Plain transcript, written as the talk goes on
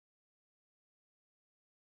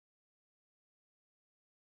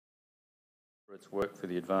for its work for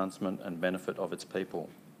the advancement and benefit of its people,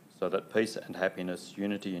 so that peace and happiness,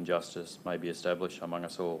 unity and justice may be established among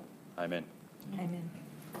us all. Amen. Amen.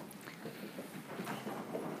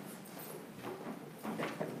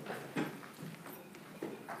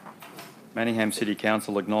 Manningham City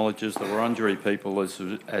Council acknowledges the Wurundjeri people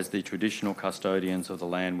as the traditional custodians of the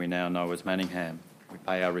land we now know as Manningham. We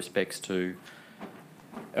pay our respects to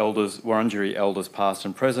Wurundjeri elders past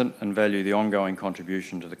and present, and value the ongoing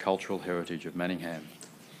contribution to the cultural heritage of Manningham.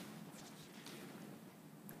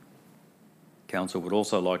 Council would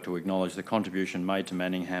also like to acknowledge the contribution made to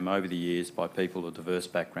Manningham over the years by people of diverse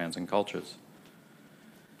backgrounds and cultures.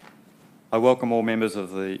 I welcome all members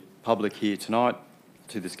of the public here tonight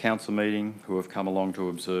to this council meeting who have come along to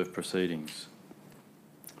observe proceedings.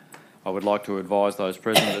 I would like to advise those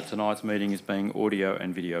present that tonight's meeting is being audio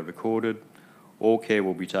and video recorded. All care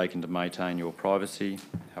will be taken to maintain your privacy.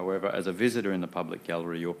 However, as a visitor in the public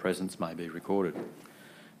gallery, your presence may be recorded.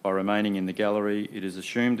 By remaining in the gallery, it is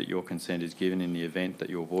assumed that your consent is given in the event that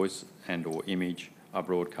your voice and/or image are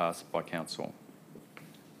broadcast by council.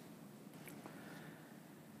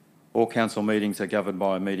 All council meetings are governed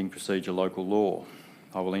by a meeting procedure local law.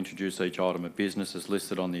 I will introduce each item of business as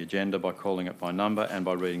listed on the agenda by calling it by number and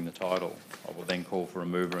by reading the title. I will then call for a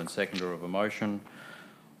mover and seconder of a motion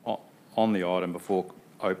on the item before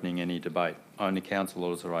opening any debate. Only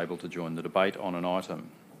councillors are able to join the debate on an item.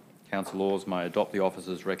 Councillors may adopt the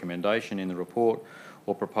officer's recommendation in the report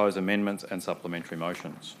or propose amendments and supplementary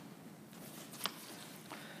motions.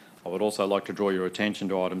 I would also like to draw your attention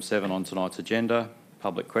to item 7 on tonight's agenda,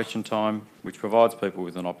 public question time, which provides people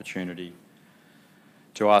with an opportunity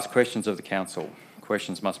to ask questions of the council.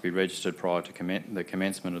 Questions must be registered prior to the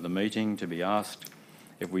commencement of the meeting to be asked.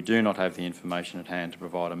 If we do not have the information at hand to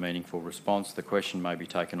provide a meaningful response, the question may be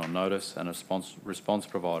taken on notice and a response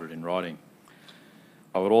provided in writing.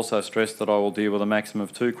 I would also stress that I will deal with a maximum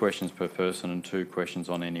of 2 questions per person and 2 questions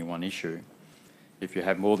on any one issue. If you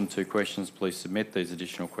have more than 2 questions, please submit these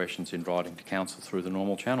additional questions in writing to council through the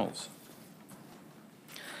normal channels.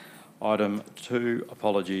 Item 2,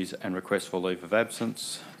 apologies and requests for leave of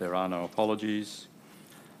absence. There are no apologies.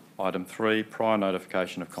 Item 3, prior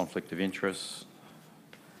notification of conflict of interest.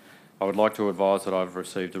 I would like to advise that I've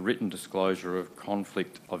received a written disclosure of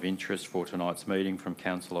conflict of interest for tonight's meeting from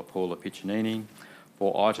Councillor Paula Piccinini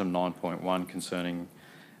for item 9.1 concerning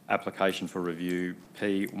application for review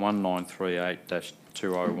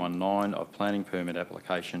P1938-2019 of planning permit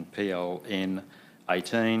application PLN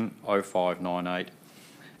 180598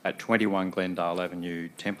 at 21 Glendale Avenue,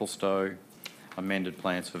 Templestowe, amended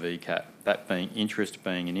plans for VCAT, that being interest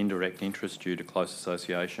being an indirect interest due to close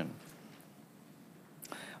association.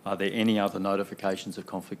 Are there any other notifications of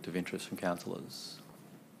conflict of interest from councillors?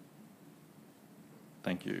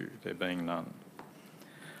 Thank you. There being none.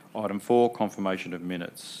 Item 4, confirmation of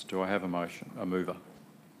minutes. Do I have a mover?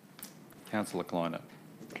 Councillor Kleiner.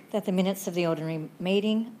 That the minutes of the ordinary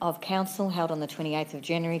meeting of council held on the 28th of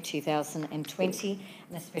January 2020 and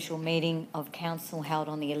the special meeting of council held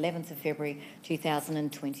on the 11th of February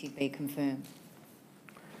 2020 be confirmed.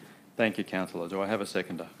 Thank you, councillor. Do I have a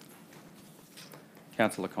seconder?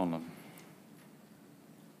 Councillor Conlon.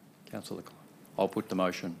 Councillor Conlon. I'll put the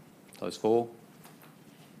motion. Those for?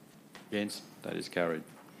 Against? That is carried.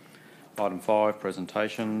 Item 5,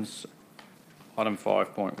 presentations. Item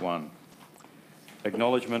 5.1,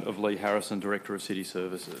 acknowledgement of Lee Harrison, Director of City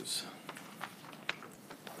Services.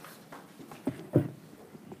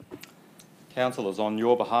 Councillors, on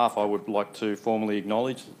your behalf, I would like to formally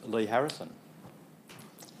acknowledge Lee Harrison.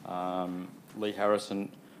 Lee Harrison,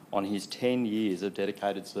 on his 10 years of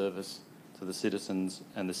dedicated service to the citizens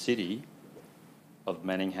and the city of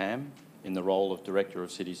Manningham in the role of Director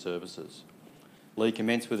of City Services. Lee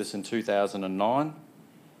commenced with us in 2009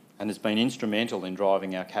 and has been instrumental in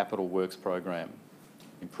driving our capital works program,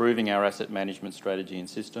 improving our asset management strategy and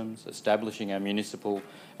systems, establishing our municipal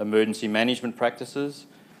emergency management practices,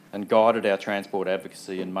 and guided our transport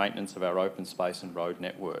advocacy and maintenance of our open space and road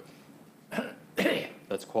network.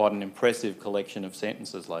 That's quite an impressive collection of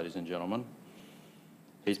sentences, ladies and gentlemen.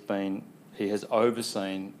 He has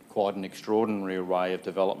overseen quite an extraordinary array of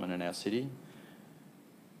development in our city.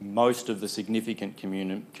 Most of the significant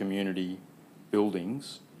community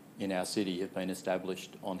buildings in our city have been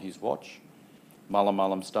established on his watch.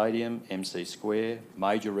 Mullumbullen Stadium, MC Square,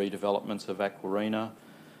 major redevelopments of Aquarina,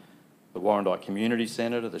 the Warrandyte Community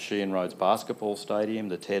Centre, the Sheehan Roads Basketball Stadium,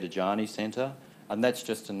 the Ted Ajani Centre, and that's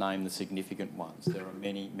just to name the significant ones. There are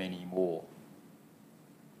many, many more.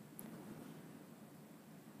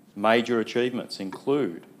 Major achievements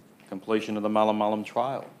include completion of the Mullumbullen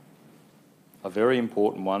Trail, A very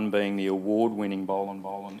important one being the award-winning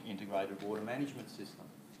Bolan Integrated Water Management System,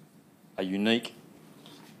 a unique,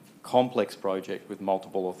 complex project with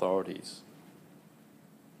multiple authorities.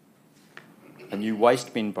 A new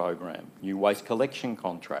waste bin program, new waste collection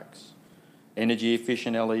contracts, energy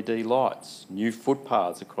efficient LED lights, new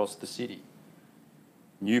footpaths across the city,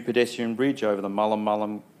 new pedestrian bridge over the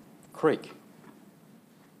Mullumm Creek,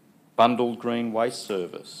 bundled green waste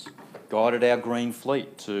service, guided our green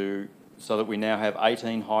fleet so that we now have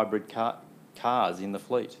 18 hybrid cars in the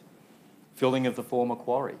fleet, filling of the former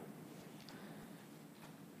quarry.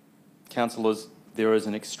 Councillors, there is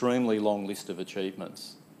an extremely long list of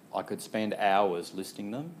achievements. I could spend hours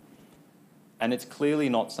listing them, and it's clearly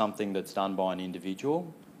not something that's done by an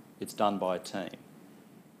individual, it's done by a team.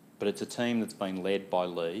 But it's a team that's been led by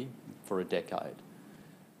Lee for a decade,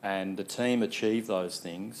 and the team achieved those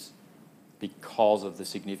things because of the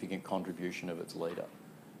significant contribution of its leader.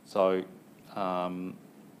 So I'm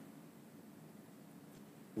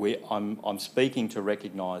speaking to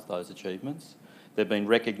recognise those achievements. They've been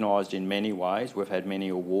recognised in many ways. We've had many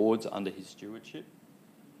awards under his stewardship.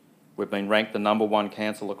 We've been ranked the #1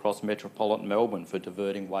 council across metropolitan Melbourne for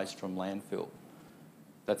diverting waste from landfill.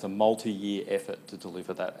 That's a multi-year effort to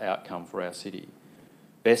deliver that outcome for our city.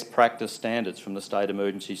 Best practice standards from the State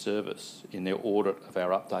Emergency Service in their audit of our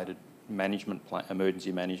updated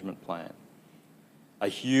emergency management plan. A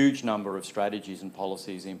huge number of strategies and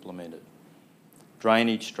policies implemented.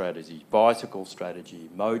 Drainage strategy, bicycle strategy,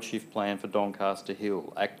 mode shift plan for Doncaster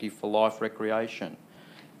Hill, Active for Life recreation.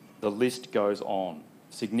 The list goes on.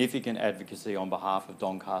 Significant advocacy on behalf of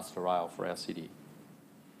Doncaster Rail for our city.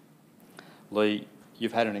 Lee,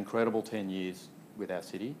 you've had an incredible 10 years with our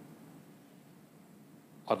city.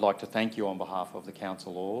 I'd like to thank you on behalf of the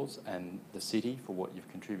councillors and the city for what you've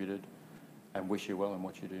contributed, and wish you well in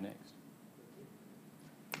what you do next.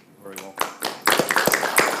 Very welcome.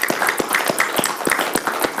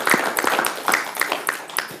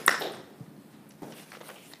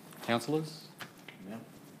 Councillors? Yeah.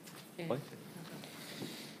 Please.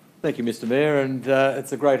 Thank you, Mr Mayor, and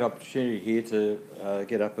it's a great opportunity here to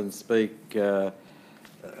get up and speak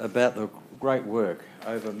about the great work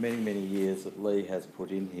over many, many years that Lee has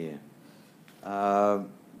put in here. To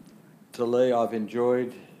Lee, I've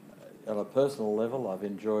enjoyed, on a personal level, I've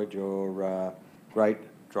enjoyed your great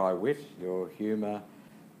dry wit, your humour,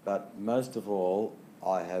 but most of all,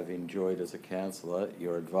 I have enjoyed as a councillor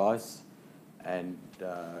your advice and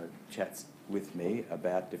chats with me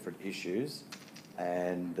about different issues,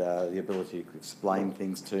 and the ability to explain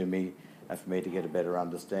things to me and for me to get a better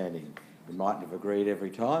understanding. We mightn't have agreed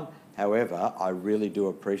every time, however, I really do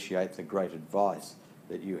appreciate the great advice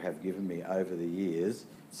that you have given me over the years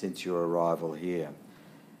since your arrival here.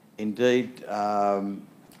 Indeed,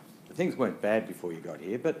 things weren't bad before you got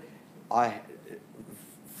here, but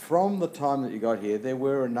from the time that you got here, there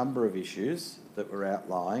were a number of issues that were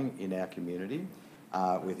outlying in our community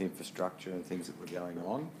with infrastructure and things that were going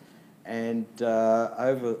on. And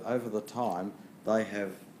over the time, they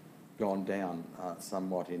have gone down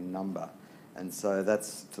somewhat in number. And so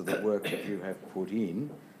that's to the work that you have put in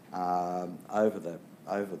over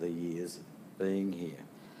the years being here.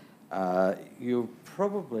 You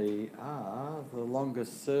probably are the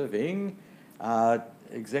longest serving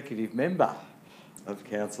executive member of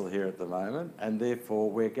council here at the moment, and therefore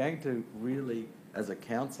we're going to really, as a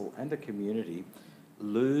council and a community,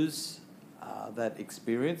 lose that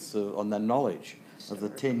experience on the knowledge of the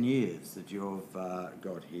 10 years that you've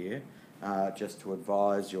got here, just to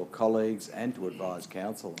advise your colleagues and to advise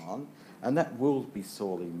council on, and that will be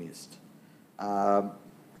sorely missed.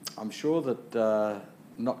 I'm sure that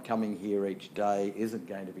not coming here each day isn't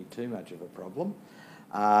going to be too much of a problem,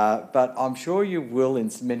 but I'm sure you will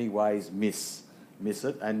in many ways miss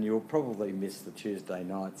it, and you'll probably miss the Tuesday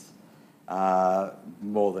nights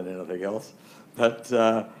more than anything else. But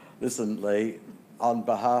listen, Lee, on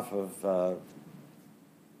behalf of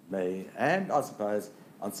me, and I suppose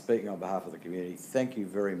I'm speaking on behalf of the community, thank you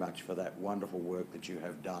very much for that wonderful work that you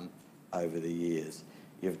have done over the years.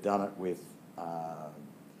 You've done it with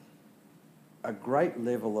a great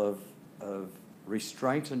level of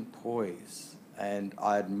restraint and poise, and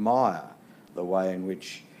I admire the way in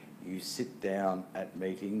which you sit down at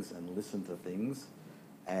meetings and listen to things,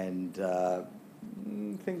 and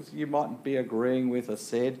things you mightn't be agreeing with are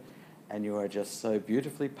said, and you are just so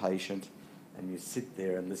beautifully patient, and you sit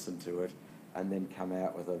there and listen to it, and then come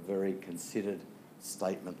out with a very considered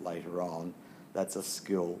statement later on. That's a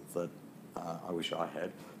skill that I wish I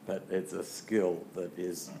had, but it's a skill that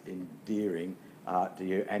is endearing to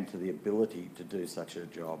you and to the ability to do such a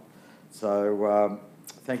job. So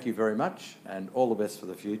thank you very much and all the best for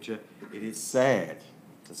the future. It is sad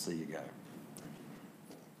to see you go.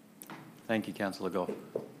 Thank you, Councillor Goff.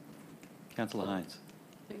 Councillor Haynes.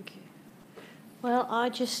 Thank you. Well, I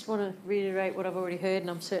just want to reiterate what I've already heard, and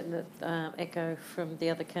I'm certain that echo from the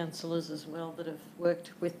other councillors as well that have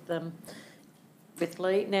worked with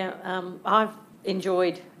Lee. Now, I've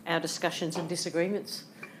enjoyed our discussions and disagreements.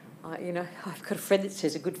 You know, I've got a friend that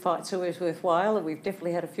says a good fight's always worthwhile, and we've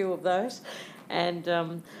definitely had a few of those.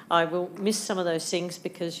 And I will miss some of those things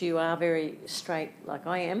because you are very straight like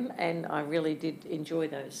I am, and I really did enjoy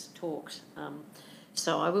those talks.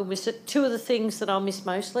 So I will miss it. Two of the things that I'll miss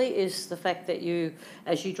mostly is the fact that you,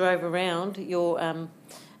 as you drove around, your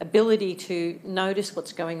ability to notice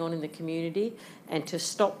what's going on in the community and to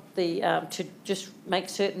stop the, to just make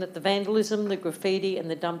certain that the vandalism, the graffiti and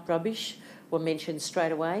the dumped rubbish were mentioned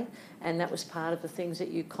straight away. And that was part of the things that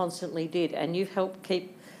you constantly did. And you've helped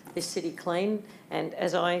keep this city clean. And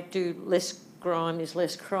as I do less grime is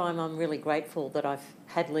less crime, I'm really grateful that I've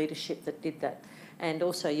had leadership that did that. And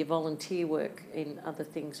also your volunteer work in other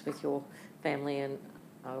things with your family, and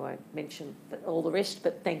I won't mention all the rest,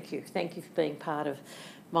 but thank you. Thank you for being part of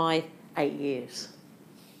my 8 years.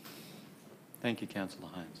 Thank you, Councillor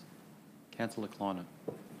Haynes. Councillor Kleiner.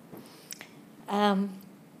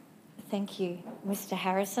 Thank you, Mr.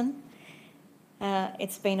 Harrison.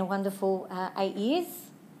 It's been a wonderful 8 years.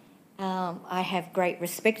 I have great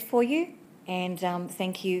respect for you, and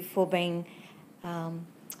thank you for being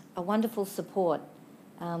a wonderful support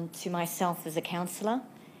to myself as a councillor.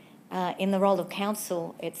 In the role of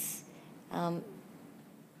council, it's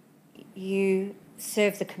you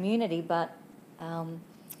serve the community, but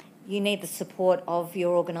you need the support of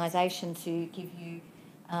your organisation to give you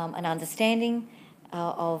an understanding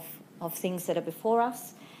of things that are before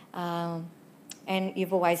us. And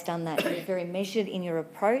you've always done that. You're very measured in your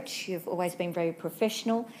approach. You've always been very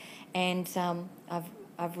professional, and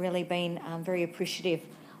I've really been very appreciative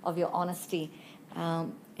of your honesty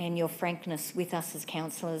and your frankness with us as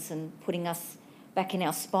councillors, and putting us back in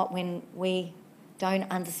our spot when we don't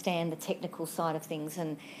understand the technical side of things,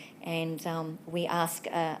 and we ask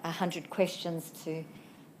 100 questions to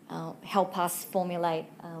help us formulate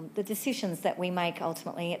the decisions that we make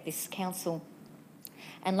ultimately at this council.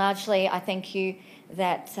 And largely, I thank you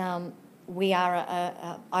that we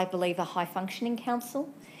are, I believe, a high-functioning council,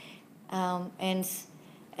 and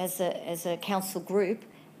as a council group,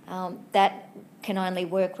 that can only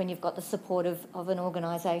work when you've got the support of an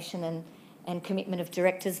organisation and commitment of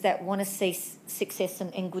directors that want to see success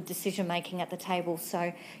and good decision-making at the table.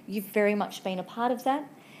 So you've very much been a part of that.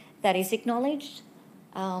 That is acknowledged,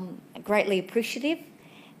 greatly appreciative,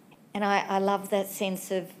 and I love that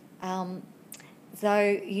sense of,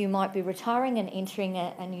 though you might be retiring and entering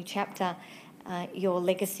a new chapter, your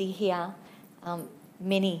legacy here,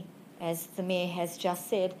 many, as the Mayor has just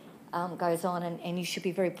said, goes on, and you should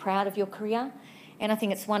be very proud of your career. And I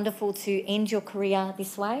think it's wonderful to end your career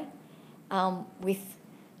this way with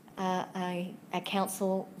a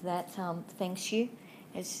council that thanks you,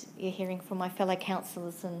 as you're hearing from my fellow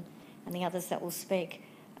councillors and the others that will speak.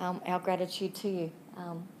 Our gratitude to you.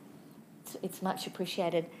 It's much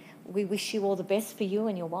appreciated. We wish you all the best for you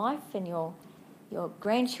and your wife and your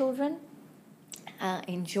grandchildren.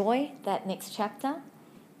 Enjoy that next chapter,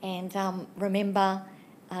 and remember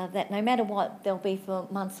that no matter what, there'll be for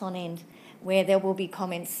months on end where there will be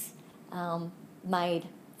comments made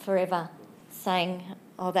forever saying,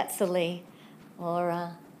 oh, that's a Lee,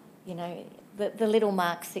 or, you know, the little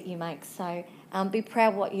marks that you make. So be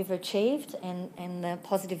proud what you've achieved and the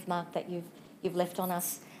positive mark that you've left on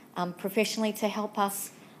us professionally to help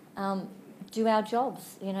us do our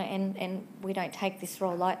jobs, you know, and we don't take this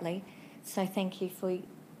role lightly. So thank you for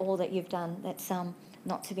all that you've done. That's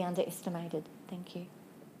not to be underestimated. Thank you.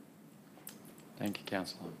 Thank you,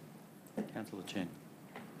 Councillor. Councillor Chen.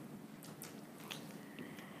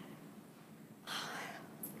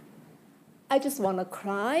 I just want to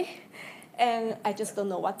cry, and I just don't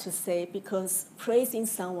know what to say, because praising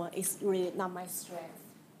someone is really not my strength.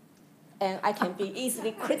 And I can be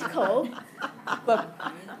easily critical, but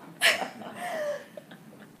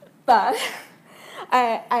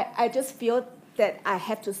I just feel that I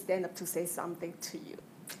have to stand up to say something to you.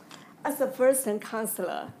 As a first-time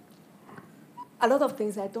councillor, a lot of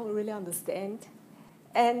things I don't really understand.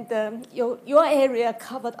 And your area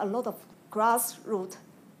covered a lot of grassroots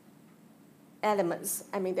elements.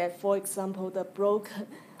 I mean, that, for example,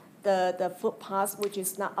 the footpath, which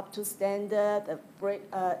is not up to standard,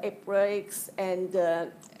 it breaks, and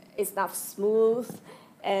it's not smooth,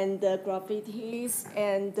 and the graffitis,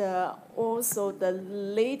 and also the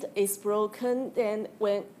lid is broken. Then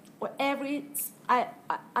when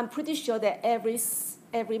I'm pretty sure that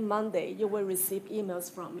every Monday you will receive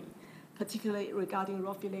emails from me, particularly regarding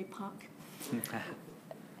Roffey Park.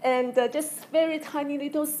 And just very tiny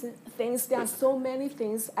little things. There are so many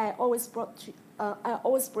things I always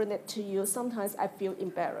bring it to you. Sometimes I feel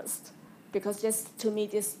embarrassed because just to me,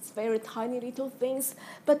 just very tiny little things.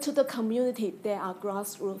 But to the community, there are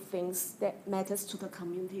grassroots things that matters to the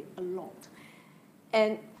community a lot.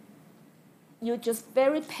 And you're just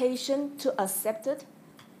very patient to accept it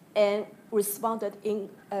and responded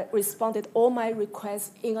all my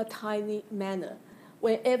requests in a tiny manner.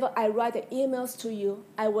 Whenever I write the emails to you,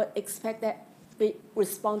 I would expect that be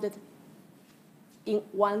responded in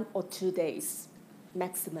 1 or 2 days,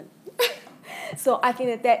 maximum. So I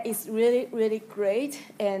think that is really, really great,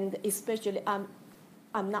 and especially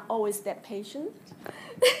I'm not always that patient.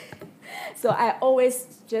 So I always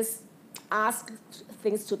just ask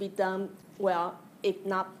things to be done well, if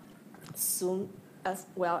not soon as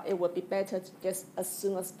well, it would be better just as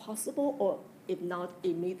soon as possible, or if not,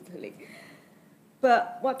 immediately.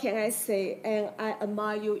 But what can I say? And I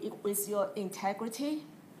admire you with your integrity,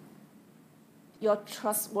 your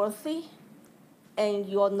trustworthy, and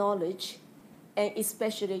your knowledge, and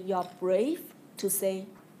especially you're brave to say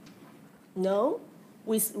no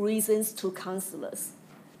with reasons to councillors,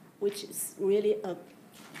 which is really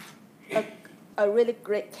a really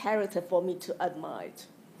great character for me to admire.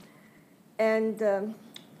 And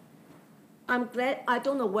I'm glad, I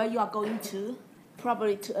don't know where you are going to,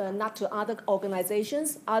 probably to, not to other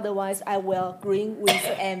organizations, otherwise I will grin with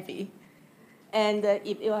envy. And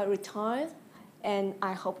if you are retired, and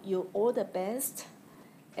I hope you all the best.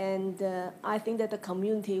 And I think that the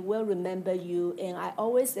community will remember you, and I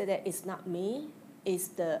always say that it's not me, it's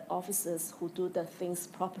the officers who do the things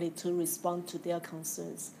properly to respond to their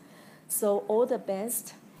concerns. So all the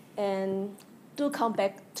best, and do come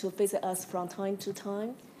back to visit us from time to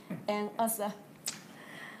time, and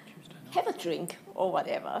have a drink or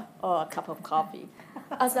whatever, or a cup of coffee.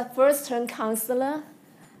 As a first-term councillor,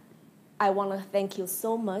 I want to thank you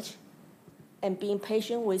so much and being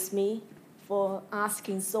patient with me for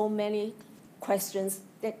asking so many questions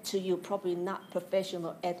that to you probably not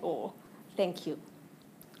professional at all. Thank you.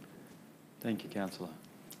 Thank you, Councillor.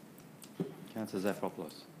 Councillor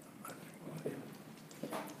Zafiropoulos.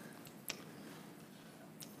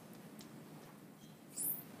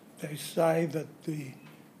 They say that the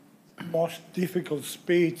most difficult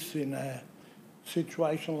speech in a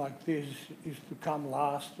situation like this is to come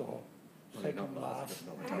last or second last.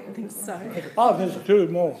 I don't think so. Oh, there's 2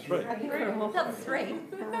 more. Another 3.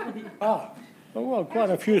 Ah, well,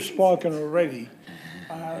 quite a few spoken already.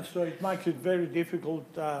 So it makes it very difficult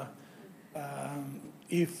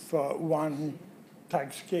if one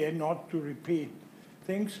takes care not to repeat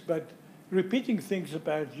things. But repeating things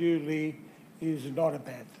about you, Lee, is not a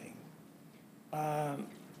bad thing.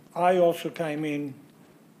 I also came in,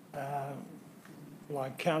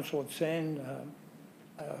 like Councillor Tsen,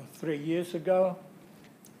 3 years ago,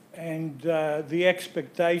 and the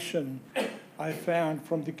expectation I found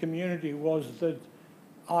from the community was that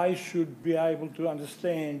I should be able to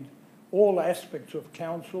understand all aspects of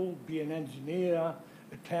council, be an engineer,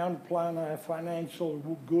 a town planner, a financial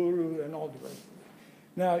guru, and all the rest of it.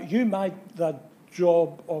 Now, you made that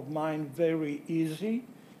job of mine very easy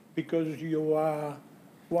because you are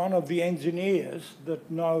one of the engineers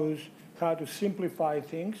that knows how to simplify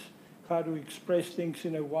things, how to express things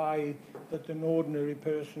in a way that an ordinary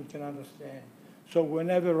person can understand. So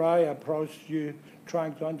whenever I approached you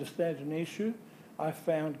trying to understand an issue, I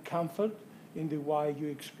found comfort in the way you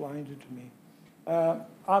explained it to me.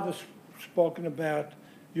 Others spoken about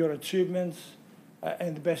your achievements,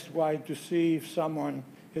 and the best way to see if someone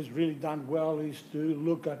has really done well is to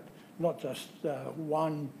look at not just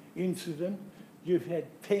one incident. You've had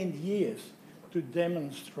 10 years to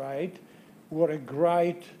demonstrate what a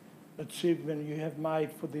great achievement you have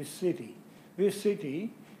made for this city. This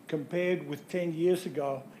city, compared with 10 years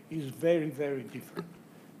ago, is very, very different.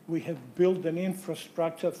 We have built an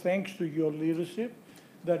infrastructure, thanks to your leadership,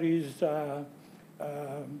 that is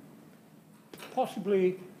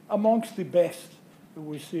possibly amongst the best that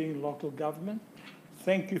we see in local government.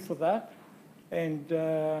 Thank you for that. And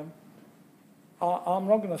I'm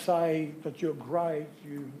not going to say that you're great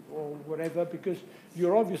or whatever, because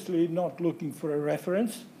you're obviously not looking for a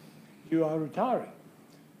reference. You are retiring.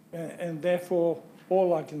 And therefore,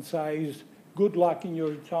 all I can say is good luck in your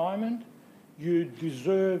retirement. You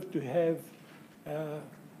deserve to have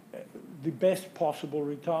the best possible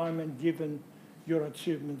retirement given your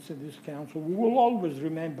achievements in this council. We will always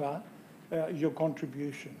remember your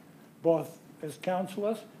contribution, both as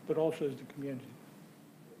councillors but also as the community.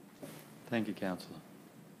 Thank you, councillor.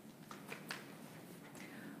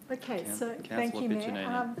 Okay, so thank Councillor you, Mayor.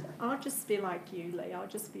 Piccinini. I'll just be like you, Lee. I'll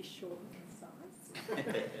just be short and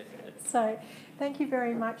concise. So thank you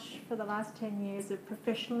very much for the last 10 years of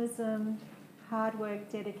professionalism, hard work,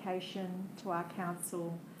 dedication to our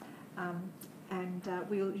council.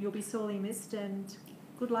 You'll be sorely missed, and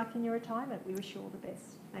good luck in your retirement. We wish you all the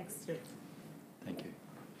best. Thanks. Thank you.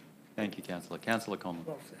 Thank you, councillor. Councillor Conlon.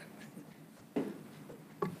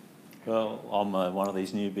 Well, I'm one of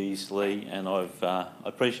these newbies, Lee, and I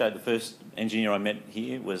appreciate the first engineer I met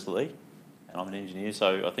here was Lee, and I'm an engineer,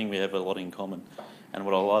 so I think we have a lot in common. And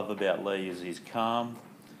what I love about Lee is he's calm,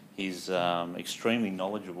 he's extremely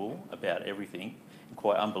knowledgeable about everything,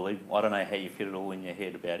 quite unbelievable. I don't know how you fit it all in your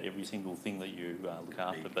head about every single thing that you look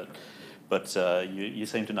after, but you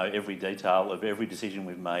seem to know every detail of every decision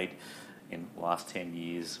we've made in the last 10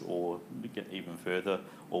 years or get even further,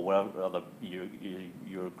 or whatever other,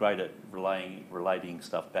 you're great at relating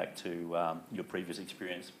stuff back to your previous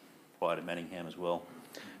experience prior to Manningham as well.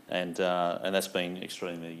 And that's been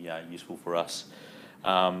extremely useful for us.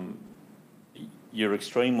 You're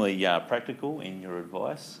extremely practical in your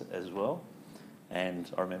advice as well. And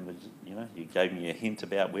I remember, you gave me a hint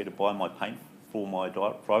about where to buy my paint for my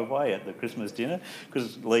driveway at the Christmas dinner,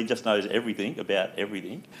 because Lee just knows everything about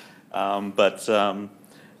everything. But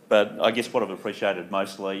I guess what I've appreciated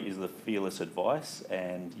mostly is the fearless advice,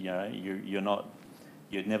 and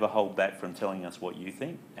you never hold back from telling us what you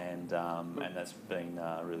think, and that's been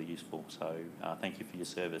really useful. So thank you for your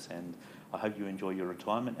service, and I hope you enjoy your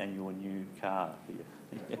retirement and your new car.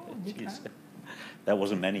 Cheers. That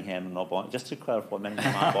wasn't Manningham not buying. Just to clarify,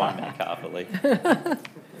 Manningham aren't buying me a car for Lee.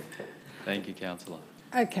 Thank you, councillor.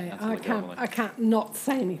 Okay, I can't not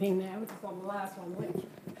say anything now because I'm the last one left.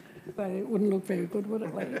 But it wouldn't look very good, would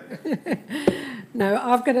it, Lee? No,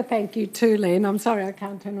 I've got to thank you too, Lee, and I'm sorry I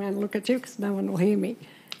can't turn around and look at you because no one will hear me.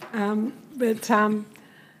 I've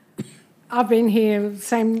been here the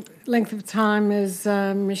same length of time as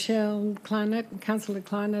Michelle Kleinert, Councillor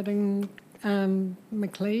Kleinert and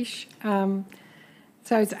McLeish.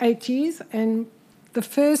 So it's 8 years, and the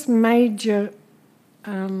first major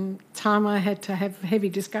time I had to have heavy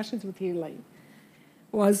discussions with you, Lee,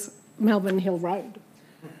 was Melbourne Hill Road.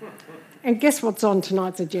 And guess what's on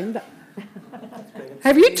tonight's agenda?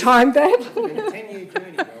 Have you timed that? It's been a 10-year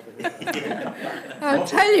journey, Melbourne. I'll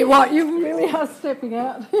tell you what, you really are stepping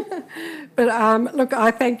out. But look,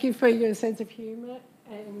 I thank you for your sense of humour,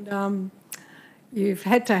 and you've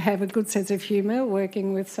had to have a good sense of humour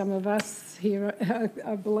working with some of us here,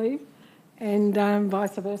 I believe, and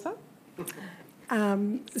vice versa.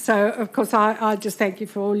 So, of course, I just thank you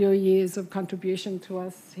for all your years of contribution to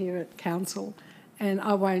us here at Council, and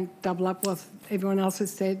I won't double up what everyone else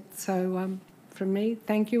has said. So, from me,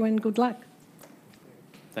 thank you and good luck.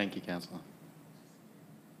 Thank you, councillor.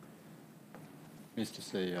 Mr.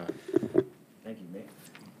 CEO. Thank you,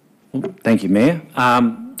 Mayor. Thank you, Mayor.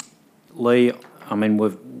 Lee, I mean,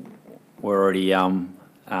 we're already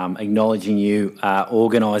acknowledging you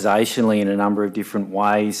organisationally in a number of different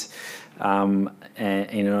ways, and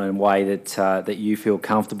in a way that you feel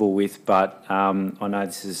comfortable with. But I know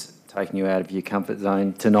this is taking you out of your comfort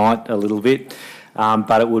zone tonight a little bit.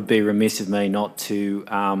 But it would be remiss of me not to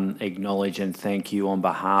acknowledge and thank you on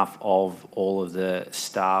behalf of all of the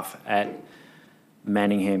staff at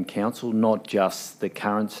Manningham Council, not just the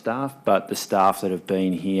current staff, but the staff that have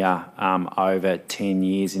been here over 10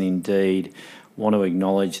 years, and indeed want to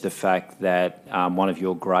acknowledge the fact that one of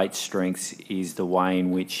your great strengths is the way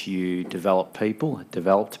in which you developed people,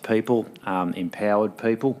 empowered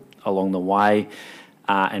people along the way.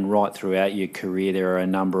 And right throughout your career, there are a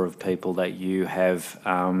number of people that you have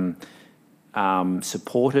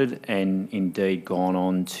supported and indeed gone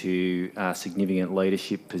on to significant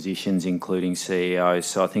leadership positions, including CEOs.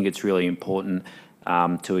 So I think it's really important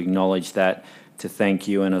to acknowledge that, to thank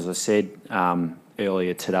you. And as I said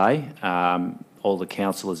earlier today, all the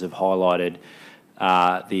councillors have highlighted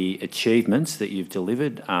the achievements that you've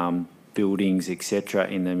delivered, buildings, etc.,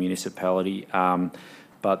 in the municipality.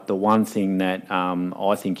 But the one thing that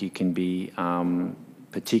I think you can be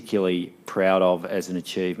particularly proud of as an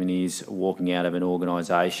achievement is walking out of an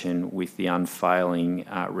organisation with the unfailing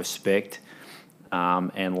respect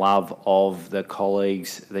and love of the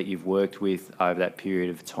colleagues that you've worked with over that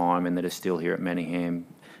period of time and that are still here at Manningham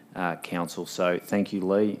Council. So thank you,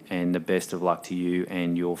 Lee, and the best of luck to you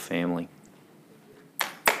and your family.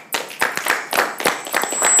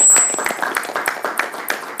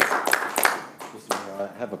 I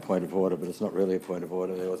have a point of order, but it's not really a point of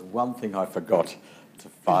order. There was one thing I forgot to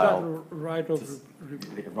fail. Right.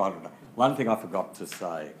 One thing I forgot to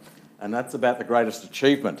say, and that's about the greatest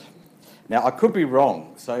achievement. Now, I could be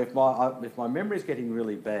wrong, so if my memory's getting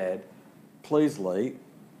really bad, please, Lee,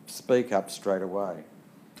 speak up straight away.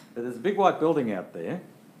 But there's a big white building out there,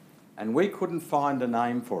 and we couldn't find a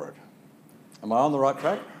name for it. Am I on the right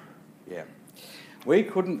track? Yeah. We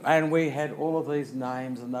couldn't, and we had all of these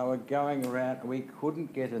names, and they were going around, and we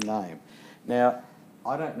couldn't get a name. Now,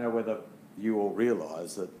 I don't know whether you all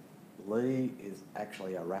realise that Lee is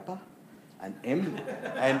actually a rapper. And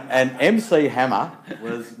MC Hammer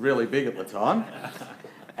was really big at the time.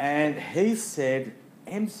 And he said,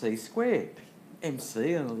 MC squared.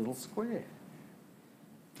 MC and a little square.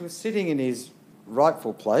 He was sitting in his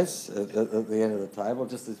rightful place at the end of the table,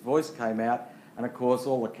 just his voice came out, and of course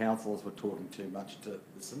all the councillors were talking too much to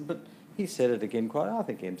listen, but he said it again I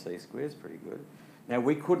think MC square is pretty good. Now,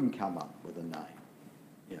 we couldn't come up with a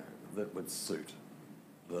name, that would suit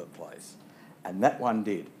the place. And that one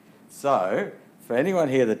did. So, for anyone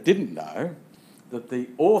here that didn't know, that the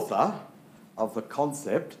author of the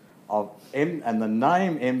concept of and the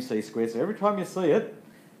name MC Square, so every time you see it,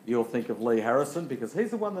 you'll think of Lee Harrison, because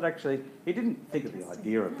he's the one that actually, he didn't think of the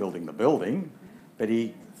idea of building the building, but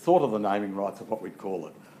he thought of the naming rights of what we'd call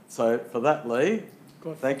it. So, for that, Lee,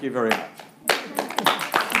 thank you very much.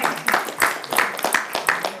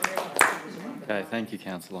 Okay, thank you,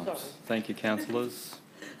 councillors. Thank you, councillors.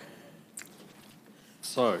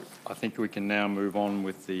 So, I think we can now move on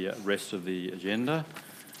with the rest of the agenda.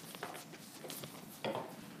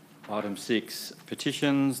 Item 6,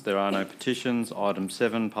 petitions. There are no petitions. Item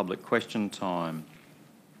 7, public question time.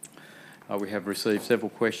 We have received several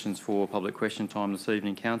questions for public question time this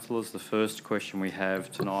evening, councillors. The first question we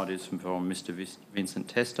have tonight is from Mr. Vincent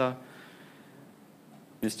Tester.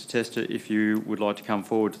 Mr. Tester, if you would like to come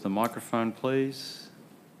forward to the microphone, please.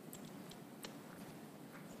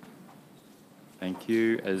 Thank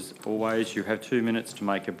you. As always, you have 2 minutes to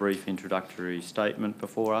make a brief introductory statement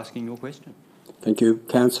before asking your question. Thank you,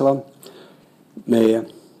 Councillor, Mayor,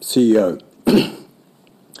 CEO.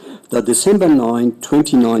 The December 9,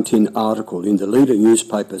 2019 article in the Leader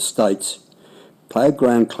newspaper states,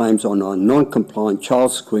 playground claims on a non-compliant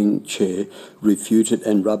child screen chair refuted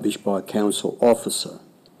and rubbished by a council officer.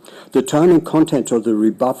 The tone and content of the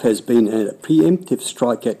rebuff has been a preemptive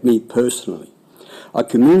strike at me personally, a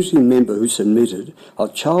community member who submitted a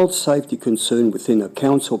child safety concern within a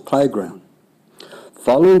council playground.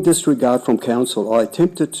 Following disregard from council, I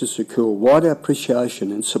attempted to secure wider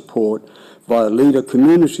appreciation and support via Leader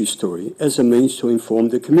community story as a means to inform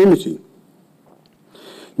the community.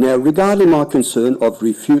 Now, regarding my concern of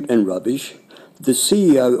refute and rubbish, the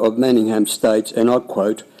CEO of Manningham states, and I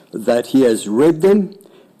quote, that he has read them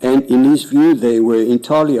and in his view they were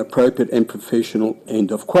entirely appropriate and professional,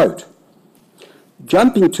 end of quote.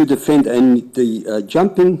 Jumping to defend the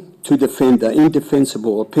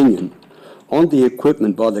indefensible opinion on the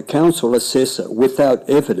equipment by the council assessor without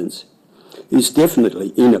evidence is definitely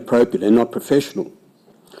inappropriate and not professional.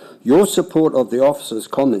 Your support of the officer's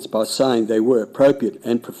comments by saying they were appropriate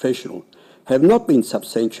and professional have not been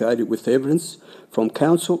substantiated with evidence from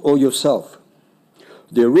council or yourself.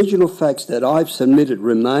 The original facts that I've submitted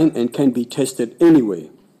remain and can be tested anywhere.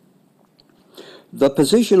 The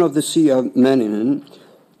position of the CEO of Manningham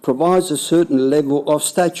provides a certain level of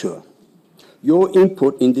stature. Your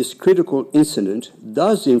input in this critical incident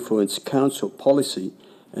does influence council policy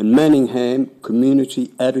and Manningham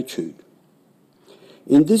community attitude.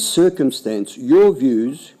 In this circumstance, your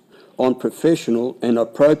views on professional and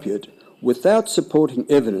appropriate without supporting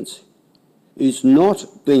evidence is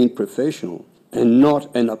not being professional and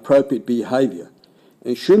not an appropriate behaviour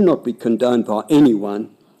and should not be condoned by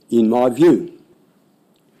anyone, in my view.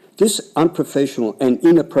 This unprofessional and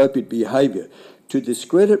inappropriate behaviour to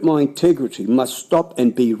discredit my integrity must stop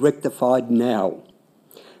and be rectified now.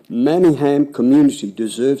 Manningham community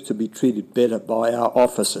deserves to be treated better by our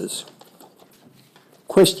officers.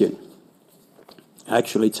 Question.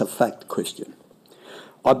 Actually, it's a fact question.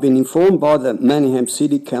 I've been informed by the Manningham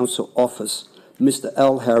City Council Office, Mr.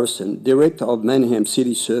 Al Harrison, Director of Manningham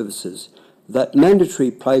City Services, that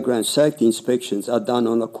mandatory playground safety inspections are done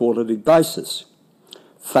on a quarterly basis.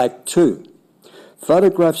 Fact 2.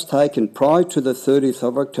 Photographs taken prior to the 30th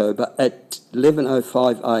of October at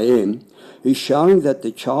 11:05 a.m. is showing that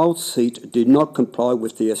the child's seat did not comply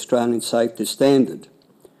with the Australian safety standard.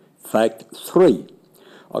 Fact 3.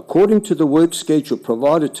 According to the work schedule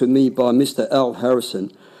provided to me by Mr. Al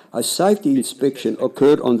Harrison, a safety inspection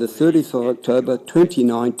occurred on the 30th of October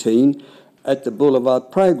 2019 at the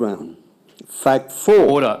Boulevard Playground. Fact 4.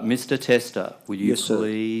 Order. Mr. Tester, would you Yes,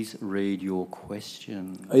 please read your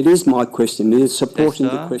question? It is my question. It is supporting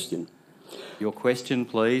the question. Your question,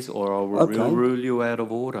 please, or I'll Okay. rule you out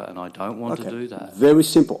of order, and I don't want to do that. Very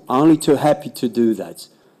simple. Only too happy to do that.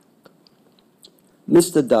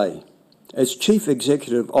 Mr. Day, as Chief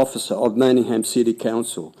Executive Officer of Manningham City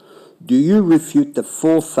Council, do you refute the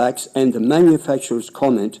 4 facts and the manufacturer's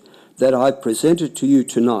comment that I presented to you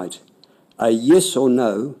tonight? A yes or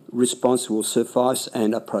no response will suffice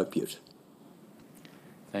and appropriate.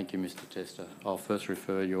 Thank you, Mr. Tester. I'll first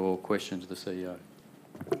refer your question to the CEO.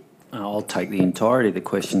 I'll take the entirety of the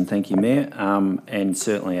question. Thank you, Mayor. And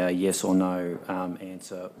certainly a yes or no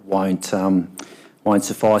answer won't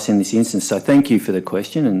suffice in this instance. So thank you for the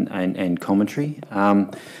question and commentary. I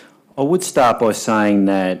would start by saying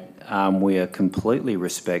that we are completely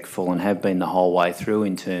respectful and have been the whole way through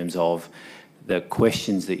in terms of the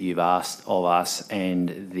questions that you've asked of us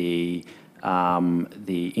and the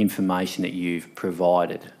information that you've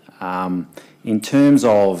provided. In terms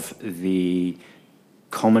of the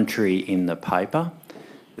commentary in the paper,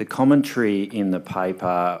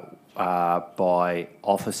 by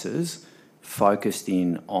officers focused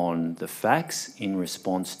in on the facts in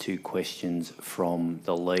response to questions from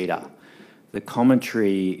the leader. The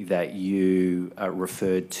commentary that you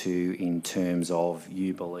referred to in terms of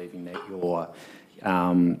you believing that your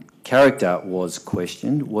character was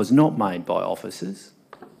questioned was not made by officers,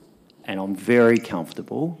 and I'm very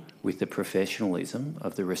comfortable with the professionalism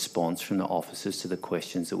of the response from the officers to the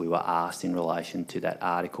questions that we were asked in relation to that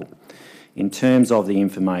article. In terms of the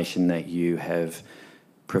information that you have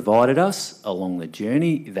provided us along the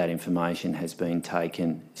journey, that information has been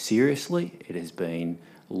taken seriously. It has been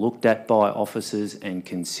looked at by officers and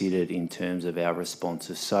considered in terms of our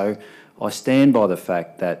responses. So I stand by the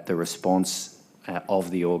fact that the response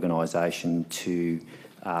of the organisation to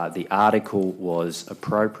the article was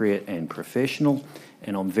appropriate and professional,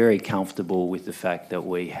 and I'm very comfortable with the fact that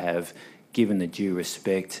we have given the due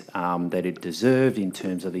respect that it deserved in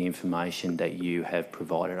terms of the information that you have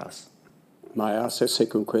provided us. May I ask a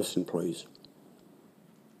second question, please?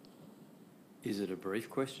 Is it a brief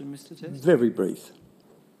question, Mr. Tester? Very brief.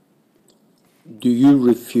 Do you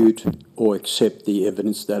refute or accept the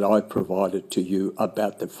evidence that I provided to you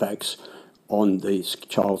about the facts on the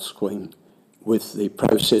child screen with the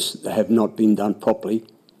process that have not been done properly?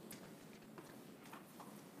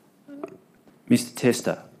 Mr.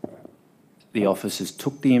 Tester, the officers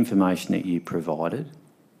took the information that you provided,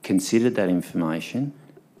 considered that information,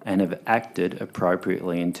 and have acted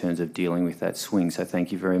appropriately in terms of dealing with that swing. So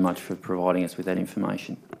thank you very much for providing us with that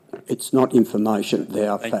information. It's not information, they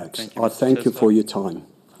are facts. Thank you, I Mr. thank you Tester. for your time.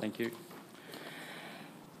 Thank you.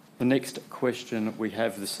 The next question we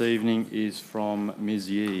have this evening is from Ms.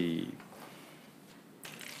 Yee.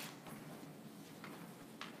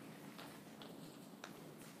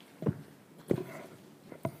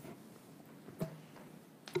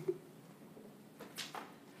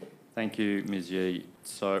 Thank you, Ms. Yee.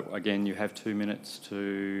 So again, you have 2 minutes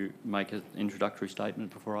to make an introductory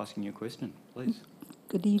statement before asking your question, please.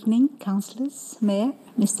 Good evening, councillors, Mayor,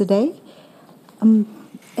 Mr. Day.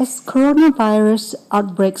 As coronavirus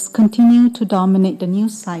outbreaks continue to dominate the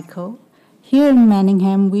news cycle, here in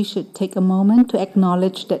Manningham, we should take a moment to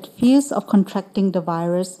acknowledge that fears of contracting the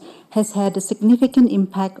virus has had a significant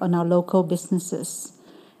impact on our local businesses.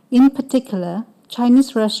 In particular,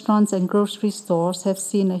 Chinese restaurants and grocery stores have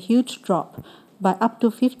seen a huge drop by up to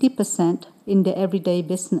 50% in their everyday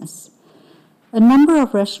business. A number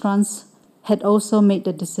of restaurants had also made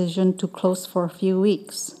the decision to close for a few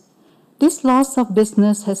weeks. This loss of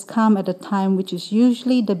business has come at a time which is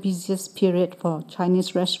usually the busiest period for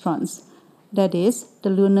Chinese restaurants, that is, the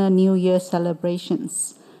Lunar New Year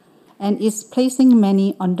celebrations, and is placing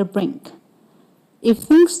many on the brink. If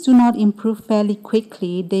things do not improve fairly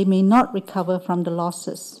quickly, they may not recover from the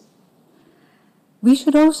losses. We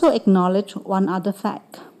should also acknowledge one other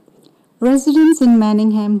fact. Residents in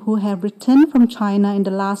Manningham who have returned from China in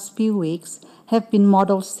the last few weeks have been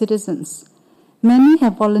model citizens. Many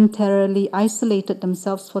have voluntarily isolated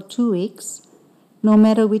themselves for 2 weeks, no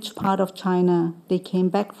matter which part of China they came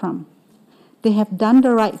back from. They have done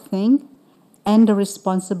the right thing and the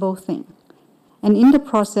responsible thing, and in the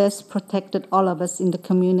process protected all of us in the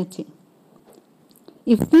community.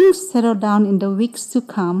 If things settle down in the weeks to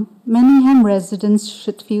come, Manningham residents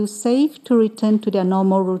should feel safe to return to their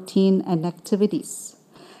normal routine and activities.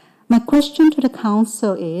 My question to the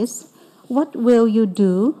council is, what will you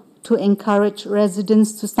do to encourage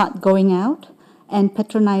residents to start going out and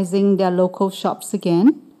patronizing their local shops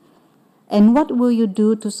again? And what will you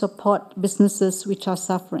do to support businesses which are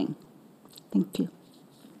suffering? Thank you.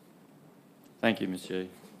 Thank you, Ms. Yee.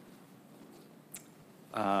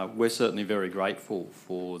 We're certainly very grateful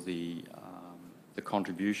for the the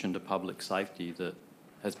contribution to public safety that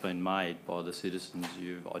has been made by the citizens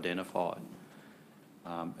you've identified.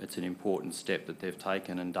 It's an important step that they've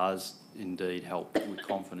taken and does indeed help with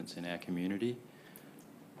confidence in our community,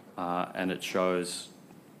 and it shows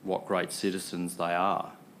what great citizens they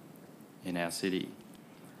are in our city.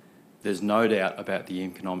 There's no doubt about the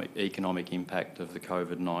economic impact of the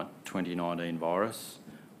COVID-2019 virus.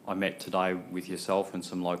 I met today with yourself and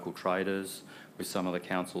some local traders, with some of the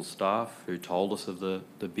council staff who told us of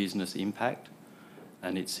the business impact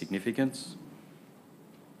and its significance.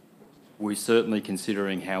 We're certainly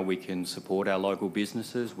considering how we can support our local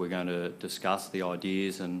businesses. We're going to discuss the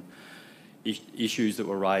ideas and issues that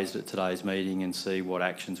were raised at today's meeting and see what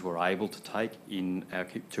actions we're able to take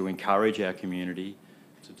to encourage our community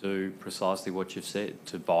to do precisely what you've said,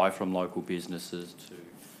 to buy from local businesses, to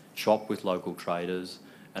shop with local traders,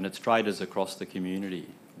 and it's traders across the community.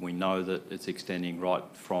 We know that it's extending right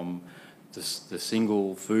from the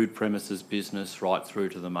single food premises business right through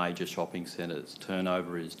to the major shopping centres.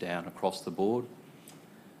 Turnover is down across the board,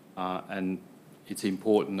 and it's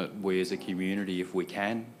important that we as a community, if we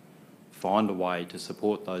can, find a way to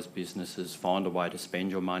support those businesses, find a way to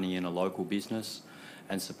spend your money in a local business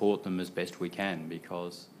and support them as best we can,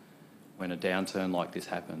 because when a downturn like this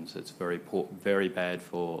happens, it's very bad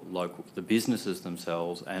for the businesses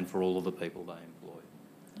themselves and for all of the people they employ.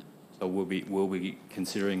 So we'll be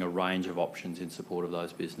considering a range of options in support of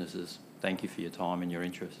those businesses. Thank you for your time and your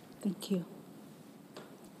interest. Thank you.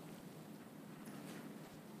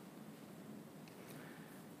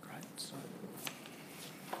 Great. So,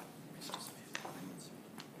 Mr. Smith.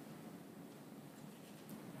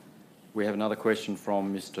 We have another question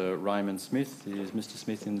from Mr. Raymond Smith. Is Mr.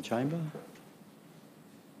 Smith in the chamber?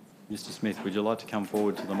 Mr. Smith, would you like to come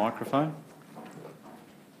forward to the microphone?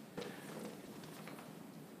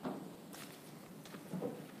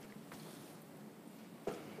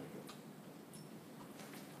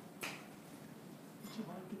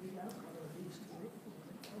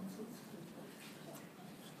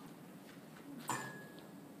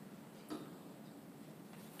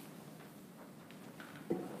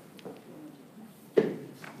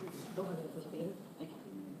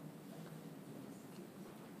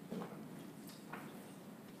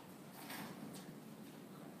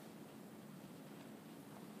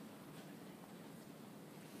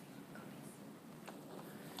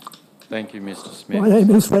 Thank you, Mr. Smith. My name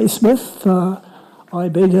is Ray Smith.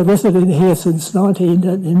 I've been a resident here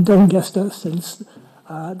in Doncaster since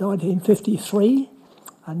 1953,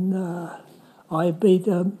 and I've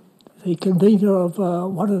been the convener of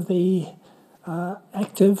one of the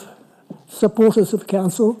active supporters of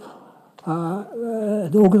council,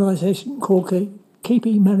 an organisation called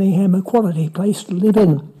Keeping Manningham a Quality Place to Live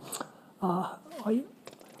In.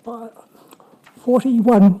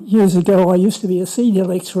 41 years ago, I used to be a senior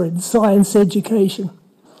lecturer in science education.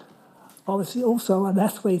 I was also an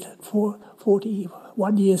athlete for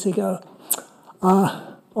 41 years ago.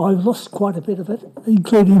 I've lost quite a bit of it,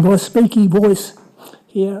 including my speaking voice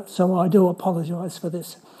here, so I do apologise for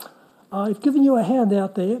this. I've given you a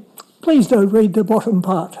handout there. Please don't read the bottom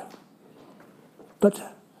part,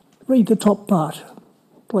 but read the top part,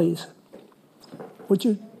 please.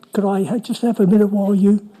 Could I just have a minute while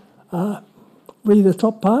you read the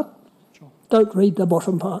top part? Sure. Don't read the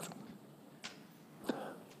bottom part.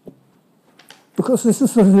 Because this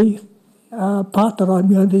is the part that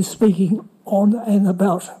I'm going to be speaking on and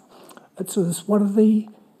about. It's one of the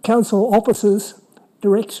council officers'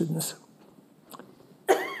 directions.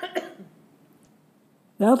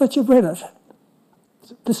 Now that you've read it,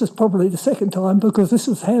 this is probably the second time because this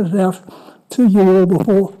was handed out to you all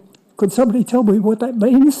before. Could somebody tell me what that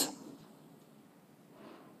means?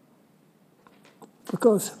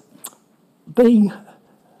 Because being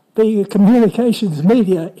a communications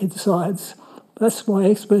media in science, that's my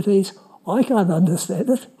expertise. I can't understand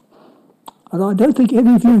it, and I don't think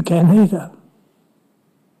any of you can either.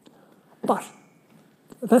 But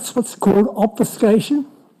that's what's called obfuscation,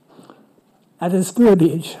 and it's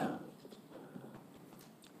verbiage.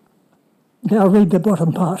 Now read the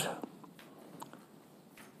bottom part.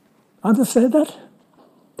 Understand that?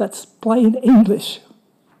 That's plain English.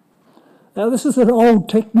 Now, this is an old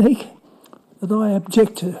technique that I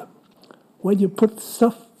object to. When you put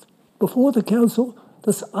stuff before the council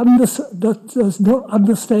that's not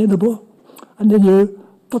understandable, and then you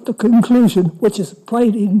put the conclusion, which is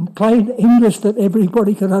in plain English that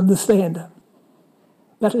everybody can understand.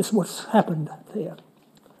 That is what's happened there.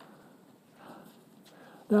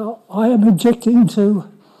 Now, I am objecting to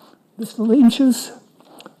Mr. Lynch's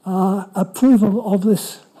approval of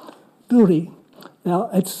this building. Now,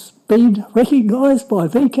 it's been recognised by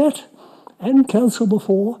VCAT and council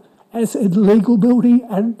before as an illegal building,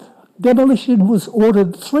 and demolition was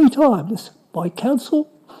ordered 3 times by council,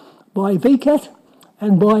 by VCAT,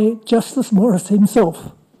 and by Justice Morris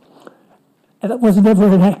himself. And it was never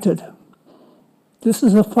enacted. This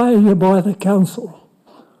is a failure by the council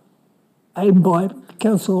and by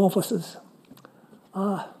council officers.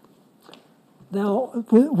 Now,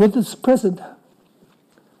 with this present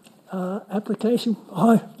application,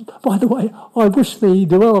 by the way, I wish the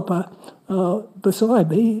developer beside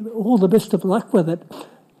me all the best of luck with it.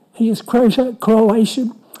 He is Croatian,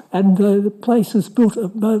 and the place is built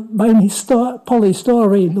of mainly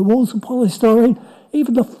polystyrene. The walls are polystyrene.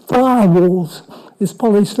 Even the fire walls is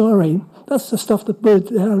polystyrene. That's the stuff that burned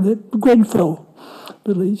down at Grenfell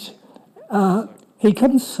village. He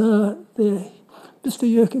comes there. Mr.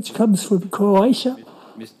 Jurkic comes from Croatia,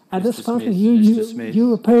 and as part of the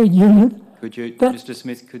European Union. Mr.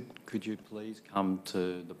 Smith, could you please come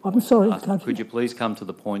to the point? I'm sorry, could you please come to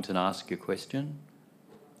the point and ask your question?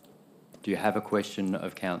 Do you have a question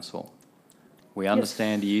of council? We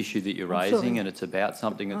understand the issue that you're raising, and it's about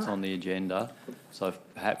something that's on the agenda. So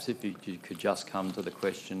perhaps if you could just come to the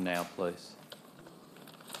question now, please.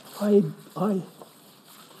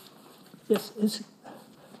 Yes,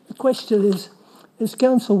 the question is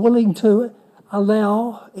council willing to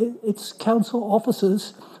allow its council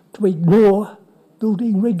officers to ignore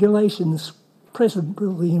building regulations, present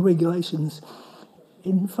building regulations,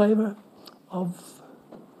 in favour of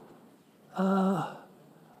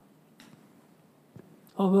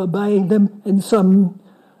obeying them in some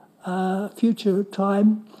future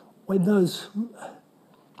time when those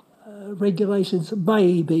regulations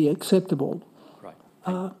may be acceptable? Right.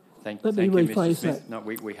 Thank you, Mr. Smith. No,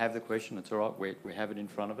 we have the question. It's all right. We have it in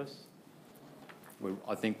front of us.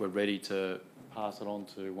 I think we're ready to pass it on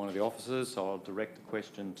to one of the officers. So I'll direct the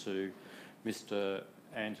question to Mr.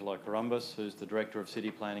 Angelo Corumbus, who's the Director of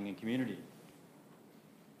City Planning and Community.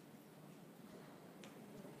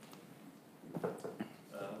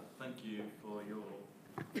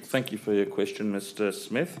 Thank you for your question, Mr.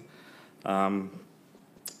 Smith.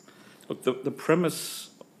 Look, the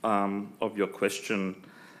premise of your question,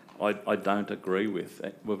 I don't agree with.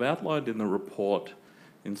 We've outlined in the report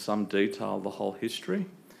in some detail the whole history.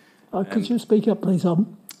 Could you speak up, please?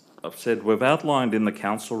 I've said we've outlined in the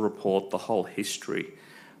council report the whole history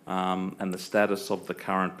and the status of the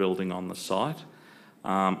current building on the site.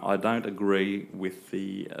 I don't agree with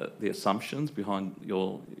the assumptions behind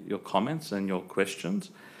your comments and your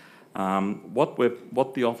questions. What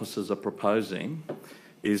the officers are proposing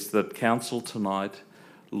is that council tonight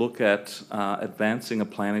look at advancing a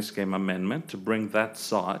planning scheme amendment to bring that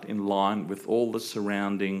site in line with all the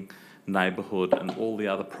surrounding neighbourhood and all the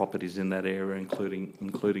other properties in that area,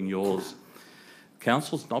 including yours.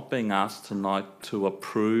 Council's not being asked tonight to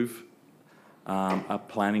approve a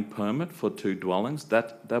planning permit for 2 dwellings.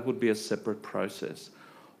 That would be a separate process.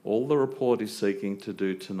 All the report is seeking to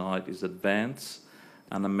do tonight is advance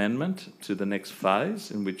an amendment to the next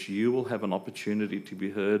phase in which you will have an opportunity to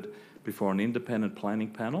be heard before an independent planning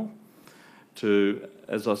panel to,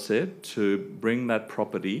 as I said, to bring that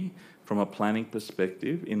property from a planning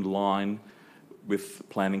perspective in line with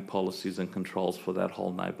planning policies and controls for that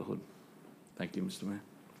whole neighbourhood. Thank you, Mr. Mayor.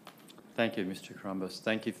 Thank you, Mr. Corumbus.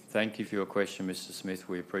 Thank you for your question, Mr. Smith.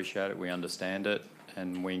 We appreciate it, we understand it,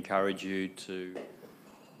 and we encourage you to,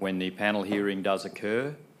 when the panel hearing does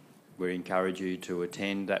occur, we encourage you to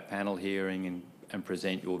attend that panel hearing and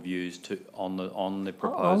present your views on the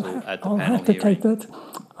proposal at the panel hearing. I'll have to take that.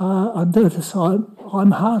 I notice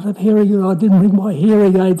I'm hard of hearing and I didn't bring my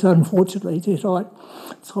hearing aids, unfortunately, tonight,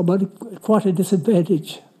 so I'm at quite a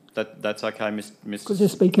disadvantage. That's okay, Mr. Could you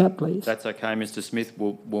speak up, please? That's okay, Mr. Smith.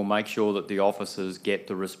 We'll make sure that the officers get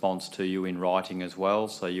the response to you in writing as well,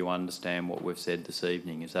 so you understand what we've said this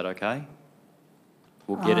evening. Is that okay?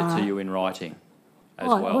 We'll get it to you in writing as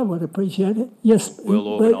well. I would appreciate it. Yes. We'll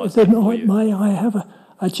organise that for you. May I have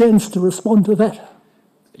a chance to respond to that?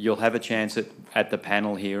 You'll have a chance at the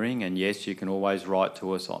panel hearing, and yes, you can always write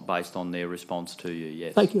to us based on their response to you.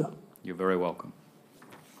 Yes. Thank you. You're very welcome.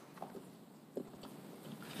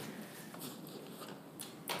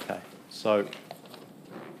 Okay, so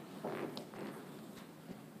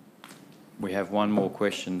we have one more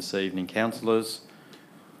question this evening, councillors,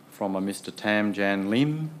 from a Mr. Tam Jan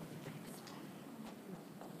Lim.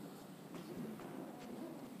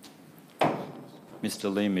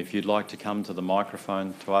 Mr. Lim, if you'd like to come to the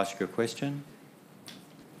microphone to ask your question.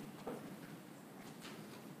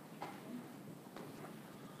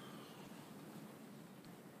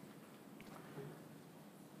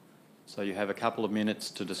 So you have a couple of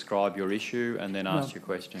minutes to describe your issue and then ask your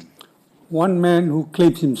question. one man who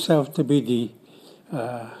claims himself to be the,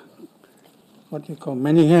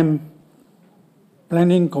 Manningham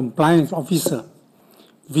Planning Compliance Officer,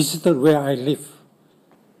 visited where I live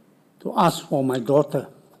to ask for my daughter.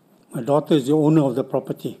 My daughter is the owner of the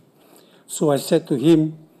property. So I said to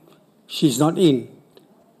him, she's not in.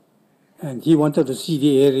 And he wanted to see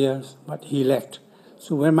the areas, but he left.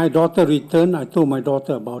 So when my daughter returned, I told my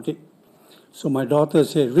daughter about it. So my daughter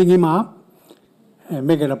said, ring him up and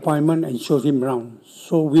make an appointment and show him around.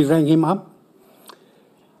 So we rang him up,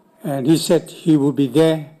 and he said he would be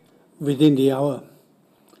there within the hour.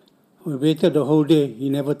 We waited the whole day, he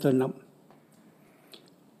never turned up.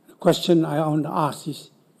 The question I want to ask is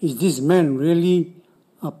this man really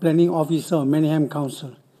a planning officer of Manningham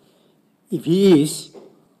Council? If he is,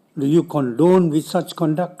 do you condone with such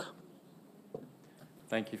conduct?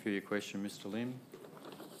 Thank you for your question, Mr. Lim.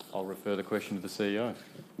 I'll refer the question to the CEO.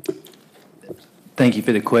 Thank you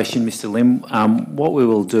for the question, Mr. Lim. What we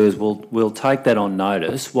will do is we'll take that on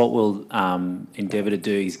notice. What we'll endeavour to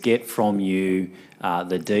do is get from you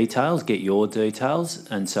the details, get your details,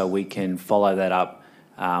 and so we can follow that up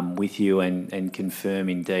with you and confirm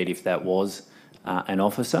indeed if that was an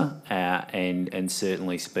officer and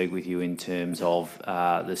certainly speak with you in terms of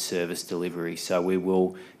the service delivery. So we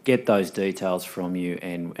will get those details from you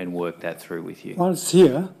and work that through with you. Whilst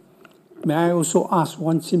here, may I also ask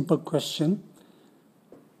one simple question?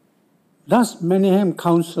 Does Manningham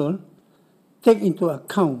Council take into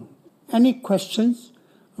account any questions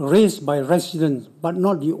raised by residents but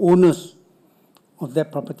not the owners of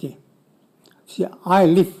that property? See, I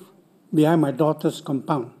live behind my daughter's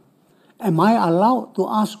compound. Am I allowed to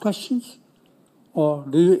ask questions, or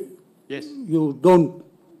do you? Yes. You don't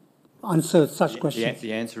answer such questions?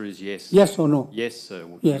 The answer is yes. Yes or no? Yes, sir.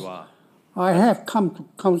 Yes. You are. I have come to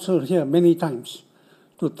council here many times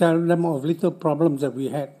to tell them of little problems that we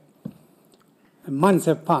had. And months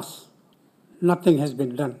have passed. Nothing has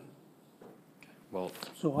been done. Well.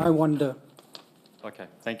 So I wonder. Okay.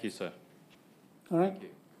 Thank you, sir. All right. Thank you.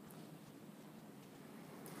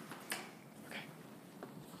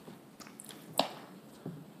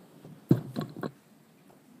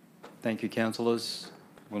 Thank you, councillors.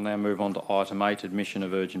 We'll now move on to item 8, admission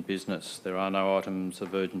of urgent business. There are no items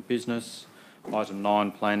of urgent business. Item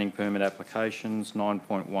 9, planning permit applications.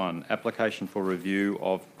 9.1, application for review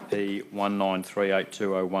of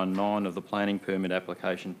P19382019 of the planning permit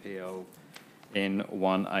application PLN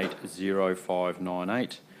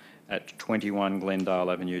 180598 at 21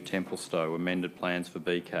 Glendale Avenue, Templestowe, amended plans for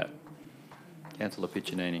BCAT. Councillor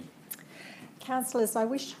Piccinini. Councillors, I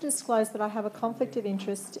wish to disclose that I have a conflict of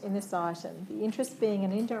interest in this item, the interest being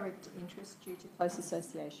an indirect interest due to close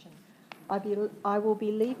association. I will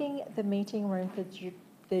be leaving the meeting room for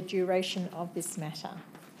the duration of this matter.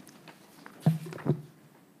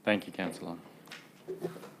 Thank you, councillor.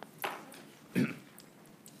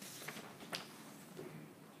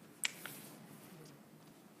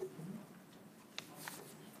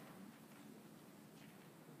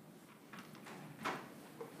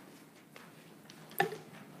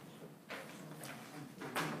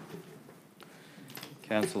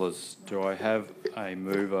 Councillors, do I have a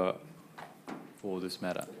mover for this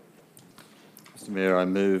matter? Mr Mayor, I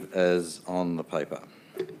move as on the paper.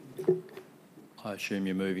 I assume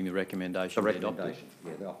you're moving the recommendation. The recommendation,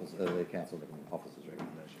 yeah, the council officer's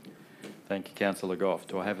recommendation. Thank you, councillor Goff.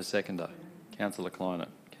 Do I have a seconder? Councillor Kleinert.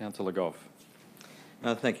 Councillor Goff.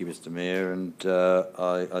 Thank you, Mr Mayor, and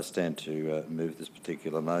I stand to move this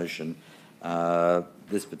particular motion.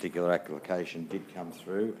 This particular application did come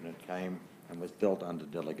through, and it came and was dealt under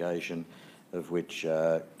delegation, of which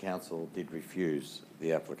council did refuse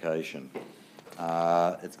the application.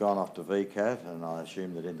 It's gone off to VCAT, and I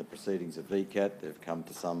assume that in the proceedings of VCAT they've come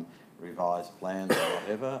to some revised plans or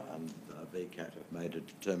whatever, and VCAT have made a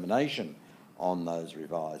determination on those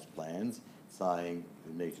revised plans saying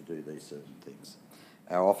we need to do these certain things.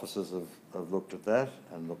 Our officers have looked at that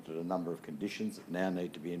and looked at a number of conditions that now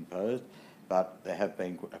need to be imposed, but there have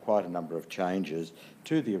been quite a number of changes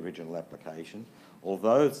to the original application.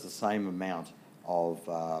 Although it's the same amount of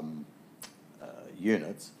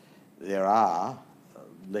units, there are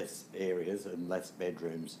less areas and less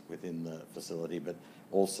bedrooms within the facility, but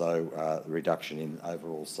also reduction in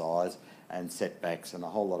overall size and setbacks and a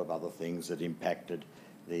whole lot of other things that impacted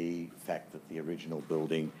the fact that the original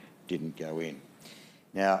building didn't go in.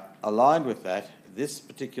 Now, aligned with that, this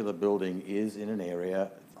particular building is in an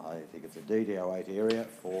area, I think it's a DD08 area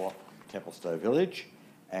for Templestowe Village,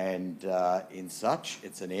 and in such,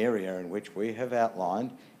 it's an area in which we have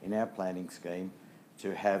outlined in our planning scheme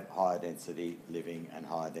to have higher density living and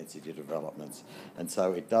higher density developments, and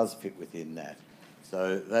so it does fit within that.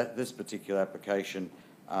 So this particular application,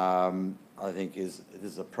 I think, is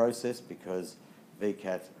a process because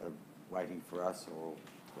VCAT are waiting for us or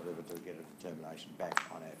whatever to get a determination back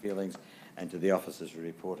on our feelings, and to the officers who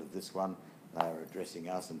reported this one, they are addressing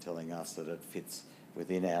us and telling us that it fits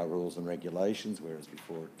within our rules and regulations, whereas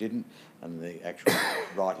before it didn't, and the actual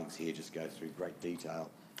writings here just go through great detail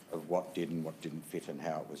of what did and what didn't fit and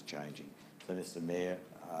how it was changing. So, Mr Mayor,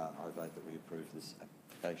 I vote that we approve this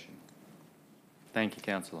application. Thank you,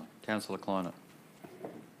 Councillor. Councillor Kleiner.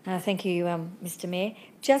 Thank you, Mr Mayor.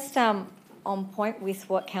 Just on point with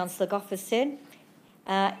what Councillor Goff has said,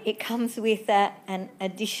 it comes with an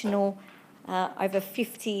additional over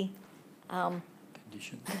 50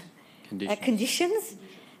 conditions.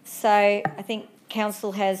 So I think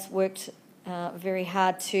Council has worked very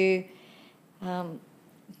hard to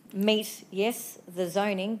meet, yes, the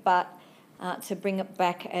zoning, but to bring it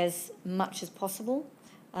back as much as possible.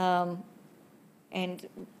 And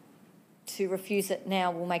to refuse it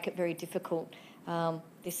now will make it very difficult.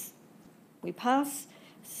 This we pass,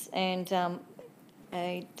 and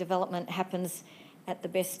a development happens at the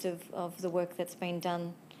best of the work that's been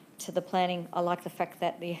done to the planning. I like the fact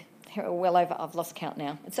that there are well over, I've lost count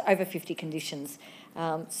now, it's over 50 conditions.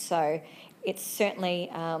 So it's certainly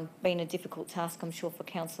been a difficult task, I'm sure, for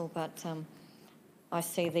council, but I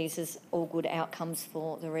see these as all good outcomes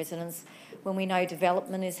for the residents. When we know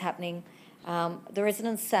development is happening, the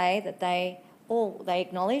residents say that they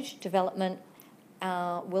acknowledge development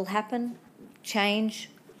will happen, change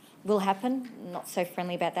will happen. Not so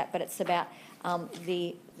friendly about that, but it's about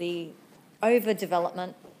the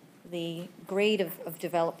overdevelopment, the greed of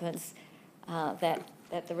developments that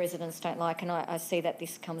the residents don't like. And I see that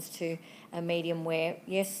this comes to a medium where,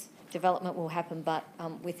 yes, development will happen, but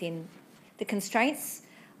within the constraints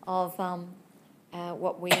of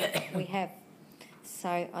what we have. So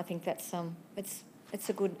I think that's it's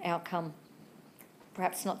a good outcome.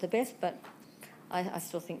 Perhaps not the best, but I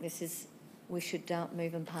still think we should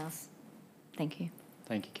move and pass. Thank you.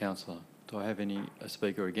 Thank you, Councillor. Do I have a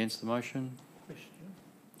speaker against the motion?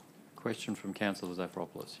 Question from Councillor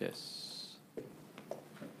Zafiropoulos. Yes.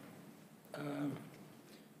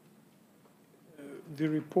 The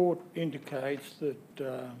report indicates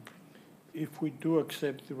that if we do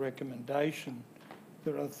accept the recommendation,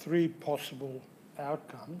 there are 3 possible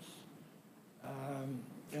outcomes,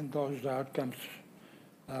 and those outcomes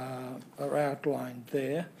are outlined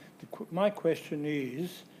there. My question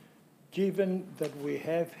is, given that we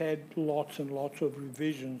have had lots and lots of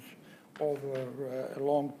revisions over a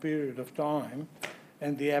long period of time,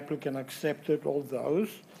 and the applicant accepted all those,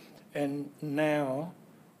 and now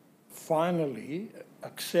finally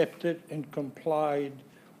accepted and complied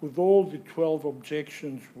with all the 12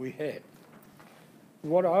 objections we had.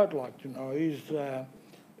 What I'd like to know is,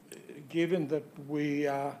 given that we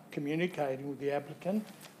are communicating with the applicant,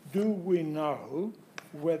 do we know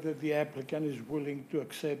whether the applicant is willing to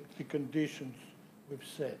accept the conditions we've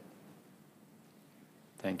set?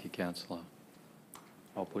 Thank you, Councillor.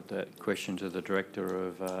 I'll put that question to the Director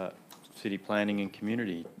of City Planning and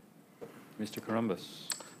Community, Mr Corumbus.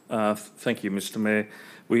 Thank you, Mr Mayor.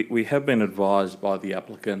 We have been advised by the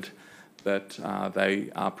applicant that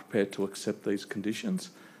they are prepared to accept these conditions.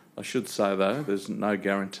 I should say, though, there's no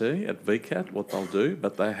guarantee at VCAT what they'll do,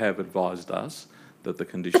 but they have advised us that the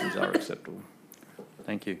conditions are acceptable.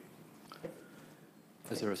 Thank you.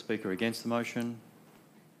 Is there a speaker against the motion?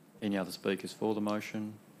 Any other speakers for the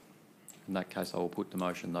motion? In that case, I will put the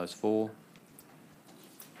motion. Those for?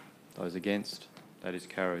 Those against? That is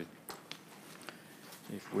carried.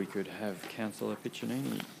 If we could have Councillor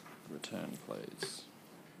Piccinini return, please.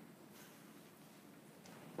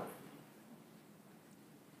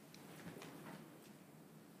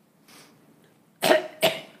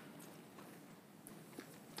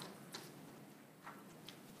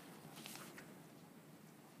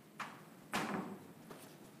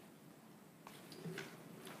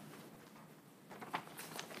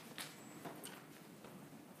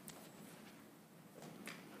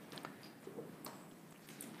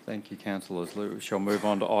 Thank you, councillors. We shall move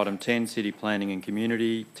on to item 10, City Planning and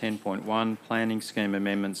Community. 10.1, Planning Scheme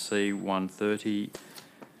Amendment C130.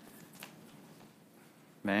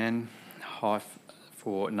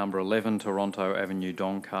 For number 11, Toronto Avenue,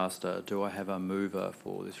 Doncaster. Do I have a mover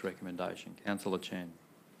for this recommendation? Councillor Chen.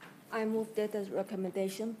 I move that the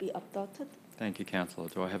recommendation be adopted. Thank you, councillor.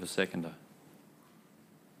 Do I have a seconder?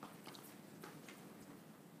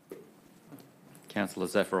 Councillor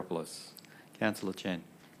Zafiropoulos. Councillor Chen.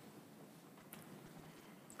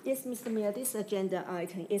 Yes, Mr. Mayor, this agenda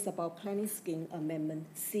item is about Planning Scheme Amendment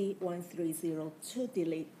C130 to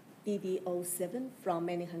delete DD07 from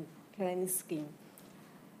Manningham Planning Scheme.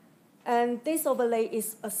 And this overlay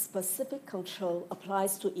is a specific control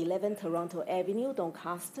applies to 11 Toronto Avenue,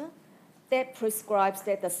 Doncaster, that prescribes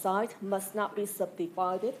that the site must not be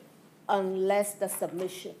subdivided unless the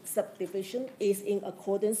subdivision is in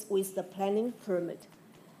accordance with the planning permit.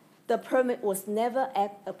 The permit was never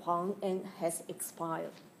acted upon and has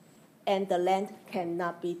expired, and the land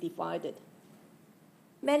cannot be divided.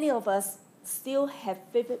 Many of us still have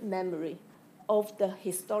vivid memory of the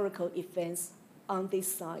historical events on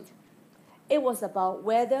this site. It was about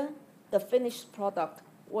whether the finished product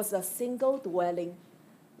was a single dwelling,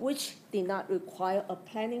 which did not require a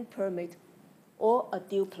planning permit, or a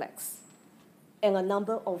duplex, and a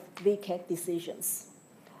number of VCAT decisions.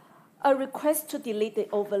 A request to delete the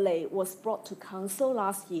overlay was brought to Council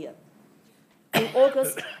last year. In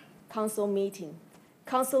August Council meeting,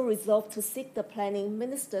 Council resolved to seek the Planning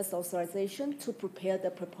Minister's authorization to prepare the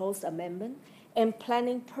proposed amendment and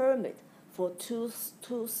planning permit for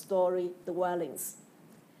two-story dwellings.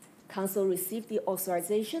 Council received the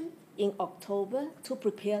authorization in October to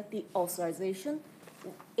prepare the authorization,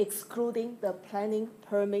 excluding the planning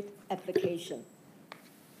permit application.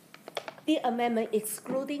 The amendment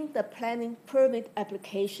excluding the planning permit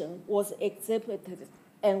application was exhibited,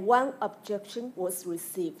 and one objection was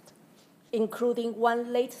received, including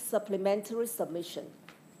one late supplementary submission.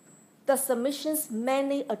 The submissions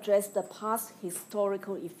mainly addressed the past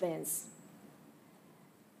historical events.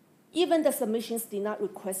 Even the submissions did not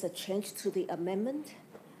request a change to the amendment.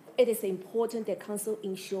 It is important that Council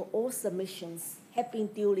ensure all submissions have been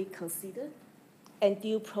duly considered and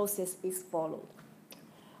due process is followed.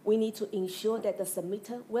 We need to ensure that the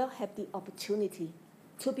submitter will have the opportunity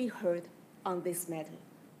to be heard on this matter.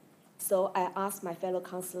 So I ask my fellow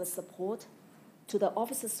councillors' support to the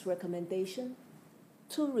officer's recommendation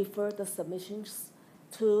to refer the submissions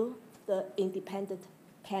to the independent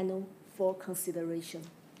panel for consideration.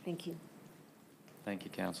 Thank you. Thank you,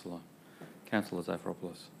 Councillor. Councillor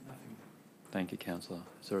Zafiropoulos. Nothing. Thank you, Councillor.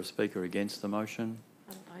 Is there a speaker against the motion?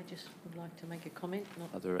 I just would like to make a comment.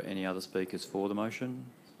 Are there any other speakers for the motion?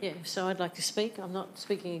 Yeah, so I'd like to speak. I'm not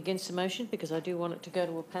speaking against the motion because I do want it to go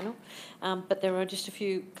to a panel, but there are just a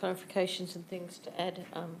few clarifications and things to add.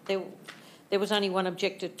 There was only one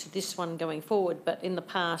objector to this one going forward, but in the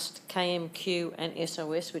past, KMQ and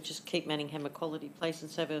SOS, which is Keep Manningham a Quality Place and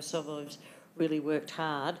Save Our Suburbs, really worked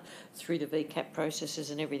hard through the VCAP processes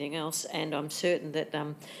and everything else, and I'm certain that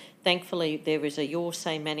thankfully there is a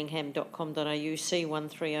manningham.vic.gov.au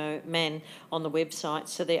C130 man on the website,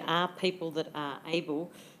 so there are people that are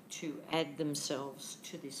able to add themselves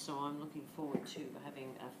to this, so I'm looking forward to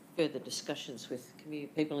having further discussions with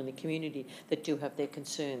people in the community that do have their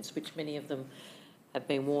concerns, which many of them have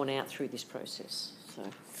been worn out through this process. So,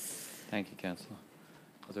 thank you, Councillor.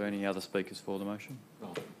 Are there any other speakers for the motion?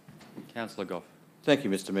 No. Councillor Goff. Thank you,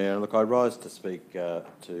 Mr Mayor. Look, I rise to speak to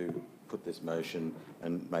put this motion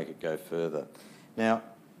and make it go further. Now,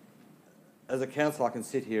 as a council, I can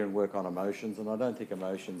sit here and work on emotions, and I don't think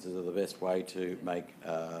emotions is the best way to make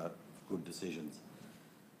good decisions.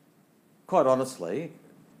 Quite honestly,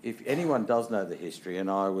 if anyone does know the history, and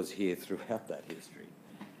I was here throughout that history,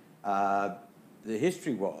 the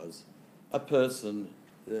history was a person,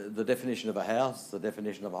 the definition of a house, the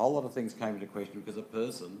definition of a whole lot of things came into question because a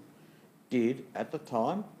person did, at the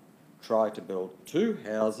time, try to build two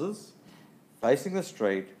houses facing the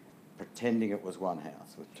street, pretending it was one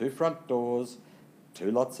house, with two front doors, two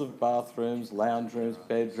lots of bathrooms, lounge rooms,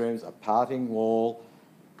 bedrooms, a parting wall,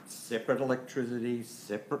 separate electricity,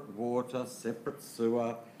 separate water, separate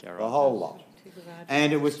sewer, the whole lot.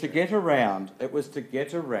 And it was to get around,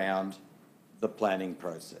 the planning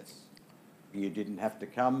process. You didn't have to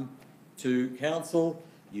come to council,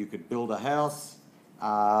 you could build a house,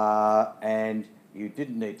 and you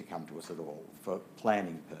didn't need to come to us at all for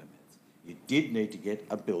planning permits. You did need to get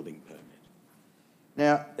a building permit.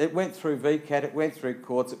 Now, it went through VCAT, it went through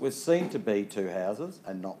courts, it was seen to be two houses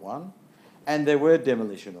and not one, and there were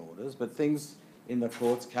demolition orders, but things in the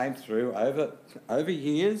courts came through over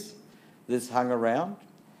years. This hung around,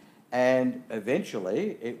 and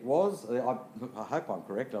eventually it was, I hope I'm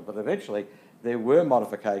correct, but eventually there were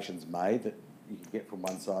modifications made that you could get from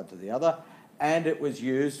one side to the other, and it was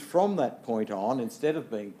used from that point on, instead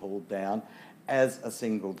of being pulled down, as a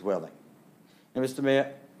single dwelling. Now, Mr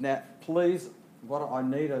Mayor, now please, I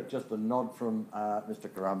need just a nod from Mr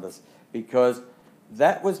Karumbas, because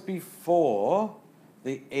that was before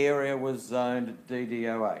the area was zoned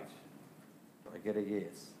DD08. I get a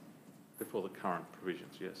yes. Before the current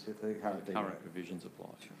provisions, yes. The current provisions apply.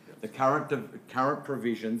 The current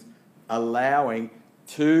provisions allowing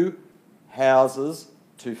two houses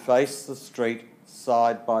to face the street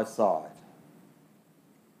side by side.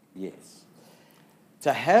 Yes.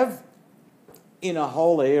 To have in a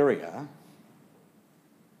whole area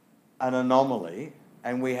an anomaly,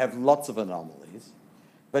 and we have lots of anomalies,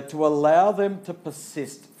 but to allow them to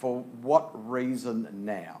persist for what reason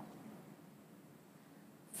now?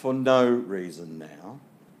 For no reason now.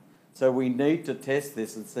 So we need to test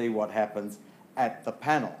this and see what happens at the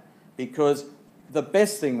panel, because the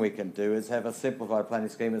best thing we can do is have a simplified planning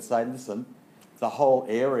scheme and say, listen, the whole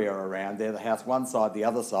area around there, the house one side, the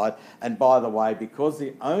other side, and by the way, because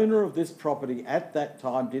the owner of this property at that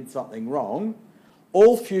time did something wrong,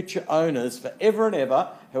 all future owners forever and ever,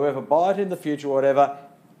 whoever buy it in the future or whatever,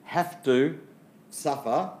 have to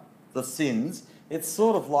suffer the sins. It's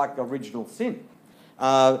sort of like original sin.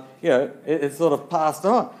 It's sort of passed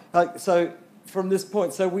on. So from this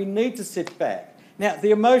point, so we need to sit back. Now,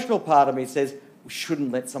 the emotional part of me says, we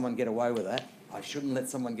shouldn't let someone get away with that. I shouldn't let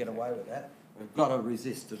someone get away with that. We've got to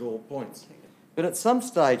resist at all points. But at some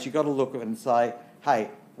stage, you've got to look at it and say, hey,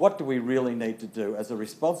 what do we really need to do as a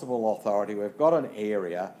responsible authority? We've got an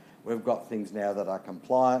area, we've got things now that are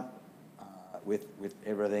compliant with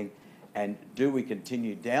everything, and do we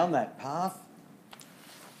continue down that path,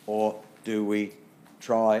 or do we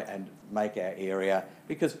try and make our area,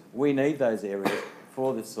 because we need those areas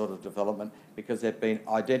for this sort of development, because they've been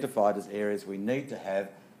identified as areas we need to have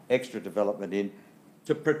extra development in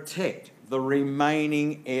to protect the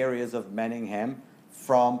remaining areas of Manningham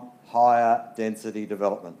from higher density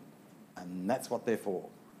development. And that's what they're for.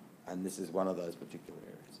 And this is one of those particular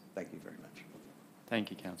areas. Thank you very much. Thank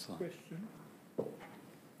you, Councillor.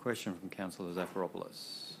 Question from Councillor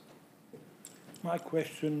Zafiropoulos. My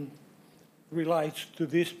question relates to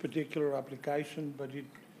this particular application, but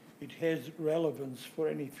it has relevance for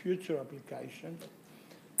any future application.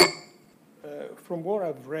 From what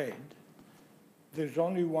I've read, there's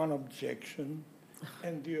only one objection,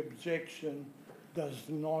 and the objection does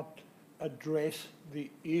not address the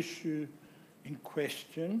issue in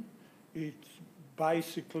question. It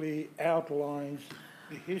basically outlines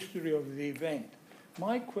the history of the event.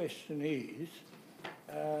 My question is,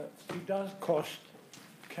 it does cost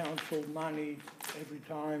council money every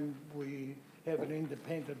time we have an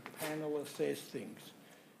independent panel assess things.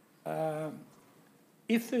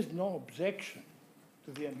 If there's no objection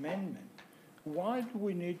to the amendment, why do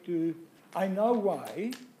we need to... I know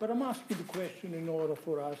why, but I'm asking the question in order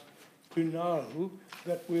for us to know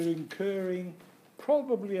that we're incurring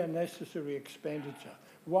probably unnecessary expenditure.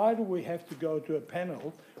 Why do we have to go to a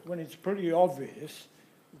panel when it's pretty obvious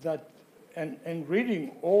that, and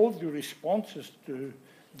reading all the responses to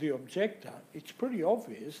the objector, it's pretty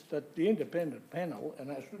obvious that the independent panel,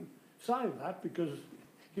 and I shouldn't say that because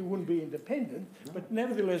he wouldn't be independent, but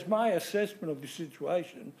nevertheless my assessment of the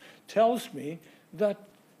situation tells me that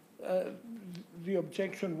the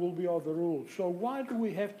objection will be overruled. So why do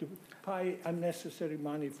we have to pay unnecessary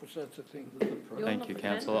money for such a thing? Thank you,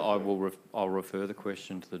 Councillor. I'll refer the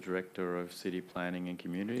question to the Director of City Planning and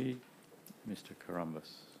Community, Mr.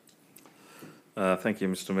 Karumbas. Thank you,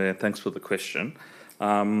 Mr. Mayor. Thanks for the question.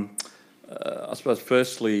 I suppose,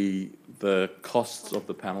 firstly, the costs of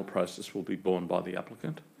the panel process will be borne by the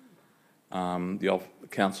applicant. The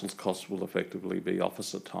council's costs will effectively be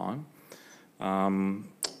officer time.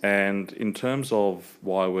 And in terms of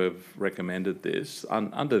why we've recommended this,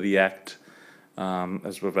 under the Act,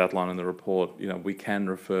 as we've outlined in the report, we can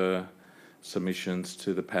refer submissions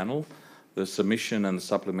to the panel. The submission and the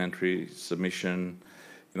supplementary submission,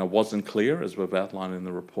 wasn't clear, as we've outlined in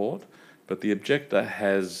the report, but the objector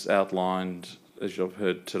has outlined, as you've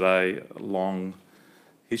heard today, a long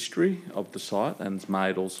history of the site and has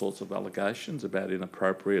made all sorts of allegations about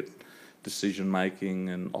inappropriate decision-making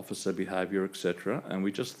and officer behaviour, etc. And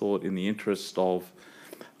we just thought, in the interest of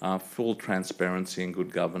full transparency and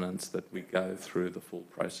good governance, that we go through the full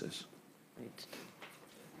process.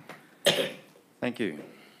 Thank you.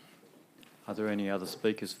 Are there any other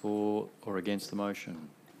speakers for or against the motion?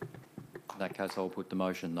 In that case, I'll put the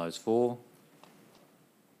motion. Those for?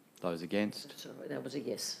 Those against? Sorry, that was a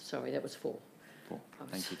yes. Sorry, that was for.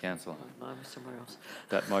 Thank you, Councillor. Mine was somewhere else.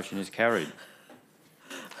 That motion is carried.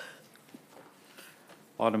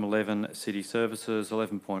 Item 11, City Services.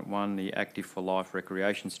 11.1, the Active for Life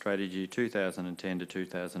Recreation Strategy 2010 to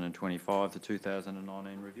 2025, the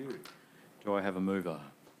 2019 review. Do I have a mover?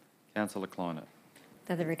 Councillor Kleiner.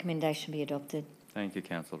 That the recommendation be adopted. Thank you,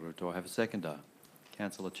 Councillor. Do I have a seconder?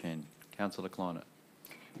 Councillor Chen. Councillor Kleiner.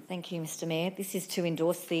 Thank you, Mr. Mayor. This is to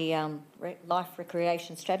endorse the Life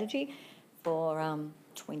Recreation Strategy for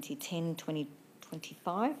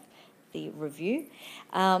 2010-2025, the review.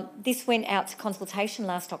 This went out to consultation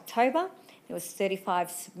last October. There was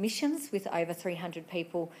 35 submissions with over 300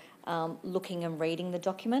 people looking and reading the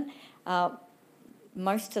document.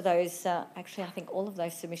 Most of those, actually I think all of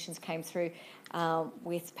those submissions came through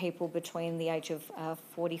with people between the age of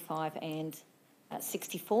 45 and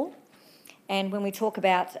 64. And when we talk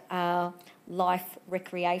about life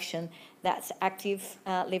recreation, that's active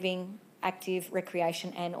living, active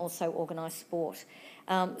recreation and also organised sport.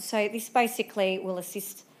 So this basically will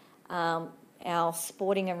assist our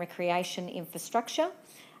sporting and recreation infrastructure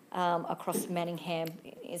across Manningham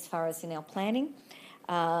as far as in our planning.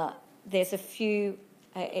 There's a few,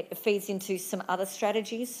 it feeds into some other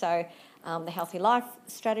strategies, so the Healthy Life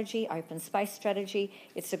strategy, open space strategy.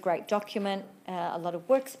 It's a great document, a lot of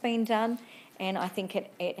work's been done, and I think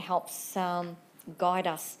it helps guide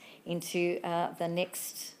us into the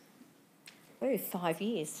next 5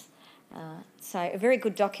 years. So a very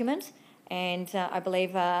good document, and I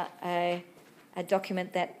believe a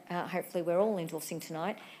document that hopefully we're all endorsing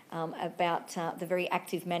tonight about the very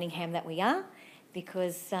active Manningham that we are,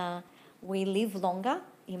 because we live longer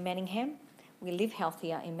in Manningham, we live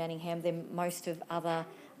healthier in Manningham than most of other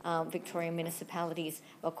Victorian municipalities,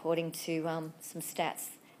 according to some stats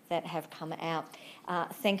that have come out.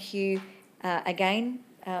 Thank you again,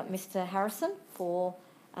 Mr. Harrison, for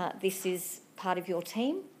this is part of your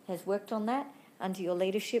team, has worked on that under your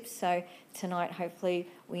leadership. So tonight, hopefully,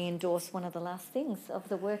 we endorse one of the last things of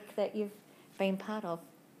the work that you've been part of.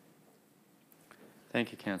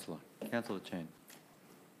 Thank you, Councillor. Councillor Chen.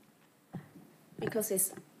 Because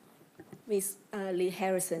it's Ms. Lee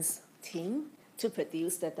Harrison's team to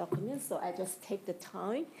produce the document, so I just take the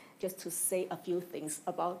time just to say a few things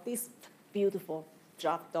about these beautiful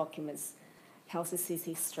draft documents, Healthy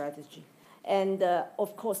City Strategy. And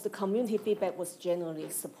of course, the community feedback was generally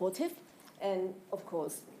supportive. And of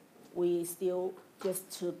course, we still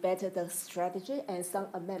just to better the strategy, and some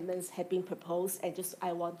amendments have been proposed. And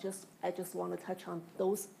I just want to touch on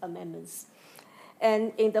those amendments.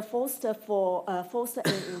 And in the foster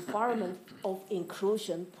an environment of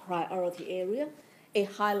inclusion priority area, it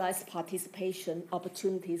highlights participation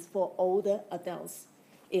opportunities for older adults.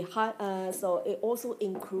 So it also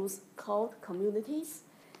includes CALD communities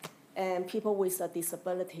and people with a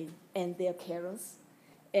disability and their carers,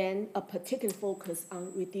 and a particular focus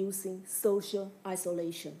on reducing social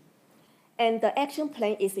isolation. And the action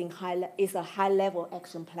plan is a high-level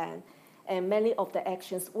action plan, and many of the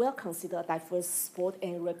actions will consider diverse sport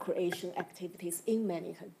and recreation activities in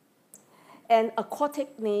Manningham. And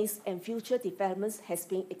aquatic needs and future developments has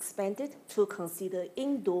been expanded to consider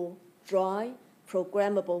indoor, dry,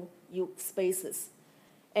 programmable youth spaces.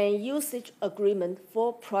 And usage agreement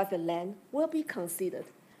for private land will be considered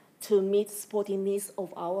to meet sporting needs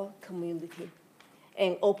of our community.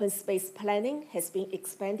 And open space planning has been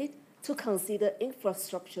expanded to consider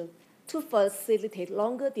infrastructure to facilitate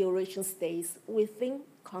longer duration stays within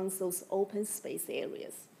council's open space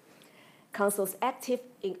areas.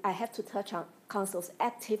 I have to touch on council's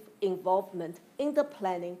active involvement in the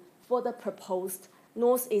planning for the proposed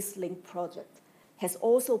North East Link project has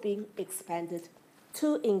also been expanded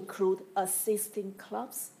to include assisting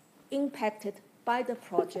clubs impacted by the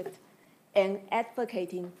project and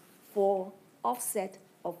advocating for offset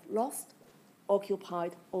of lost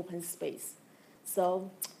occupied open space. So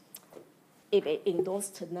if it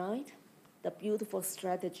endorsed tonight, the beautiful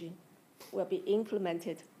strategy will be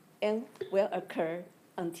implemented and will occur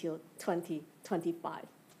until 2025.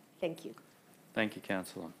 Thank you. Thank you,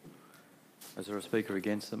 Councillor. Is there a speaker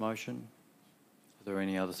against the motion? Are there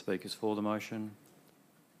any other speakers for the motion?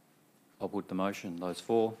 I'll put the motion. Those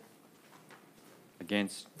for?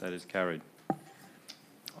 Against? That is carried.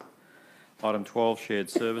 Item 12, Shared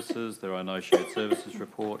Services. There are no Shared Services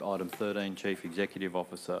report. Item 13, Chief Executive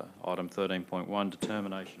Officer. Item 13.1,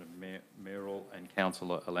 Determination of mayoral and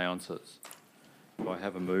councillor allowances. Do I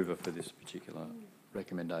have a mover for this particular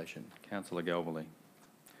recommendation? Councillor Galbally.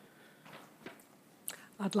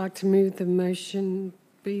 I'd like to move the motion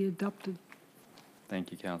be adopted.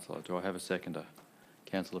 Thank you, Councillor. Do I have a seconder?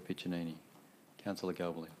 Councillor Piccinini. Councillor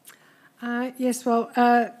Galbally. Yes, well,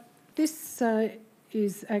 this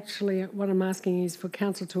is actually, what I'm asking is for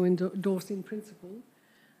council to endorse in principle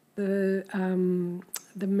the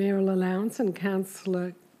mayoral allowance and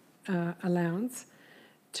councillor allowance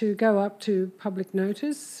to go up to public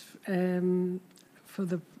notice for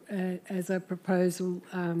the as a proposal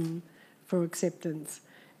for acceptance.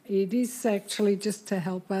 It is actually just to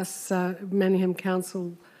help us, Manningham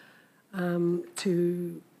Council,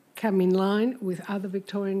 to come in line with other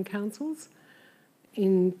Victorian councils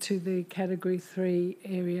into the Category 3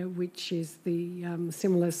 area, which is the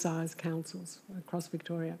similar size councils across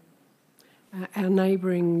Victoria. Our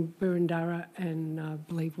neighbouring Burundara and I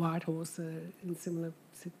believe Whitehorse are in similar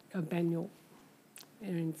Banyule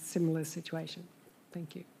in similar situation.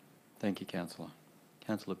 Thank you. Thank you, Councillor.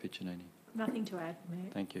 Councillor Piccinini. Nothing to add, Mayor.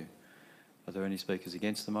 Thank you. Are there any speakers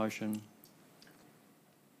against the motion?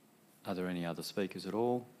 Are there any other speakers at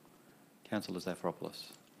all? Councillor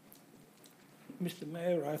Zafiropoulos. Mr.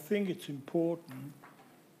 Mayor, I think it's important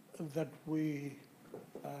that we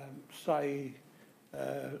say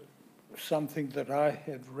something that I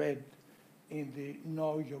have read in the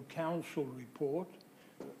Know Your Council report,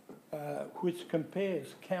 which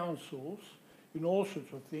compares councils in all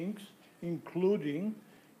sorts of things, including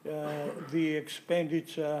the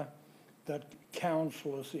expenditure that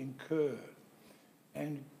councillors incur.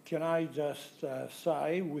 And can I just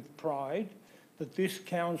say with pride that this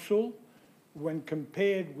council, when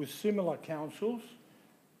compared with similar councils,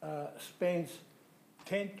 spends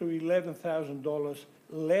 $10,000 to $11,000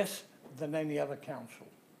 less than any other council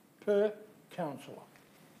per councillor.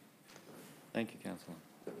 Thank you, Councillor.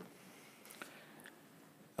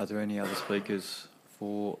 Are there any other speakers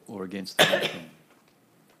for or against the motion?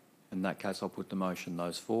 In that case, I'll put the motion.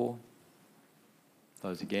 Those for,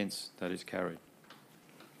 those against, that is carried.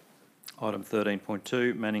 Item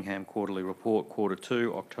 13.2, Manningham Quarterly Report, Quarter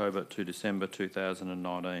 2, October to December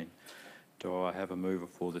 2019. Do I have a mover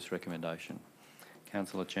for this recommendation?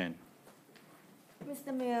 Councillor Chen.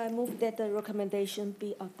 Mr. Mayor, I move that the recommendation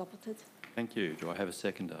be adopted. Thank you. Do I have a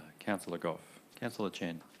seconder? Councillor Goff. Councillor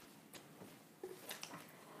Chen.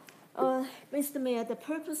 Mr. Mayor, the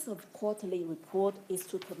purpose of quarterly report is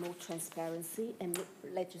to promote transparency and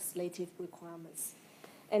legislative requirements.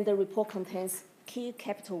 And the report contains key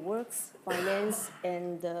capital works, finance,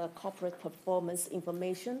 and corporate performance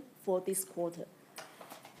information for this quarter.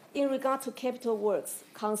 In regard to capital works,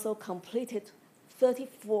 Council completed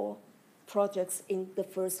 34 projects in the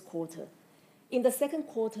first quarter. In the second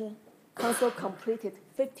quarter, Council completed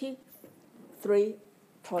 53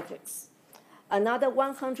 projects. Another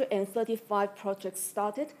 135 projects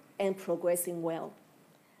started and progressing well.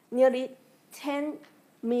 Nearly $10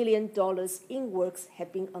 million in works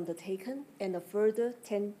have been undertaken, and a further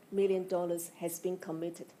 $10 million has been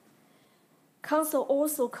committed. Council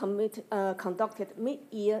also conducted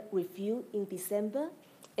mid-year review in December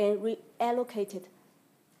and reallocated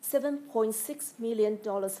 $7.6 million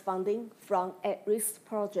funding from at-risk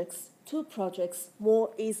projects to projects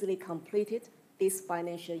more easily completed this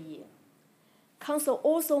financial year. Council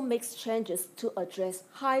also makes changes to address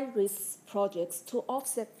high-risk projects to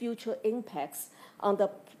offset future impacts on the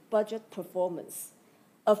budget performance.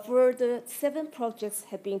 A further 7 projects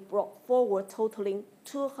have been brought forward, totaling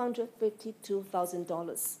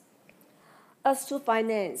 $252,000. As to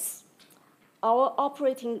finance, our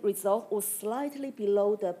operating result was slightly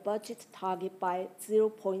below the budget target by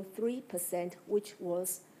 0.3%, which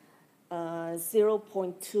was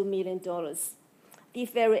 $0.2 million. The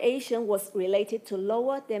variation was related to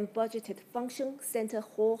lower than budgeted function centre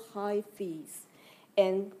hall hire fees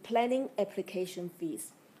and planning application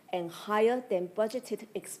fees, and higher than budgeted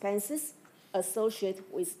expenses associated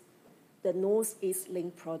with the North East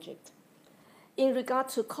Link project. In regard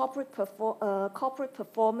to corporate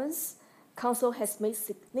performance, Council has made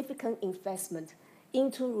significant investment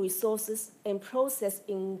into resources and process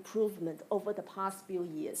improvement over the past few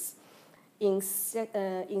years in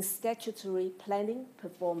statutory planning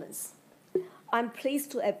performance. I'm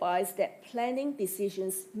pleased to advise that planning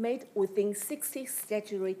decisions made within 60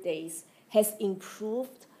 statutory days has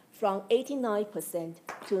improved from 89%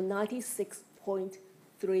 to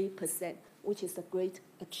 96.3%, which is a great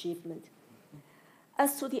achievement.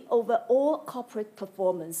 As to the overall corporate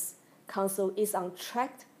performance, Council is on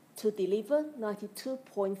track to deliver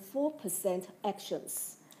 92.4%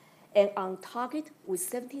 actions and on target with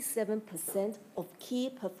 77% of key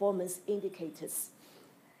performance indicators.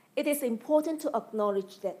 It is important to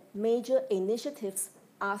acknowledge that major initiatives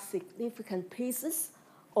are significant pieces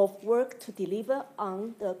of work to deliver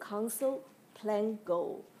on the Council plan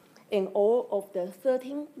goal, and all of the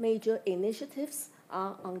 13 major initiatives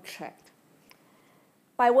are on track.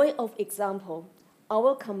 By way of example,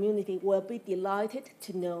 our community will be delighted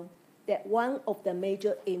to know that one of the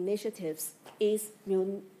major initiatives is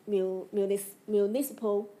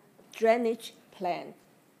municipal drainage plan.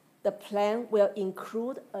 The plan will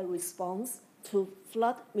include a response to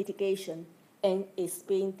flood mitigation and is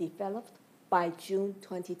being developed by June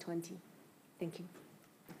 2020. Thank you.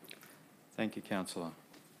 Thank you, Councillor.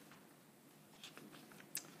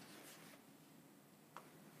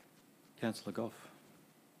 Councillor Goff.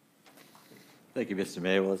 Thank you, Mr.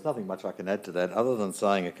 Mayor. Well, there's nothing much I can add to that other than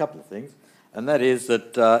saying a couple of things, and that is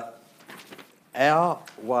that our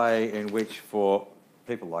way in which, for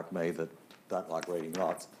people like me that don't like reading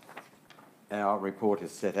lots, our report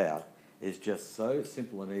is set out is just so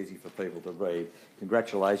simple and easy for people to read.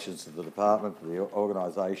 Congratulations to the department, to the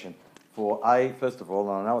organisation for first of all,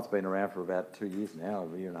 and I know it's been around for about 2 years now,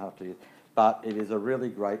 a year and a half, 2 years, but it is a really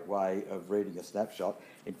great way of reading a snapshot.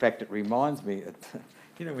 In fact, it reminds me,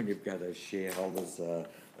 you know, when you go to those shareholders,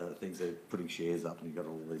 things they're putting shares up and you've got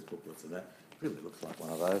all these booklets and that, it really looks like one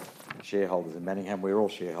of those. Shareholders in Manningham, we're all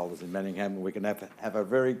shareholders in Manningham, and we can have a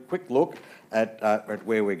very quick look at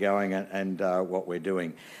where we're going and what we're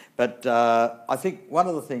doing. But I think one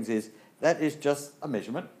of the things is that is just a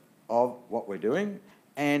measurement of what we're doing,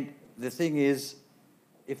 and the thing is,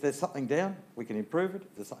 if there's something down, we can improve it.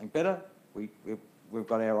 If there's something better, we've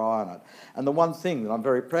got our eye on it. And the one thing that I'm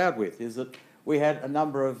very proud with is that we had a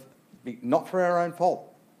number of, not for our own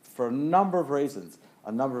fault, for a number of reasons,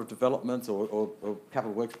 a number of developments or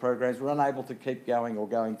capital works programs were unable to keep going or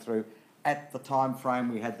going through at the time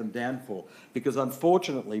frame we had them down for. Because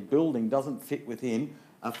unfortunately, building doesn't fit within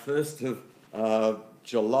a 1st of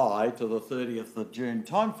July to the 30th of June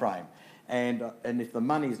time frame. And if the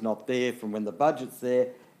money's not there from when the budget's there,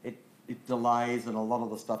 it delays and a lot of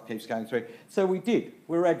the stuff keeps going through. So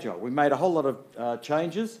we're agile. We made a whole lot of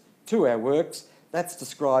changes to our works. That's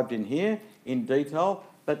described in here in detail,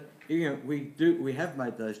 but you know, we have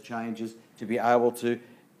made those changes to be able to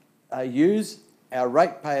use our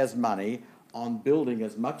ratepayers' money on building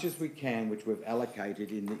as much as we can, which we've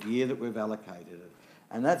allocated in the year that we've allocated it.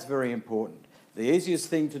 And that's very important. The easiest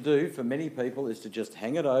thing to do for many people is to just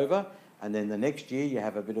hang it over, and then the next year you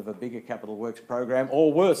have a bit of a bigger capital works program,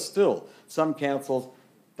 or worse still, some councils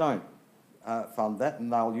don't fund that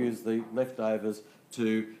and they'll use the leftovers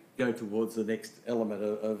to go towards the next element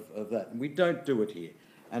of that. And we don't do it here,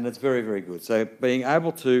 and it's very, very good. So being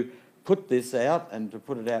able to put this out and to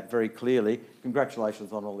put it out very clearly,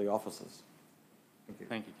 congratulations on all the officers. Thank you.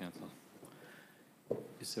 Thank you, Councillor.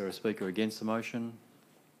 Is there a speaker against the motion?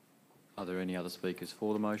 Are there any other speakers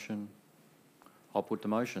for the motion? I'll put the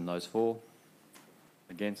motion. Those for?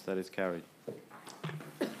 Against? That is carried.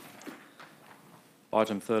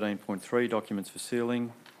 Item 13.3, documents for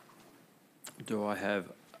sealing. Do I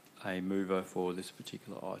have a mover for this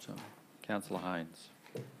particular item? Councillor Haynes.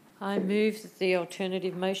 I move that the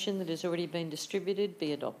alternative motion that has already been distributed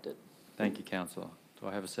be adopted. Thank you, Councillor. Do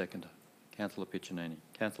I have a seconder? Councillor Piccinini.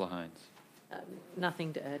 Councillor Haynes.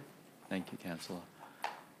 Nothing to add. Thank you, Councillor.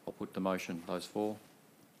 I'll put the motion. Those for?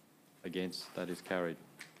 Against? That is carried.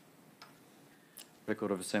 Record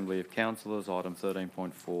of Assembly of Councillors, item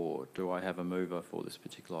 13.4. Do I have a mover for this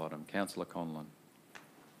particular item? Councillor Conlon.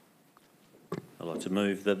 I'd like to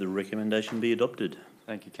move that the recommendation be adopted.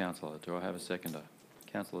 Thank you, Councillor. Do I have a seconder?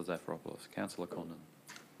 Councillor Zafiropoulos. Councillor Condon.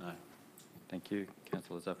 No. Thank you.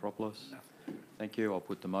 Councillor Zafiropoulos. No. Thank you. I'll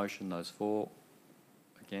put the motion. Those for?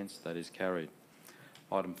 Against? That is carried.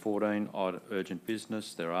 Item 14, urgent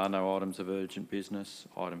business. There are no items of urgent business.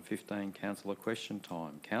 Item 15, councillor question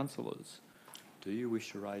time. Councillors, do you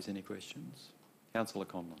wish to raise any questions? Councillor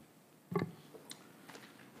Conlon.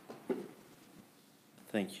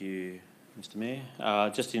 Thank you, Mr Mayor.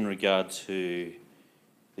 Just in regard to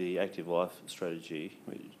the active life strategy,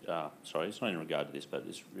 sorry, it's not in regard to this, but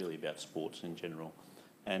it's really about sports in general.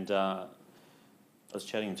 And I was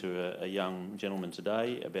chatting to a young gentleman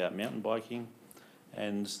today about mountain biking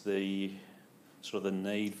and the sort of the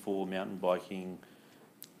need for mountain biking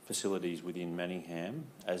facilities within Manningham,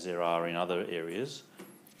 as there are in other areas.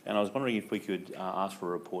 And I was wondering if we could ask for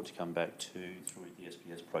a report to come back through the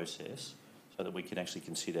SPS process, so that we can actually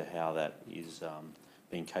consider how that is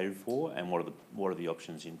being catered for, and what are the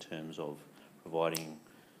options in terms of providing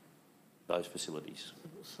those facilities.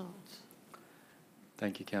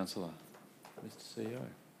 Thank you, Councillor. Mr CEO.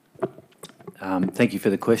 Thank you for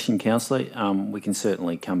the question, Councillor. We can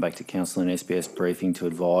certainly come back to Council and SBS briefing to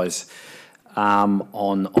advise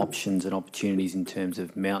on options and opportunities in terms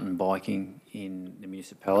of mountain biking in the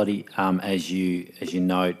municipality. As you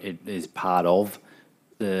note, it is part of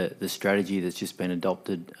the strategy that's just been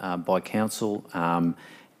adopted by Council,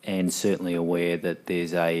 and certainly aware that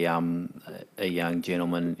there's a young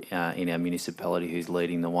gentleman in our municipality who's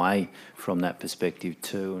leading the way from that perspective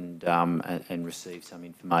too, and receive some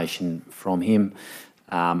information from him.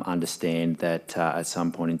 Understand that at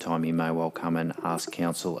some point in time he may well come and ask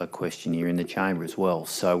Council a question here in the chamber as well.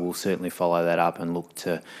 So we'll certainly follow that up and look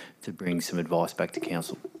to bring some advice back to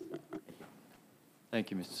Council.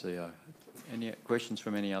 Thank you, Mr CEO. Any questions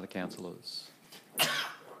from any other councillors?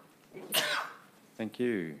 Thank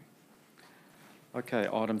you. Okay,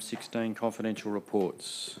 item 16, confidential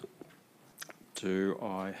reports. Do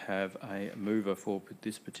I have a mover for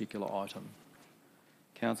this particular item?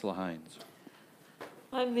 Councillor Haynes.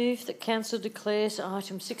 I move that Council declares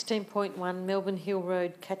item 16.1 Melbourne Hill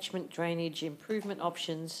Road catchment drainage improvement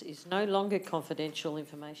options is no longer confidential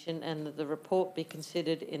information and that the report be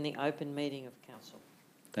considered in the open meeting of Council.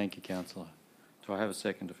 Thank you, Councillor. Do I have a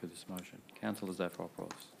seconder for this motion? Councillor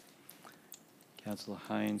Zafiropoulos. Councillor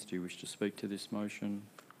Haynes, do you wish to speak to this motion?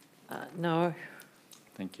 No.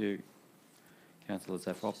 Thank you. Councillor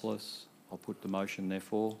Zafiropoulos, I'll put the motion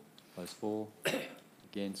therefore. Those for,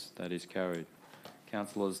 against, that is carried.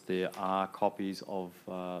 Councillors, there are copies of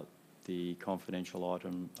the confidential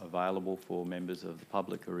item available for members of the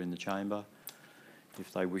public who are in the chamber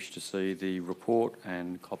if they wish to see the report,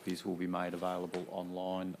 and copies will be made available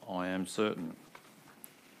online, I am certain.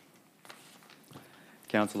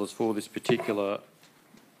 Councillors, for this particular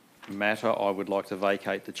matter, I would like to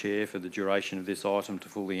vacate the chair for the duration of this item to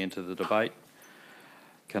fully enter the debate.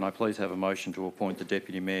 Can I please have a motion to appoint the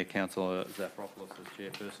Deputy Mayor, Councillor Zafiropoulos, as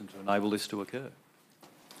chairperson to enable this to occur?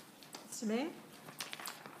 Mr Mayor,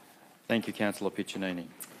 Thank you, Councillor Piccinini.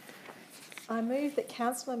 I move that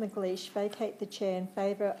Councillor McLeish vacate the chair in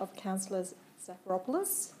favour of Councillor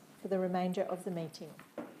Zafiropoulos for the remainder of the meeting.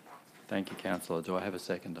 Thank you, Councillor. Do I have a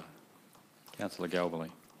seconder? Councillor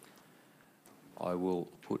Galbally. I will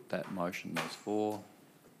put that motion. Those for,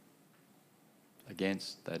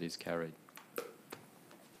 against, that is carried.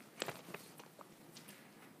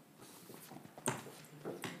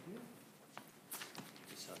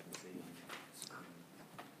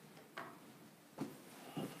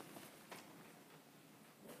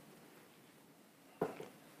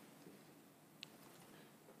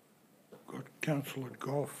 Councillor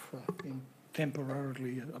Gough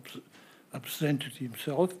temporarily absented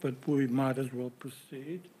himself, but we might as well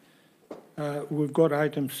proceed. We've got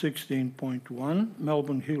item 16.1,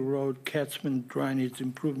 Melbourne Hill Road catchment drainage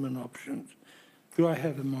improvement options. Do I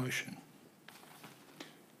have a motion?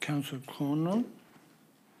 Councillor Cornell.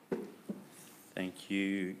 Thank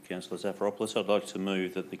you, Councillor Zafiropoulos. I'd like to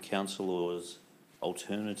move that the councillor's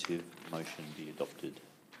alternative motion be adopted.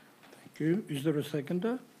 Thank you. Is there a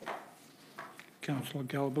seconder? Councillor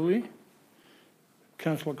Galbally.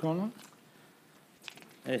 Councillor Connor.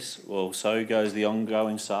 Yes, well, so goes the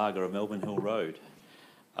ongoing saga of Melbourne Hill Road.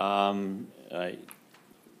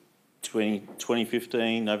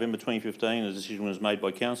 2015, November 2015, a decision was made by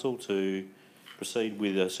council to proceed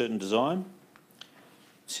with a certain design.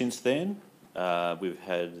 Since then, we've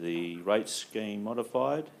had the rates scheme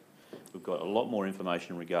modified. We've got a lot more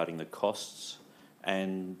information regarding the costs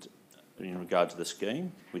and in regard to the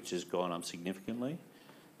scheme, which has gone up significantly.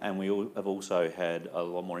 And we have also had a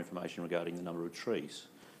lot more information regarding the number of trees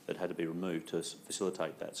that had to be removed to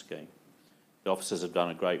facilitate that scheme. The officers have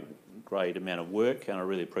done a great amount of work, and I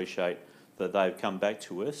really appreciate that they've come back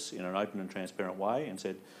to us in an open and transparent way and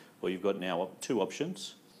said, well, you've got now two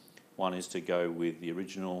options. One is to go with the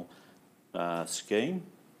original scheme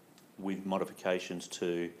with modifications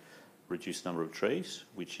to reduce the number of trees,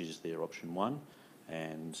 which is their option one,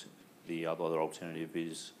 and the other alternative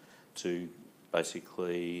is to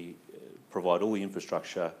basically provide all the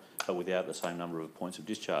infrastructure but without the same number of points of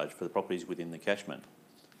discharge for the properties within the catchment.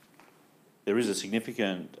 There is a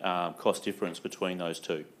significant cost difference between those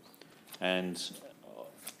two, and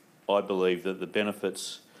I believe that the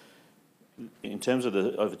benefits in terms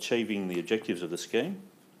of achieving the objectives of the scheme,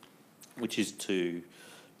 which is to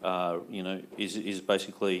is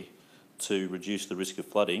basically to reduce the risk of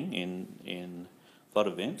flooding in flood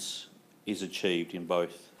events, is achieved in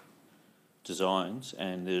both designs,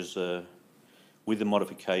 and there's with the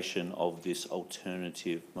modification of this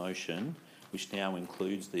alternative motion, which now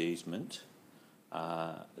includes the easement,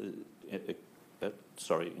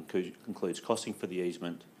 includes costing for the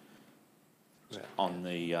easement on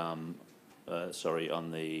the on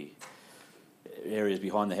the areas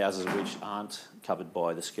behind the houses which aren't covered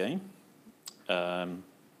by the scheme.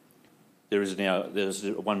 There's a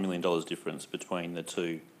 $1 million difference between the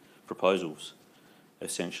two proposals,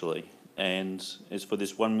 essentially. And as for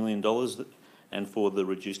this $1 million and for the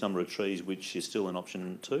reduced number of trees, which is still an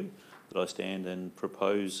option 2, that I stand and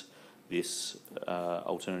propose this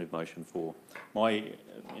alternative motion for.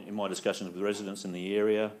 In my discussions with residents in the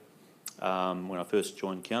area, when I first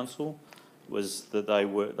joined council, was that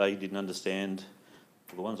they didn't understand,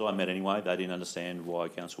 the ones I met anyway, they didn't understand why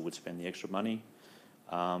council would spend the extra money.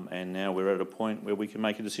 And now we're at a point where we can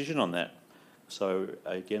make a decision on that. So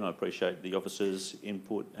again, I appreciate the officers'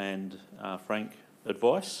 input and frank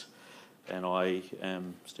advice, and I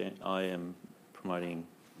am promoting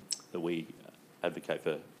that we advocate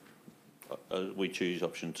for, we choose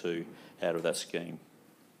option 2 out of that scheme.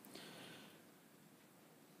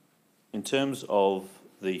 In terms of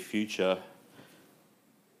the future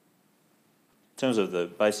terms of the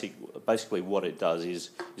basically what it does is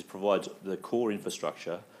provides the core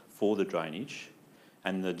infrastructure for the drainage,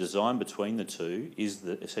 and the design between the two is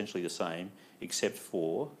essentially the same, except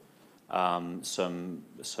for some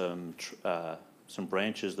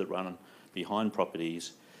branches that run behind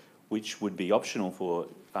properties, which would be optional for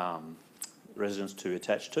residents to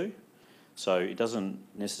attach to. So it doesn't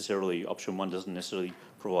necessarily, option one doesn't necessarily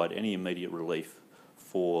provide any immediate relief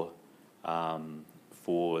for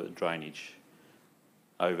drainage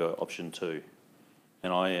over option two.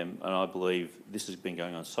 And I believe this has been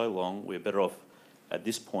going on so long, we're better off at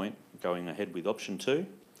this point going ahead with option two.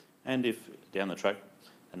 And if down the track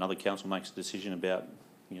another council makes a decision about,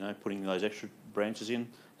 you know, putting those extra branches in,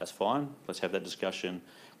 that's fine. Let's have that discussion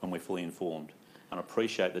when we're fully informed. And I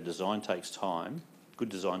appreciate the design takes time. Good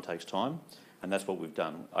design takes time, and that's what we've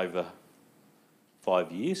done over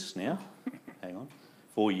 5 years now. Hang on,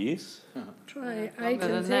 4 years. Try 8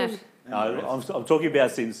 and 10. No, I'm talking about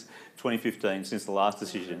since 2015, since the last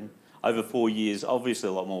decision. Over 4 years, obviously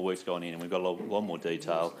a lot more work's gone in, and we've got a lot more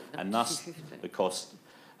detail, and thus the costs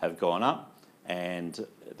have gone up. And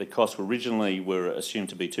the costs originally were assumed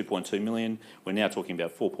to be 2.2 million. We're now talking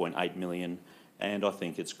about 4.8 million, and I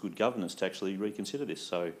think it's good governance to actually reconsider this.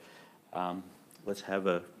 So let's have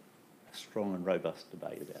a strong and robust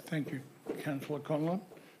debate about it. Thank you. Councillor Conlon.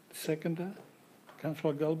 Seconder,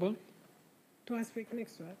 Councillor Galbally. Do I speak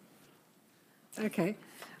next to it? Okay.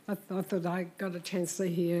 I thought I got a chance to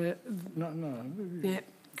hear. No. Yeah,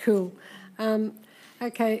 cool.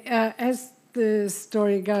 Okay, as the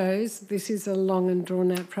story goes, this is a long and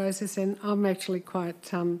drawn-out process, and I'm actually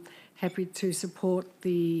quite happy to support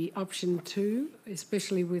the option two,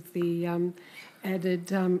 especially with the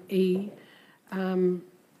added E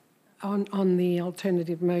on the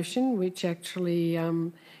alternative motion, which actually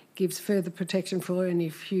gives further protection for any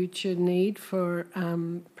future need for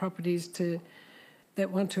properties that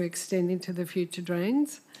want to extend into the future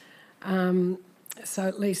drains. So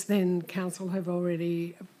at least then council have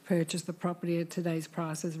already purchased the property at today's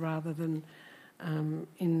prices rather than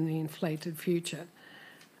in the inflated future.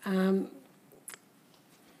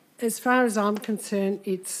 As far as I'm concerned,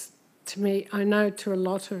 it's, to me, I know to a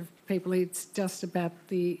lot of people it's just about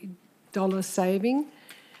the dollar saving,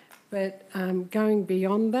 but going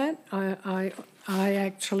beyond that, I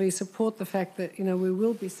actually support the fact that, you know, we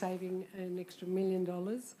will be saving an extra $1 million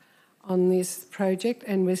on this project,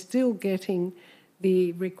 and we're still getting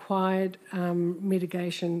the required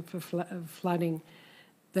mitigation for flooding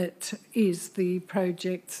that is the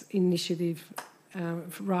project's initiative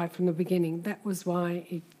right from the beginning. That was why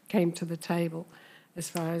it came to the table, as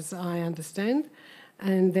far as I understand,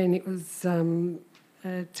 and then it was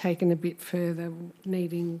taken a bit further,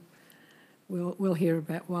 needing. We'll hear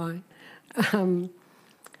about why.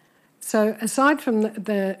 So aside from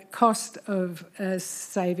the cost of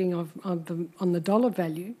saving on the dollar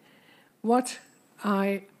value,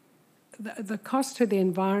 the cost to the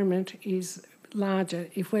environment is larger.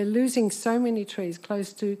 If we're losing so many trees,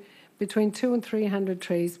 close to between 200 and 300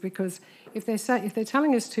 trees, because if they're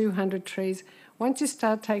telling us 200 trees, once you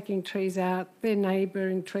start taking trees out, their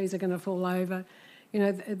neighbouring trees are going to fall over. You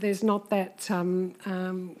know, there's not that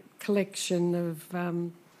collection of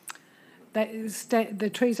the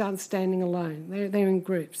trees aren't standing alone. They're in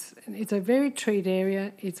groups. It's a very treed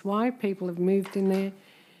area. It's why people have moved in there.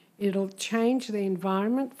 It'll change the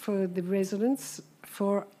environment for the residents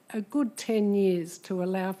for a good 10 years to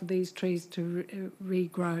allow for these trees to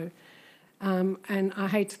regrow. And I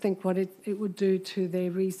hate to think what it would do to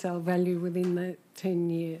their resale value within the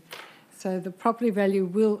 10-year. So the property value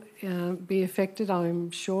will be affected,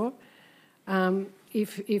 I'm sure,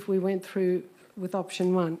 if we went through with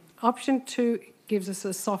option one. Option two gives us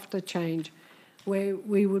a softer change, where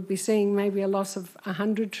we would be seeing maybe a loss of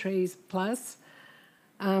 100 trees plus.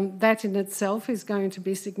 That in itself is going to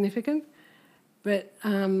be significant, but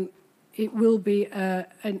it will be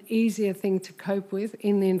an easier thing to cope with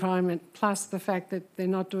in the environment, plus the fact that they're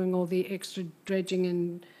not doing all the extra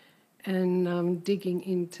dredging and digging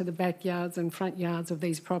into the backyards and front yards of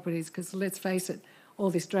these properties, because let's face it, all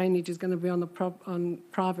this drainage is going to be on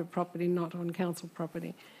private property, not on council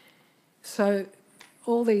property. So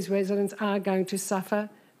all these residents are going to suffer,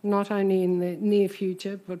 not only in the near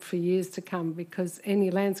future, but for years to come, because any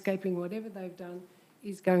landscaping, whatever they've done,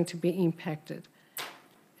 is going to be impacted.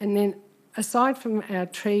 And then aside from our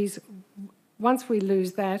trees, once we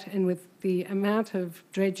lose that, and with the amount of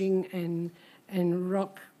dredging and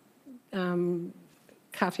rock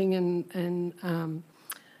cutting and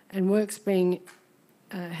works being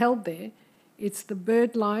held there, it's the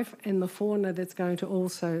bird life and the fauna that's going to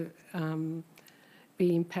also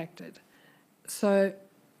be impacted. So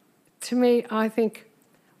to me, I think,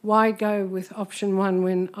 why go with option 1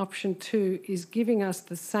 when option 2 is giving us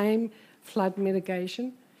the same flood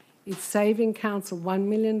mitigation? It's saving council $1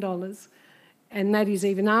 million, and that is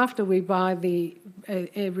even after we buy the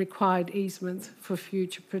required easements for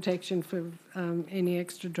future protection for any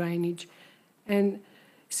extra drainage. And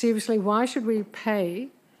seriously, why should we pay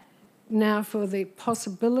now for the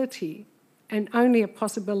possibility, and only a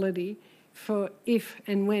possibility, for if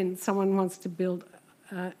and when someone wants to build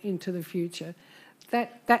into the future?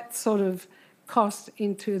 That sort of cost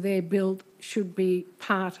into their build should be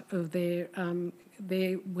part of their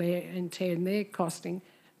wear and tear and their costing,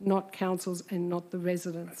 not councils and not the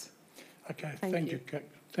residents. Okay, thank you.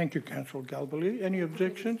 Thank you, Councillor Galbally. Any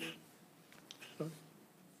objections?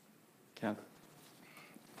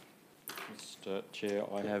 Mr. Chair,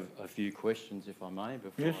 I have a few questions, if I may,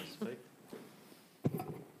 before I speak.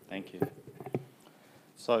 Thank you.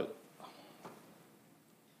 So,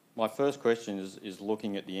 my first question is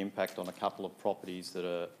looking at the impact on a couple of properties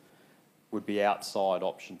that would be outside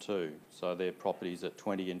option 2. So they're properties at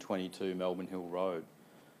 20 and 22 Melbourne Hill Road.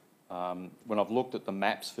 When I've looked at the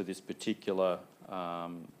maps for these particular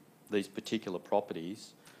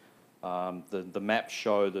properties, the maps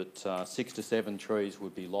show that 6 to 7 trees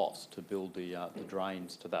would be lost to build the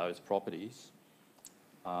drains to those properties.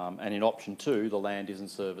 And in option 2, the land isn't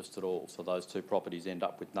serviced at all, so those 2 properties end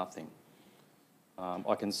up with nothing.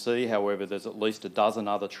 I can see, however, there's at least a dozen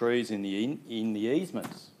other trees in the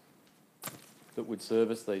easements that would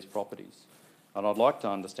service these properties. And I'd like to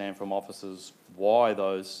understand from officers why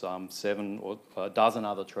those 7 or a dozen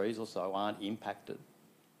other trees or so aren't impacted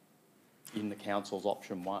in the council's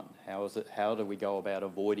option 1. How do we go about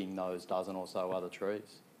avoiding those dozen or so other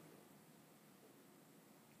trees?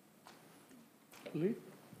 Lee?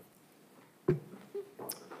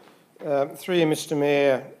 Through you, Mr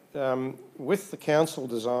Mayor, with the council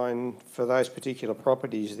design for those particular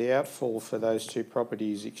properties, the outfall for those 2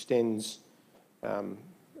 properties extends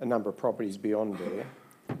a number of properties beyond there.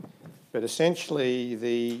 But essentially,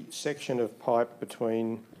 the section of pipe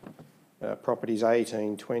between properties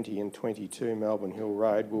 18, 20 and 22 Melbourne Hill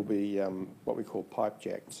Road will be what we call pipe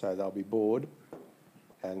jacked. So they'll be bored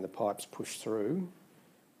and the pipes pushed through,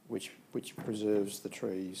 which preserves the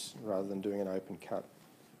trees rather than doing an open cut.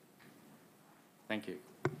 Thank you.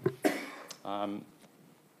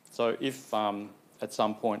 So if at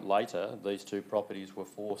some point later these 2 properties were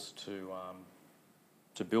forced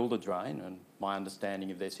to build a drain, and my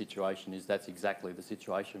understanding of their situation is that's exactly the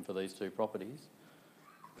situation for these 2 properties,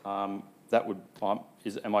 that would,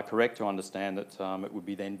 am I correct to understand that it would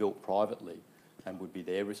be then built privately and would be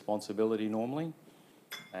their responsibility normally?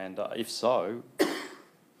 And if so,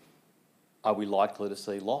 are we likely to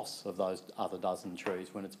see loss of those other dozen trees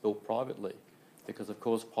when it's built privately? Because, of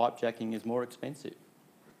course, pipe jacking is more expensive.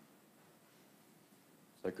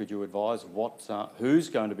 So could you advise who's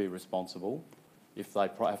going to be responsible if they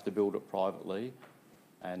have to build it privately,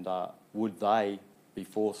 and would they be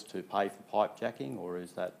forced to pay for pipe jacking, or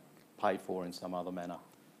is that paid for in some other manner?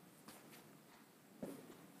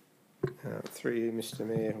 Through you, Mr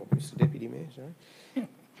Mayor, or Mr Deputy Mayor, sorry.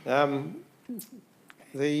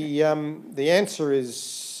 The answer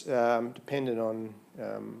is dependent on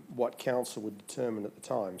what council would determine at the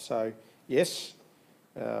time. So, yes,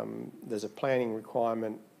 there's a planning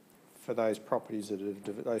requirement for those properties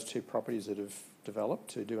those 2 properties that have developed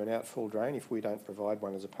to do an outfall drain if we don't provide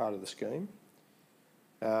one as a part of the scheme.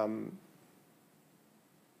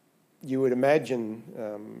 You would imagine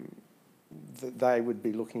that they would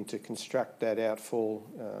be looking to construct that outfall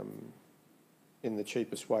in the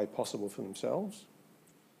cheapest way possible for themselves.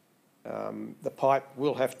 The pipe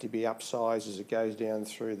will have to be upsized as it goes down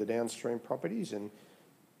through the downstream properties, and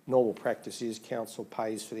normal practice is council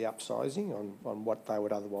pays for the upsizing on what they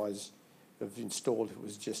would otherwise have installed if it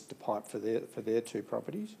was just a pipe for their 2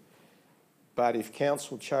 properties. But if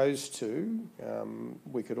council chose to,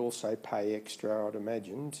 we could also pay extra, I'd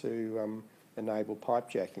imagine, to enable pipe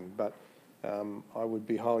jacking. But I would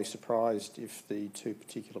be highly surprised if the 2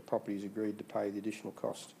 particular properties agreed to pay the additional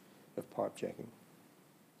cost of pipe jacking.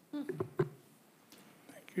 Thank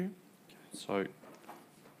you. So,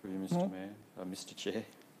 Mr. Mayor, Mr. Chair.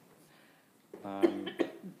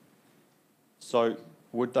 So,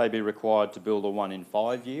 would they be required to build a 1 in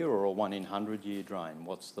 5 year or a 1 in 100 year drain?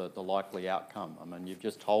 What's the likely outcome? I mean, you've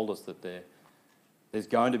just told us that there's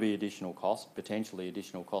going to be additional cost, potentially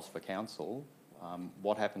additional cost for council.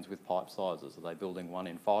 What happens with pipe sizes? Are they building 1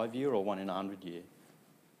 in 5 year or 1 in 100 year?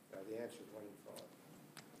 The answer is 1 in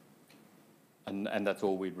 5. And that's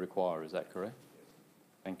all we'd require, is that correct? Yes.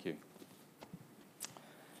 Thank you.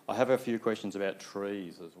 I have a few questions about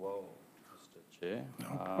trees as well, Mr. Chair. No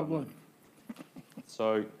problem.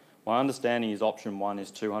 So my understanding is option 1 is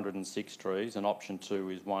 206 trees and option 2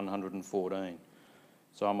 is 114.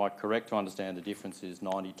 So am I correct to understand the difference is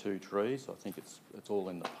 92 trees? I think it's all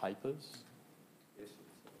in the papers. Yes.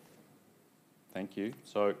 Thank you.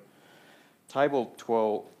 So table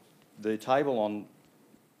 12, the table on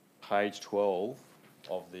page 12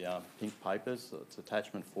 of the pink papers, it's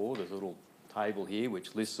attachment 4, there's a little table here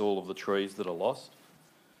which lists all of the trees that are lost.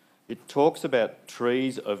 It talks about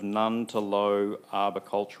trees of none to low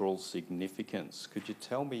arboricultural significance. Could you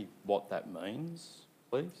tell me what that means,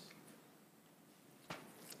 please?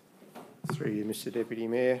 Through you, Mr Deputy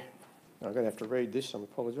Mayor. I'm going to have to read this, I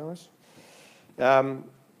apologise. Low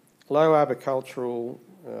arboricultural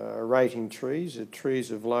rating trees are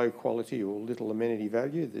trees of low quality or little amenity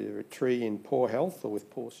value. They're a tree in poor health or with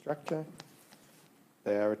poor structure.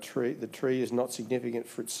 They are the tree is not significant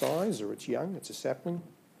for its size or it's young, it's a sapling.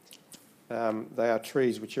 They are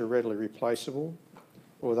trees which are readily replaceable,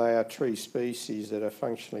 or they are tree species that are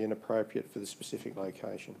functionally inappropriate for the specific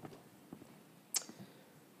location.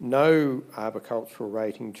 No arboricultural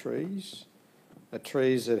rating trees are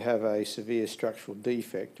trees that have a severe structural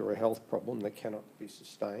defect or a health problem that cannot be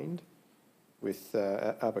sustained with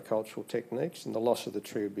arboricultural techniques, and the loss of the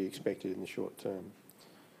tree would be expected in the short term.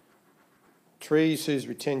 Trees whose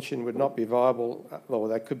retention would not be viable, well,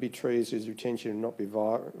 they could be trees whose retention would not be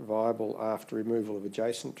viable after removal of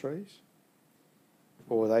adjacent trees,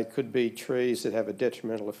 or they could be trees that have a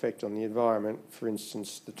detrimental effect on the environment. For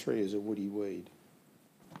instance, the tree is a woody weed.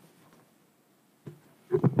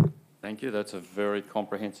 Thank you. That's a very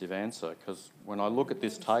comprehensive answer, because when I look at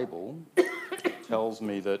this table, it tells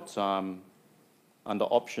me that under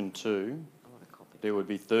option 2, there would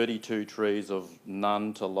be 32 trees of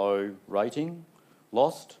none to low rating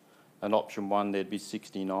lost, and option 1 there'd be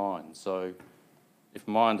 69. So if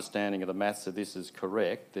my understanding of the maths of this is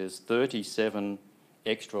correct, there's 37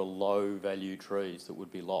 extra low value trees that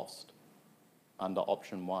would be lost under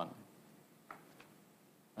option 1.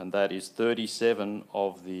 And that is 37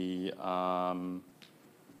 of the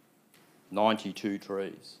 92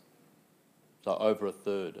 trees. So over a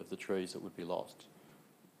third of the trees that would be lost,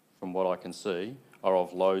 from what I can see, are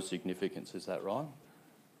of low significance. Is that right?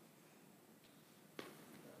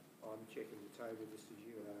 I'm checking the table just as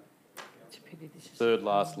you are. It's a pity this is... Third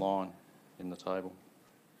last line in the table.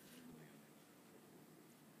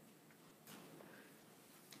 I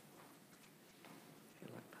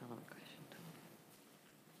feel like Parliament question time.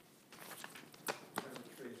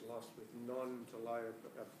 Trees lost with none to low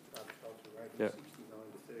arboricultural rating, Yep.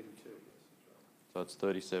 69 to 32. Yes, So it's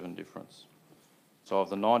 37 difference. So of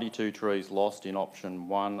the 92 trees lost in option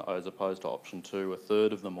 1 as opposed to option 2, a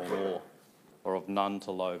third of them or more are of none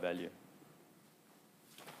to low value.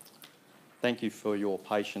 Thank you for your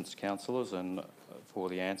patience, councillors, and for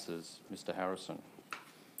the answers, Mr Harrison.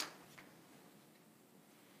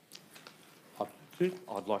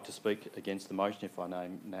 I'd like to speak against the motion if I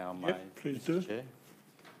now may. Yep, please do. Chair.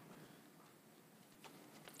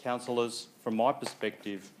 Councillors, from my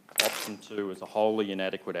perspective, option 2 is a wholly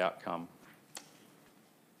inadequate outcome.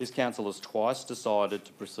 This council has twice decided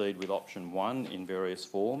to proceed with option 1 in various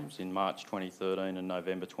forms in March 2013 and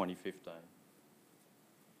November 2015.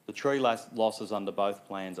 The tree losses under both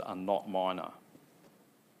plans are not minor,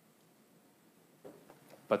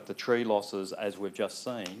 but the tree losses, as we've just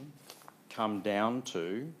seen, come down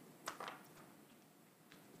to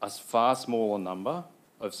a far smaller number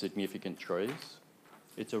of significant trees.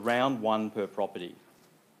 It's around 1 per property.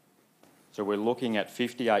 So we're looking at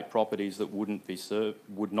 58 properties that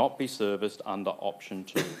would not be serviced under option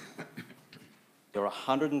 2. There are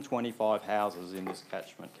 125 houses in this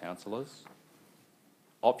catchment, councillors.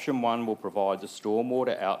 Option 1 will provide the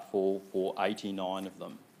stormwater outfall for 89 of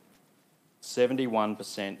them.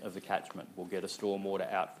 71% of the catchment will get a stormwater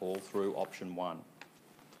outfall through option 1.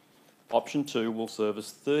 Option 2 will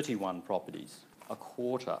service 31 properties, a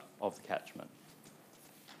quarter of the catchment.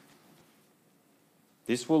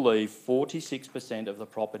 This will leave 46% of the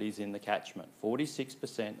properties in the catchment.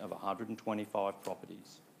 46% of 125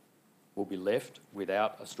 properties will be left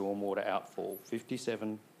without a stormwater outfall,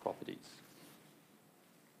 57 properties.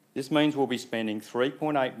 This means we'll be spending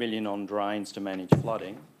 $3.8 million on drains to manage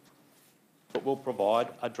flooding, but will provide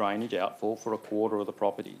a drainage outfall for a quarter of the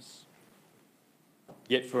properties.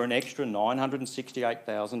 Yet for an extra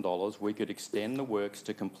 $968,000, we could extend the works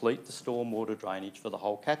to complete the stormwater drainage for the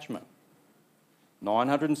whole catchment.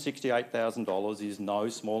 $968,000 is no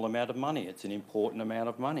small amount of money. It's an important amount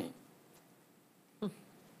of money.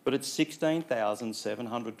 But it's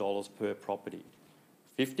 $16,700 per property.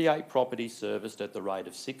 58 properties serviced at the rate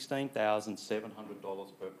of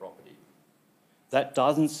 $16,700 per property. That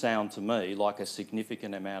doesn't sound to me like a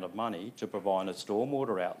significant amount of money to provide a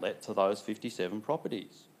stormwater outlet to those 57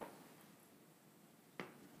 properties.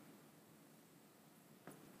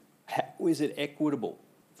 How is it equitable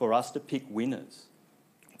for us to pick winners,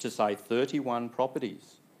 to say 31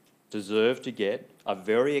 properties deserve to get a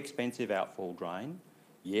very expensive outfall drain?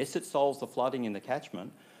 Yes, it solves the flooding in the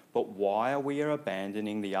catchment, but why are we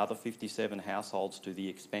abandoning the other 57 households to the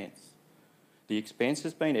expense? The expense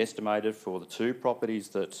has been estimated for the 2 properties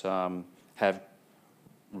that have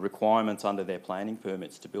requirements under their planning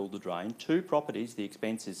permits to build the drain. 2 properties, the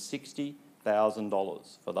expense is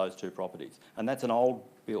 $60,000 for those 2 properties, and that's an old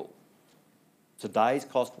bill. Today's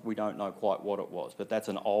cost, we don't know quite what it was, but that's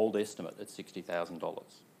an old estimate at $60,000.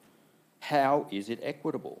 How is it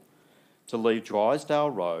equitable to leave Drysdale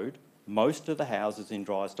Road, most of the houses in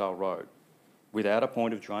Drysdale Road, without a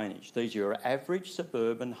point of drainage? These are your average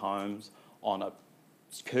suburban homes on a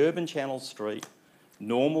curb and channel street,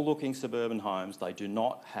 normal looking suburban homes. They do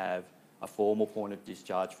not have a formal point of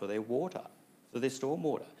discharge for their water, for their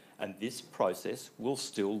stormwater. And this process will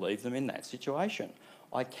still leave them in that situation.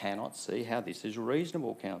 I cannot see how this is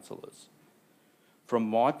reasonable, councillors. From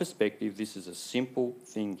my perspective, this is a simple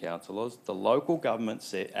thing, councillors. The Local Government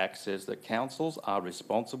Act says that councils are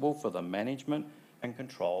responsible for the management and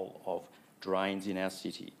control of drains in our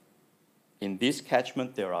city. In this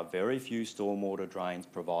catchment, there are very few stormwater drains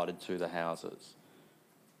provided to the houses.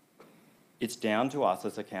 It's down to us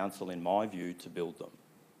as a council, in my view, to build them.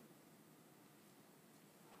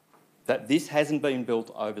 That this hasn't been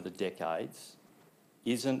built over the decades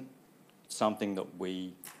isn't something that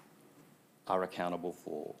we are accountable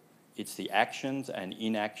for. It's the actions and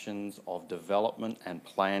inactions of development and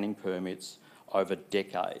planning permits over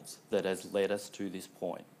decades that has led us to this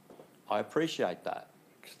point. I appreciate that,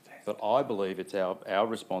 but I believe it's our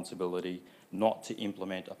responsibility not to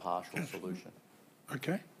implement a partial solution.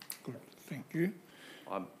 Okay, good, thank you.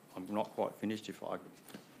 I'm not quite finished if I...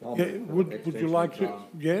 Yeah, would you like to...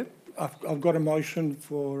 Yeah, I've got a motion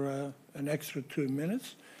for an extra 2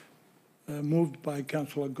 minutes, moved by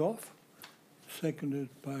Councillor Goff, seconded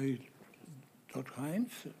by Dr.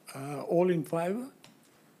 Haynes. All in favour?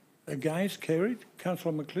 Against? Carried.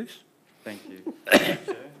 Councillor McLeish. Thank you.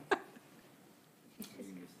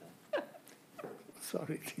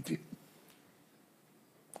 Sorry, did you?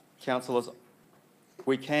 Councillors,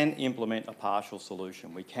 we can implement a partial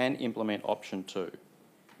solution. We can implement option 2.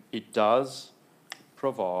 It does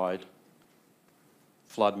provide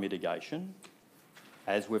flood mitigation,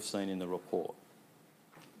 as we've seen in the report,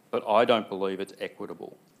 but I don't believe it's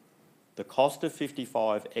equitable. The cost of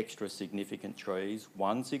 55 extra significant trees,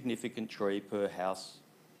 1 significant tree per house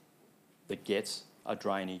that gets a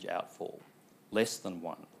drainage outfall, less than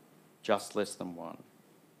 1, just less than 1.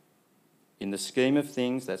 In the scheme of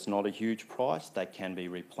things, that's not a huge price. They can be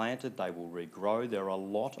replanted, they will regrow. There are a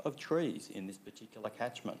lot of trees in this particular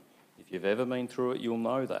catchment. If you've ever been through it, you'll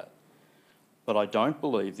know that. But I don't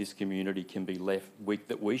believe this community can be left with,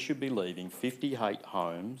 that we should be leaving 58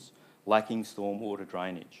 homes lacking stormwater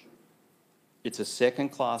drainage. It's a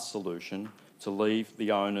second-class solution to leave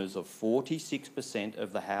the owners of 46%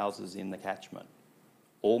 of the houses in the catchment,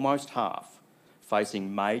 almost half,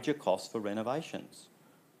 facing major costs for renovations.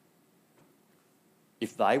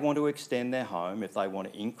 If they want to extend their home, if they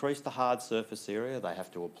want to increase the hard surface area, they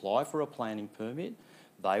have to apply for a planning permit.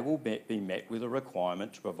 They will be met with a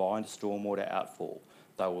requirement to provide a stormwater outfall.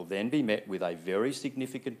 They will then be met with a very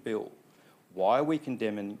significant bill. Why are we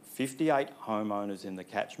condemning 58 homeowners in the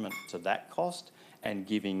catchment to that cost and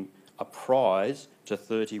giving a prize to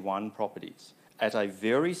 31 properties at a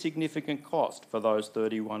very significant cost for those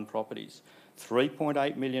 31 properties?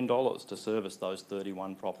 $3.8 million to service those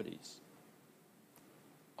 31 properties.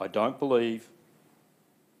 I don't believe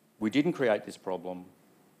we didn't create this problem,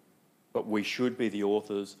 but we should be the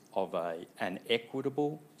authors of an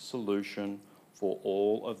equitable solution for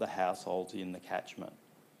all of the households in the catchment.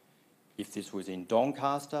 If this was in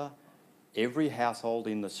Doncaster, every household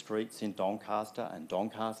in the streets in Doncaster and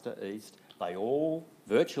Doncaster East, they all,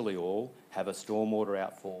 virtually all, have a stormwater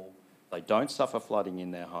outfall. They don't suffer flooding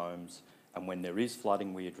in their homes, and when there is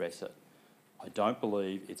flooding, we address it. I don't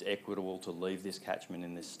believe it's equitable to leave this catchment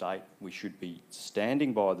in this state. We should be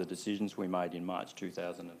standing by the decisions we made in March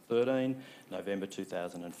 2013, November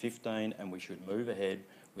 2015, and we should move ahead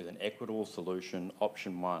with an equitable solution,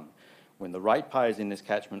 option 1. When the ratepayers in this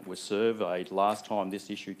catchment were surveyed last time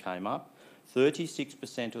this issue came up,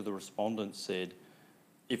 36% of the respondents said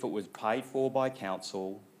if it was paid for by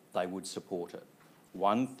council, they would support it.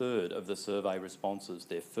 1/3 of the survey responses,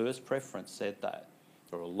 their first preference said that.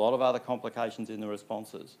 There are a lot of other complications in the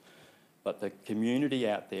responses, but the community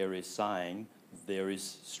out there is saying there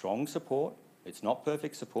is strong support. It's not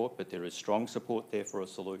perfect support, but there is strong support there for a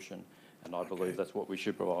solution, and I believe that's what we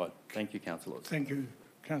should provide. Thank you, councillors. Thank you,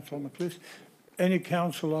 Councillor McLeish. Any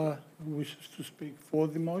councillor who wishes to speak for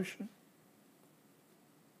the motion?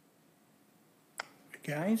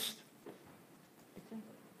 Against?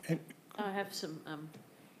 I have some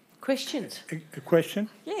questions. A question?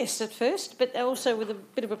 Yes, at first, but also with a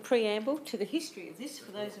bit of a preamble to the history of this,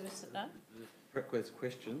 for those of us that know. Request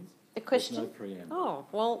questions. A question? There's no preamble. Oh,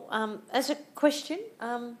 well, as a question,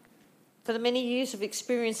 for the many years of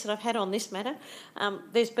experience that I've had on this matter,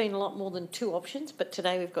 there's been a lot more than 2 options, but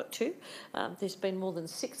today we've got 2. There's been more than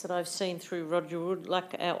 6 that I've seen through Roger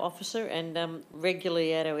Woodluck, our officer, and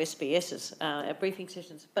regularly at our SBSs, our briefing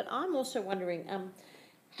sessions. But I'm also wondering,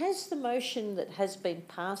 has the motion that has been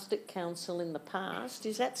passed at council in the past,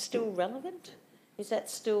 is that still relevant? Is that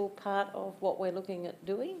still part of what we're looking at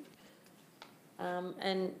doing?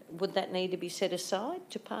 And would that need to be set aside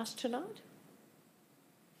to pass tonight?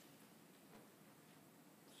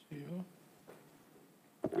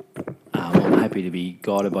 I'm happy to be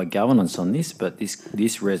guided by governance on this, but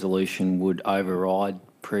this resolution would override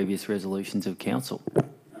previous resolutions of council.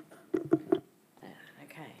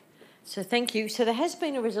 Okay, so thank you. So there has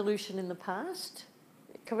been a resolution in the past,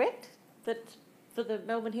 correct? That for the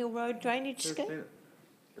Melbourne Hill Road drainage scheme?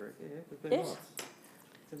 Yes.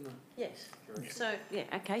 Yes. So, yeah,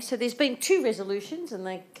 okay. So there's been 2 resolutions and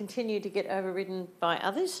they continue to get overridden by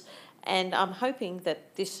others. And I'm hoping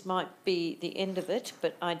that this might be the end of it,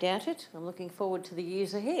 but I doubt it. I'm looking forward to the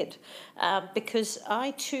years ahead because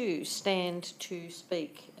I too stand to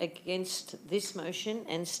speak against this motion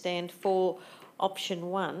and stand for option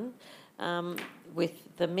 1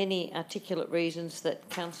 with the many articulate reasons that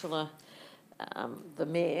Councillor, the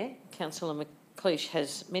Mayor, Councillor McLeish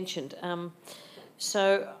has mentioned.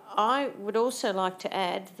 So I would also like to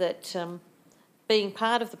add that being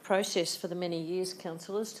part of the process for the many years,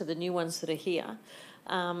 councillors, to the new ones that are here,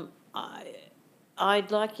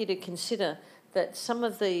 I'd like you to consider that some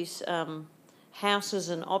of these houses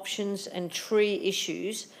and options and tree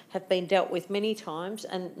issues have been dealt with many times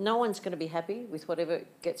and no one's going to be happy with whatever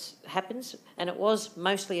happens, and it was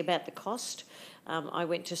mostly about the cost. I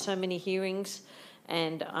went to so many hearings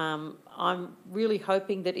and I'm really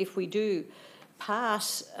hoping that if we do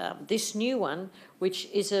pass this new one, which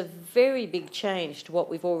is a very big change to what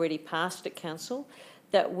we've already passed at council,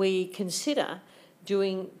 that we consider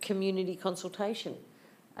doing community consultation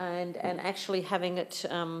and actually having it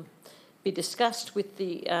be discussed with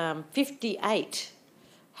the 58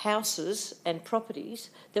 houses and properties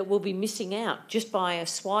that will be missing out just by a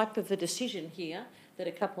swipe of a decision here that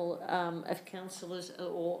a couple of councillors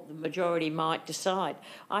or the majority might decide.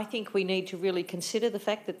 I think we need to really consider the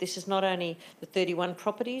fact that this is not only the 31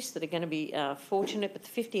 properties that are going to be fortunate, but the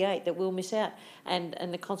 58 that will miss out, and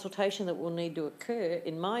the consultation that will need to occur,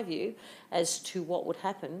 in my view, as to what would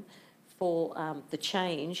happen for the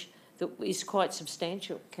change that is quite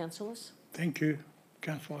substantial. Councillors? Thank you,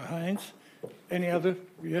 Councillor Haynes. Any other?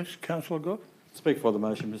 Yes, Councillor Goff? Speak for the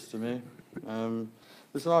motion, Mr Mayor.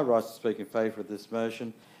 Listen, I rise to speak in favour of this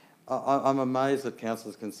motion. I'm amazed that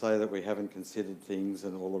councillors can say that we haven't considered things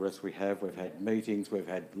and all the rest we have. We've had meetings, we've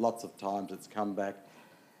had lots of times it's come back.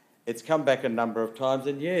 It's come back a number of times,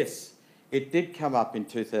 and yes, it did come up in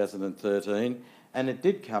 2013, and it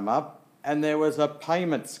did come up, and there was a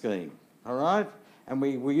payment scheme, all right? And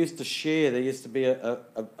we used to share, there used to be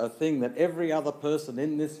a thing that every other person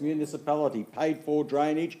in this municipality paid for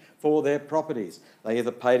drainage for their properties. They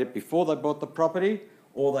either paid it before they bought the property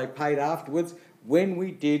or they paid afterwards when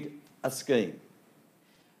we did a scheme.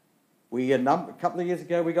 A couple of years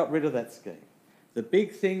ago, we got rid of that scheme. The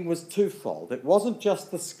big thing was twofold. It wasn't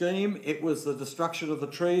just the scheme, it was the destruction of the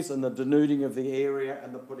trees and the denuding of the area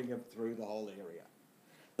and the putting it through the whole area.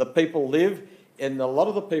 The people live, and a lot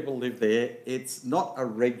of the people live there, it's not a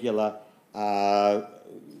regular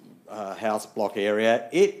house block area.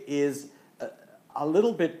 It is a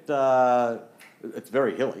little bit, it's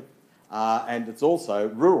very hilly, and it's also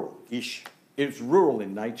rural-ish. It's rural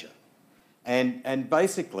in nature. And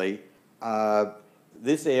basically,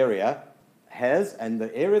 this area has, and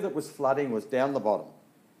the area that was flooding was down the bottom.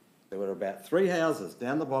 There were about 3 houses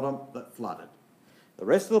down the bottom that flooded. The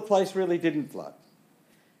rest of the place really didn't flood.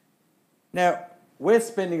 Now, we're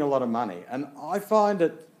spending a lot of money, and I find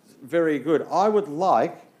it very good. I would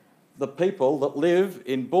like the people that live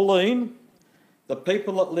in Bulleen, the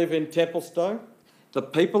people that live in Templestowe, the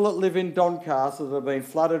people that live in Doncaster that have been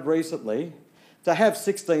flooded recently, to have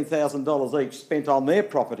 $16,000 each spent on their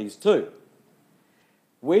properties too.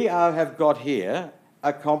 We have got here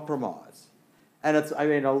a compromise, and it's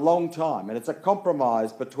been a long time, and it's a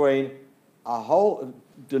compromise between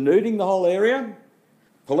denuding the whole area,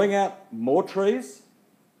 pulling out more trees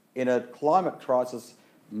in a climate crisis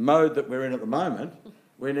mode that we're in at the moment.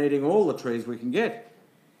 We're needing all the trees we can get.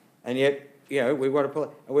 And yet, we want to pull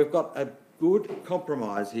it. And we've got a good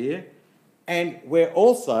compromise here. And we're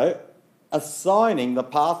also assigning the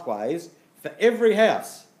pathways for every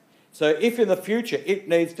house. So if in the future it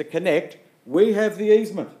needs to connect, we have the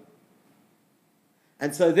easement.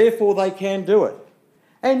 And so therefore they can do it.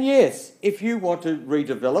 And yes, if you want to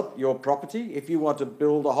redevelop your property, if you want to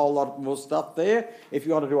build a whole lot more stuff there, if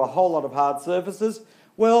you want to do a whole lot of hard surfaces,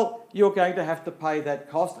 well, you're going to have to pay that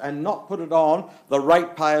cost and not put it on the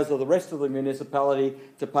ratepayers of the rest of the municipality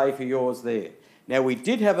to pay for yours there. Now, we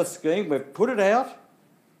did have a scheme, we've put it out.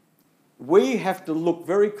 We have to look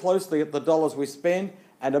very closely at the dollars we spend,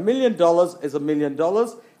 and $1 million is $1 million.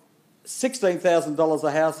 $16,000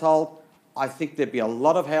 a household. I think there'd be a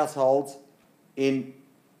lot of households in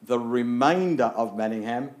the remainder of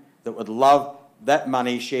Manningham that would love that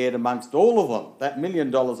money shared amongst all of them, that $1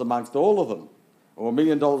 million amongst all of them, or $1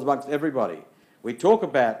 million amongst everybody. We talk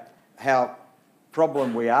about how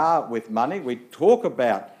problem we are with money. We talk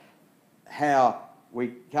about how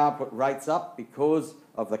we can't put rates up because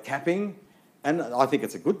of the capping, and I think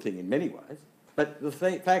it's a good thing in many ways. But the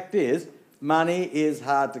fact is, money is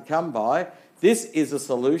hard to come by. This is a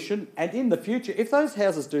solution, and in the future, if those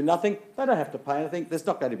houses do nothing, they don't have to pay anything. There's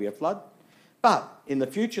not going to be a flood. But in the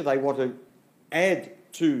future, they want to add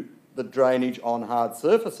to the drainage on hard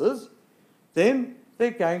surfaces, then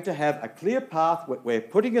they're going to have a clear path we're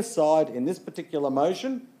putting aside in this particular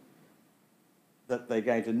motion that they're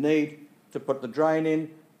going to need to put the drain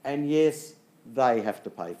in, and yes, they have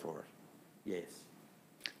to pay for it. Yes.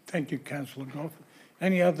 Thank you, Councillor Goff.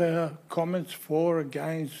 Any other comments for,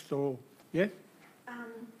 against, or... Yeah?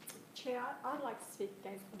 Chair, I'd like to speak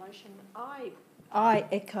against the motion. I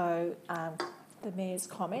echo the Mayor's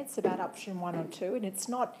comments about option 1 or 2, and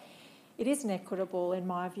it isn't equitable in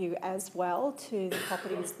my view as well to the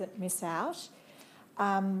properties that miss out.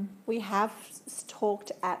 We have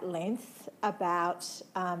talked at length about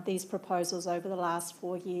these proposals over the last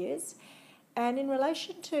 4 years, and in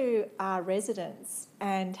relation to our residents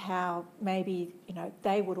and how maybe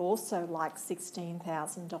they would also like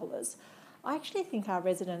 $16,000. I actually think our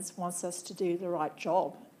residents wants us to do the right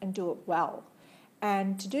job and do it well.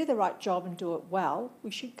 And to do the right job and do it well, we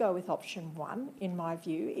should go with option 1, in my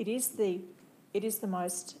view. It is the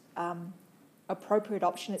most appropriate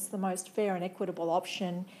option. It's the most fair and equitable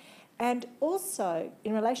option. And also,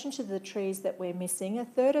 in relation to the trees that we're missing, a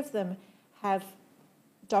third of them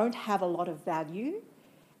don't have a lot of value,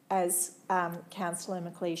 as Councillor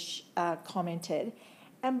McLeish commented.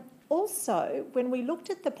 And also, when we looked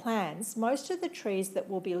at the plans, most of the trees that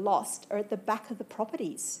will be lost are at the back of the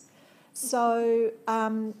properties. So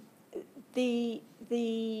the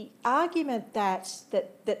argument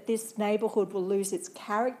that this neighbourhood will lose its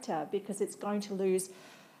character because it's going to lose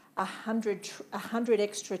 100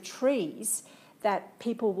 extra trees that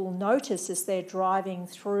people will notice as they're driving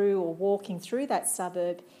through or walking through that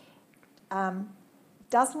suburb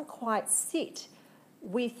doesn't quite sit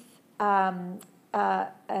with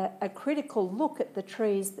a critical look at the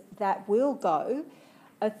trees that will go.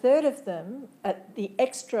 A third of them, the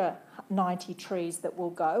extra 90 trees that will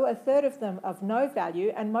go, a third of them of no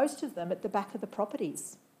value, and most of them at the back of the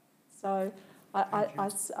properties. So I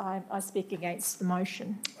speak against the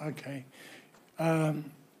motion. Okay.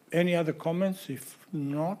 Any other comments? If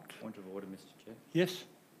not... Point of order, Mr Chair. Yes.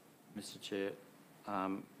 Mr Chair,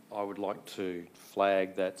 I would like to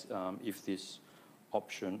flag that if this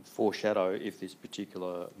if this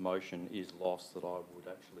particular motion is lost, that I would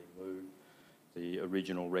actually move the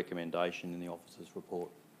original recommendation in the officer's report.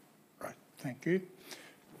 Right, thank you.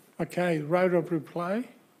 Okay, road of replay.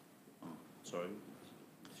 Sorry.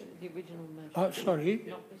 The original motion. Oh, sorry.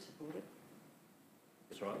 Not be supported.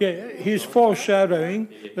 That's right. Yeah, he's foreshadowing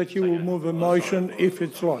that you will move a motion if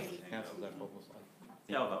it's lost.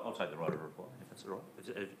 Yeah, I'll take the right of reply, if that's all right.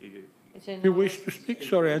 You wish to speak?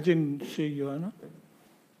 Sorry, I didn't see you, Anna.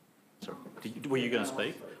 Sorry. Were you going to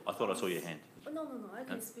speak? I thought I saw your hand. No, I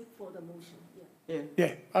can speak for the motion,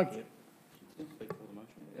 Yeah, okay.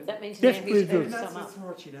 That means Yes, Naomi's please going do. to sum up.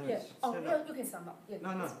 Yeah. Oh, yeah, you can sum up. Yeah.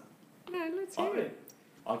 No. No, let's hear it.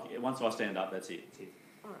 Okay, once I stand up, that's it.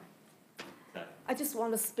 All right. I just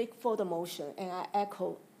want to speak for the motion, and I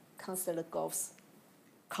echo Councillor Goff's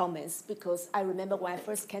comments, because I remember when I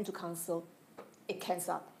first came to council, it came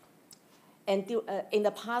up. And in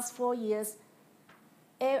the past 4 years,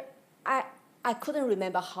 I couldn't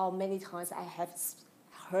remember how many times I have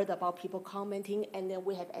heard about people commenting, and then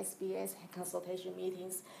we have SBS consultation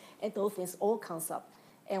meetings, and those things all comes up.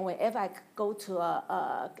 And whenever I go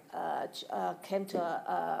to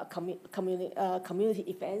community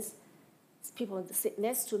events, people sit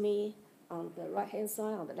next to me on the right-hand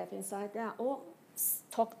side, on the left-hand side. They are all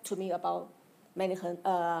talk to me about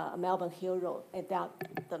Melbourne Hill Road and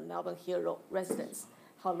the Melbourne Hill Road residents.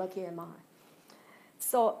 How lucky am I?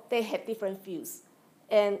 So they have different views.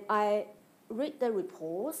 And I read the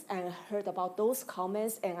reports and heard about those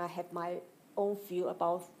comments, and I have my own view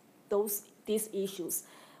about these issues.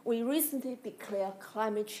 We recently declared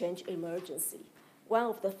climate change emergency. One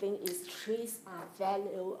of the things is trees are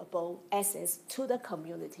valuable assets to the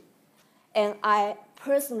community. And I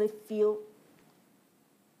personally feel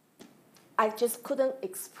I just couldn't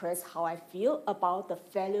express how I feel about the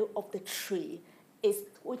value of the tree,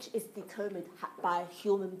 which is determined by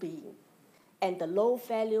human being. And the low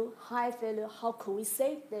value, high value, how could we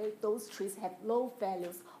say that those trees have low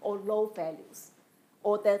values or low values?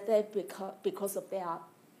 Or that they, because of they are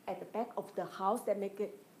at the back of the house, that make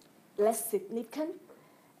it less significant.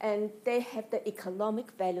 And they have the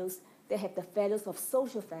economic values, they have the values of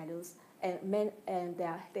social values, and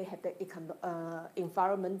they have the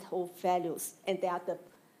environmental values, and they are the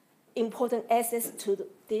important assets to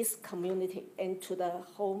this community and to the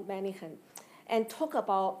whole Manningham. And talk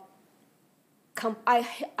about,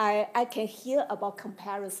 I can hear about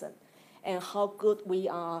comparison and how good we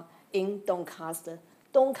are in Doncaster.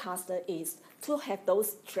 Doncaster is to have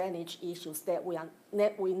those drainage issues that we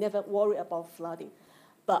never worry about flooding.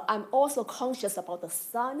 But I'm also conscious about the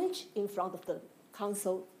signage in front of the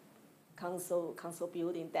council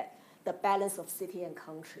building, that the balance of city and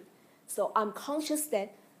country. So I'm conscious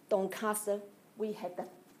that Doncaster, we have the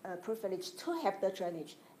privilege to have the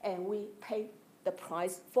drainage, and we pay the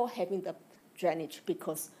price for having the drainage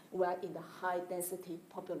because we are in the high density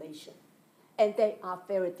population. And they are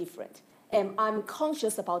very different. And I'm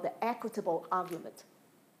conscious about the equitable argument.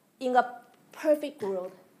 In a perfect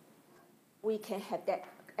world, we can have that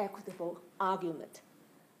equitable argument.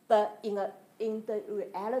 But in the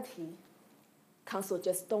reality, council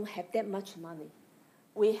just don't have that much money.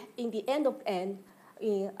 In the end of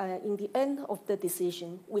the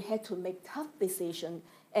decision, we had to make tough decision,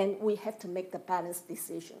 and we have to make the balanced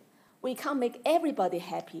decision. We can't make everybody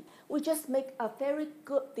happy. We just make a very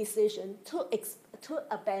good decision to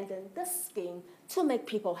abandon the scheme to make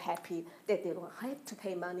people happy, that they don't have to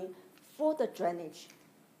pay money for the drainage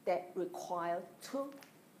that required to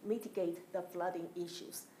mitigate the flooding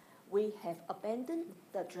issues. We have abandoned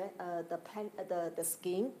the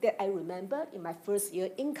scheme that I remember in my first year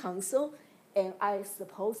in council, and I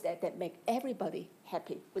suppose that make everybody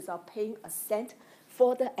happy without paying a cent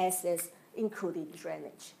for the assets, including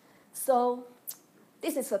drainage. So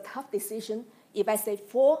this is a tough decision. If I say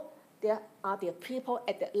for, there are the people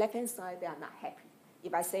at the left-hand side, they are not happy.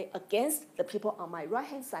 If I say against, the people on my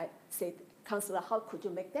right-hand side say, Councillor, how could you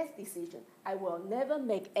make that decision? I will never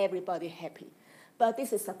make everybody happy. But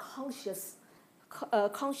this is a conscious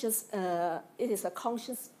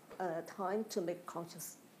time to make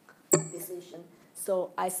conscious decision.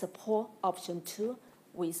 So I support option 2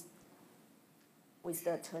 with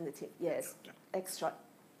the alternative. Yes, extra.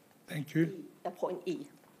 Thank you. Point E.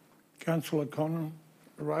 Councillor Conn,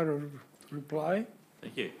 right of reply.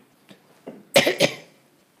 Thank you.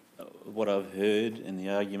 What I've heard and the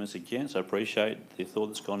arguments against, I appreciate the thought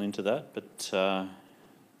that's gone into that, but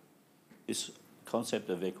this concept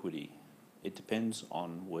of equity, it depends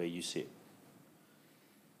on where you sit.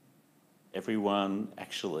 Everyone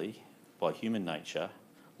actually, by human nature,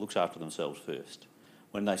 looks after themselves first.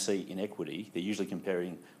 When they see inequity, they're usually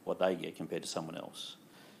comparing what they get compared to someone else.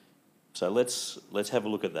 So let's have a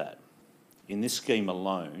look at that. In this scheme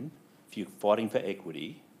alone, if you're fighting for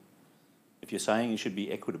equity, if you're saying it should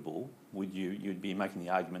be equitable, you'd be making the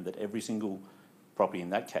argument that every single property in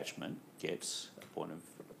that catchment gets a point of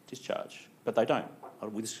discharge. But they don't,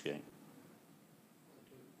 not with this scheme.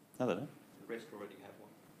 No, they don't. The rest already have one.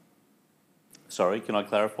 Sorry, can I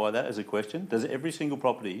clarify that as a question? Does every single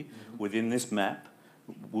property within this map,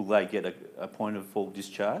 will they get a point of full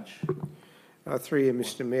discharge? Through you,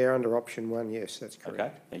 Mr Mayor, under option 1, yes, that's correct.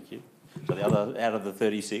 Okay, thank you. So the other, out of the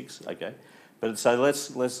 36, okay. But so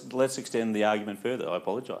let's extend the argument further. I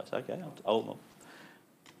apologise. Okay, I'm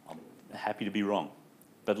happy to be wrong.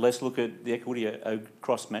 But let's look at the equity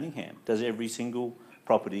across Manningham. Does every single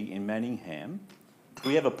property in Manningham, do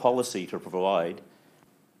we have a policy to provide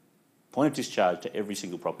point of discharge to every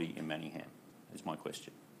single property in Manningham? Is my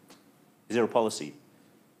question. Is there a policy?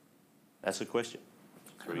 That's the question.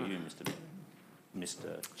 Through you,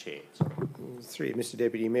 Mr Chair. Through you, Mr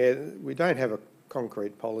Deputy Mayor, we don't have a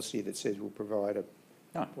concrete policy that says we'll provide a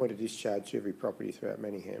No. Or to discharge every property throughout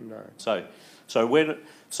Manningham, no.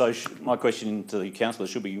 My question to the councillor,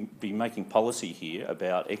 should we be making policy here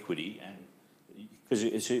about equity? And because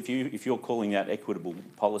if you're calling out equitable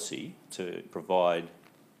policy to provide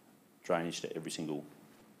drainage to every single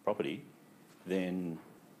property, then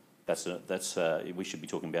we should be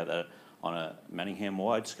talking about that on a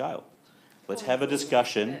Manningham-wide scale. Let's have a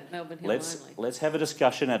discussion. Let's have a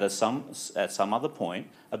discussion at some other point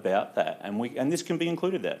about that, and this can be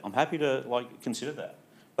included. That I'm happy to consider that,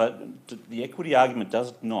 but the equity argument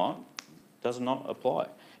does not apply.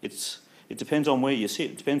 It depends on where you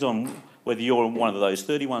sit. It depends on whether you're in one of those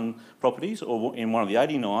 31 properties, or in one of the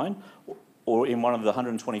 89, or in one of the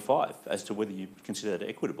 125, as to whether you consider that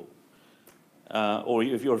equitable. Or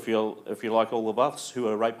if you're like all of us who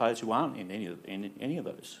are ratepayers who aren't in any of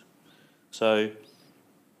those. So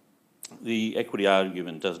the equity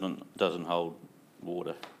argument doesn't hold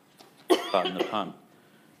water, pardon the pun.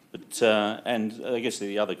 But and I guess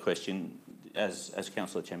the other question, as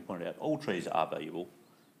Councillor Chen pointed out, all trees are valuable,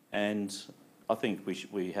 and I think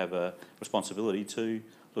we have a responsibility to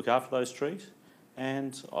look after those trees.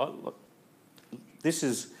 And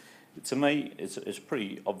to me, it's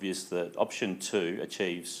pretty obvious that option 2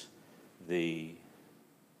 achieves the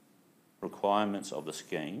requirements of the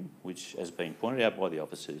scheme, which has been pointed out by the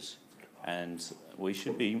officers, and we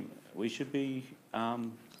should be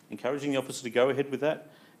encouraging the officers to go ahead with that.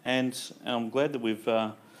 And I'm glad that we've,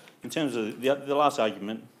 in terms of the last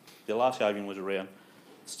argument was around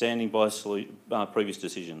standing by previous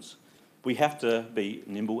decisions. We have to be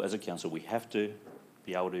nimble as a council. We have to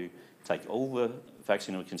be able to take all the facts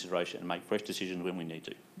into consideration and make fresh decisions when we need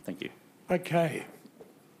to. Thank you. Okay.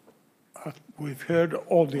 We've heard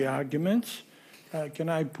all the arguments. Can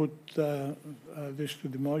I put this to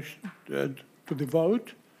the motion, to the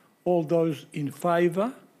vote? All those in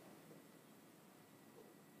favour?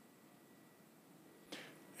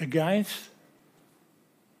 Against?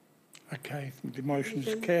 Okay, the motion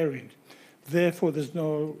is carried. Therefore, there's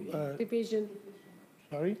no... Division.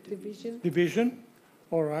 Sorry? Division. Division?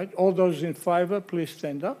 All right. All those in favour, please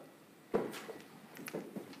stand up.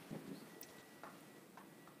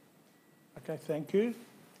 Okay, thank you.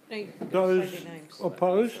 No, those say their names.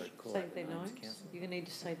 opposed? Say their names. You're going to need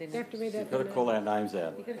to say their names. You have to read out You've got to call our names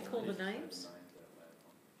out. You're going to call the names?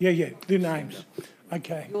 Yeah, the names.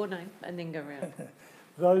 Okay. Your name, and then go round.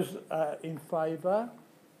 Those in favour,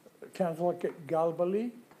 Councillor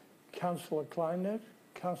Galbally, Councillor Kleinert,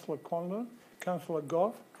 Councillor Conlon, Councillor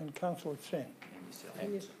Goff and Councillor Chen.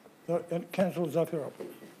 And Councillor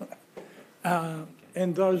Zafiropoulos.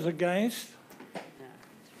 And those against?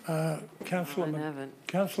 Councillor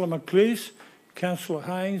McLeish, Councillor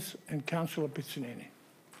Haynes and Councillor Piccinini.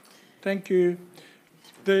 Thank you.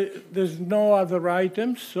 There's no other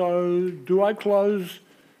items, so do I close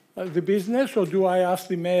the business or do I ask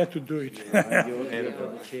the Mayor to do it?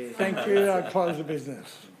 Thank you, I close the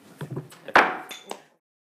business.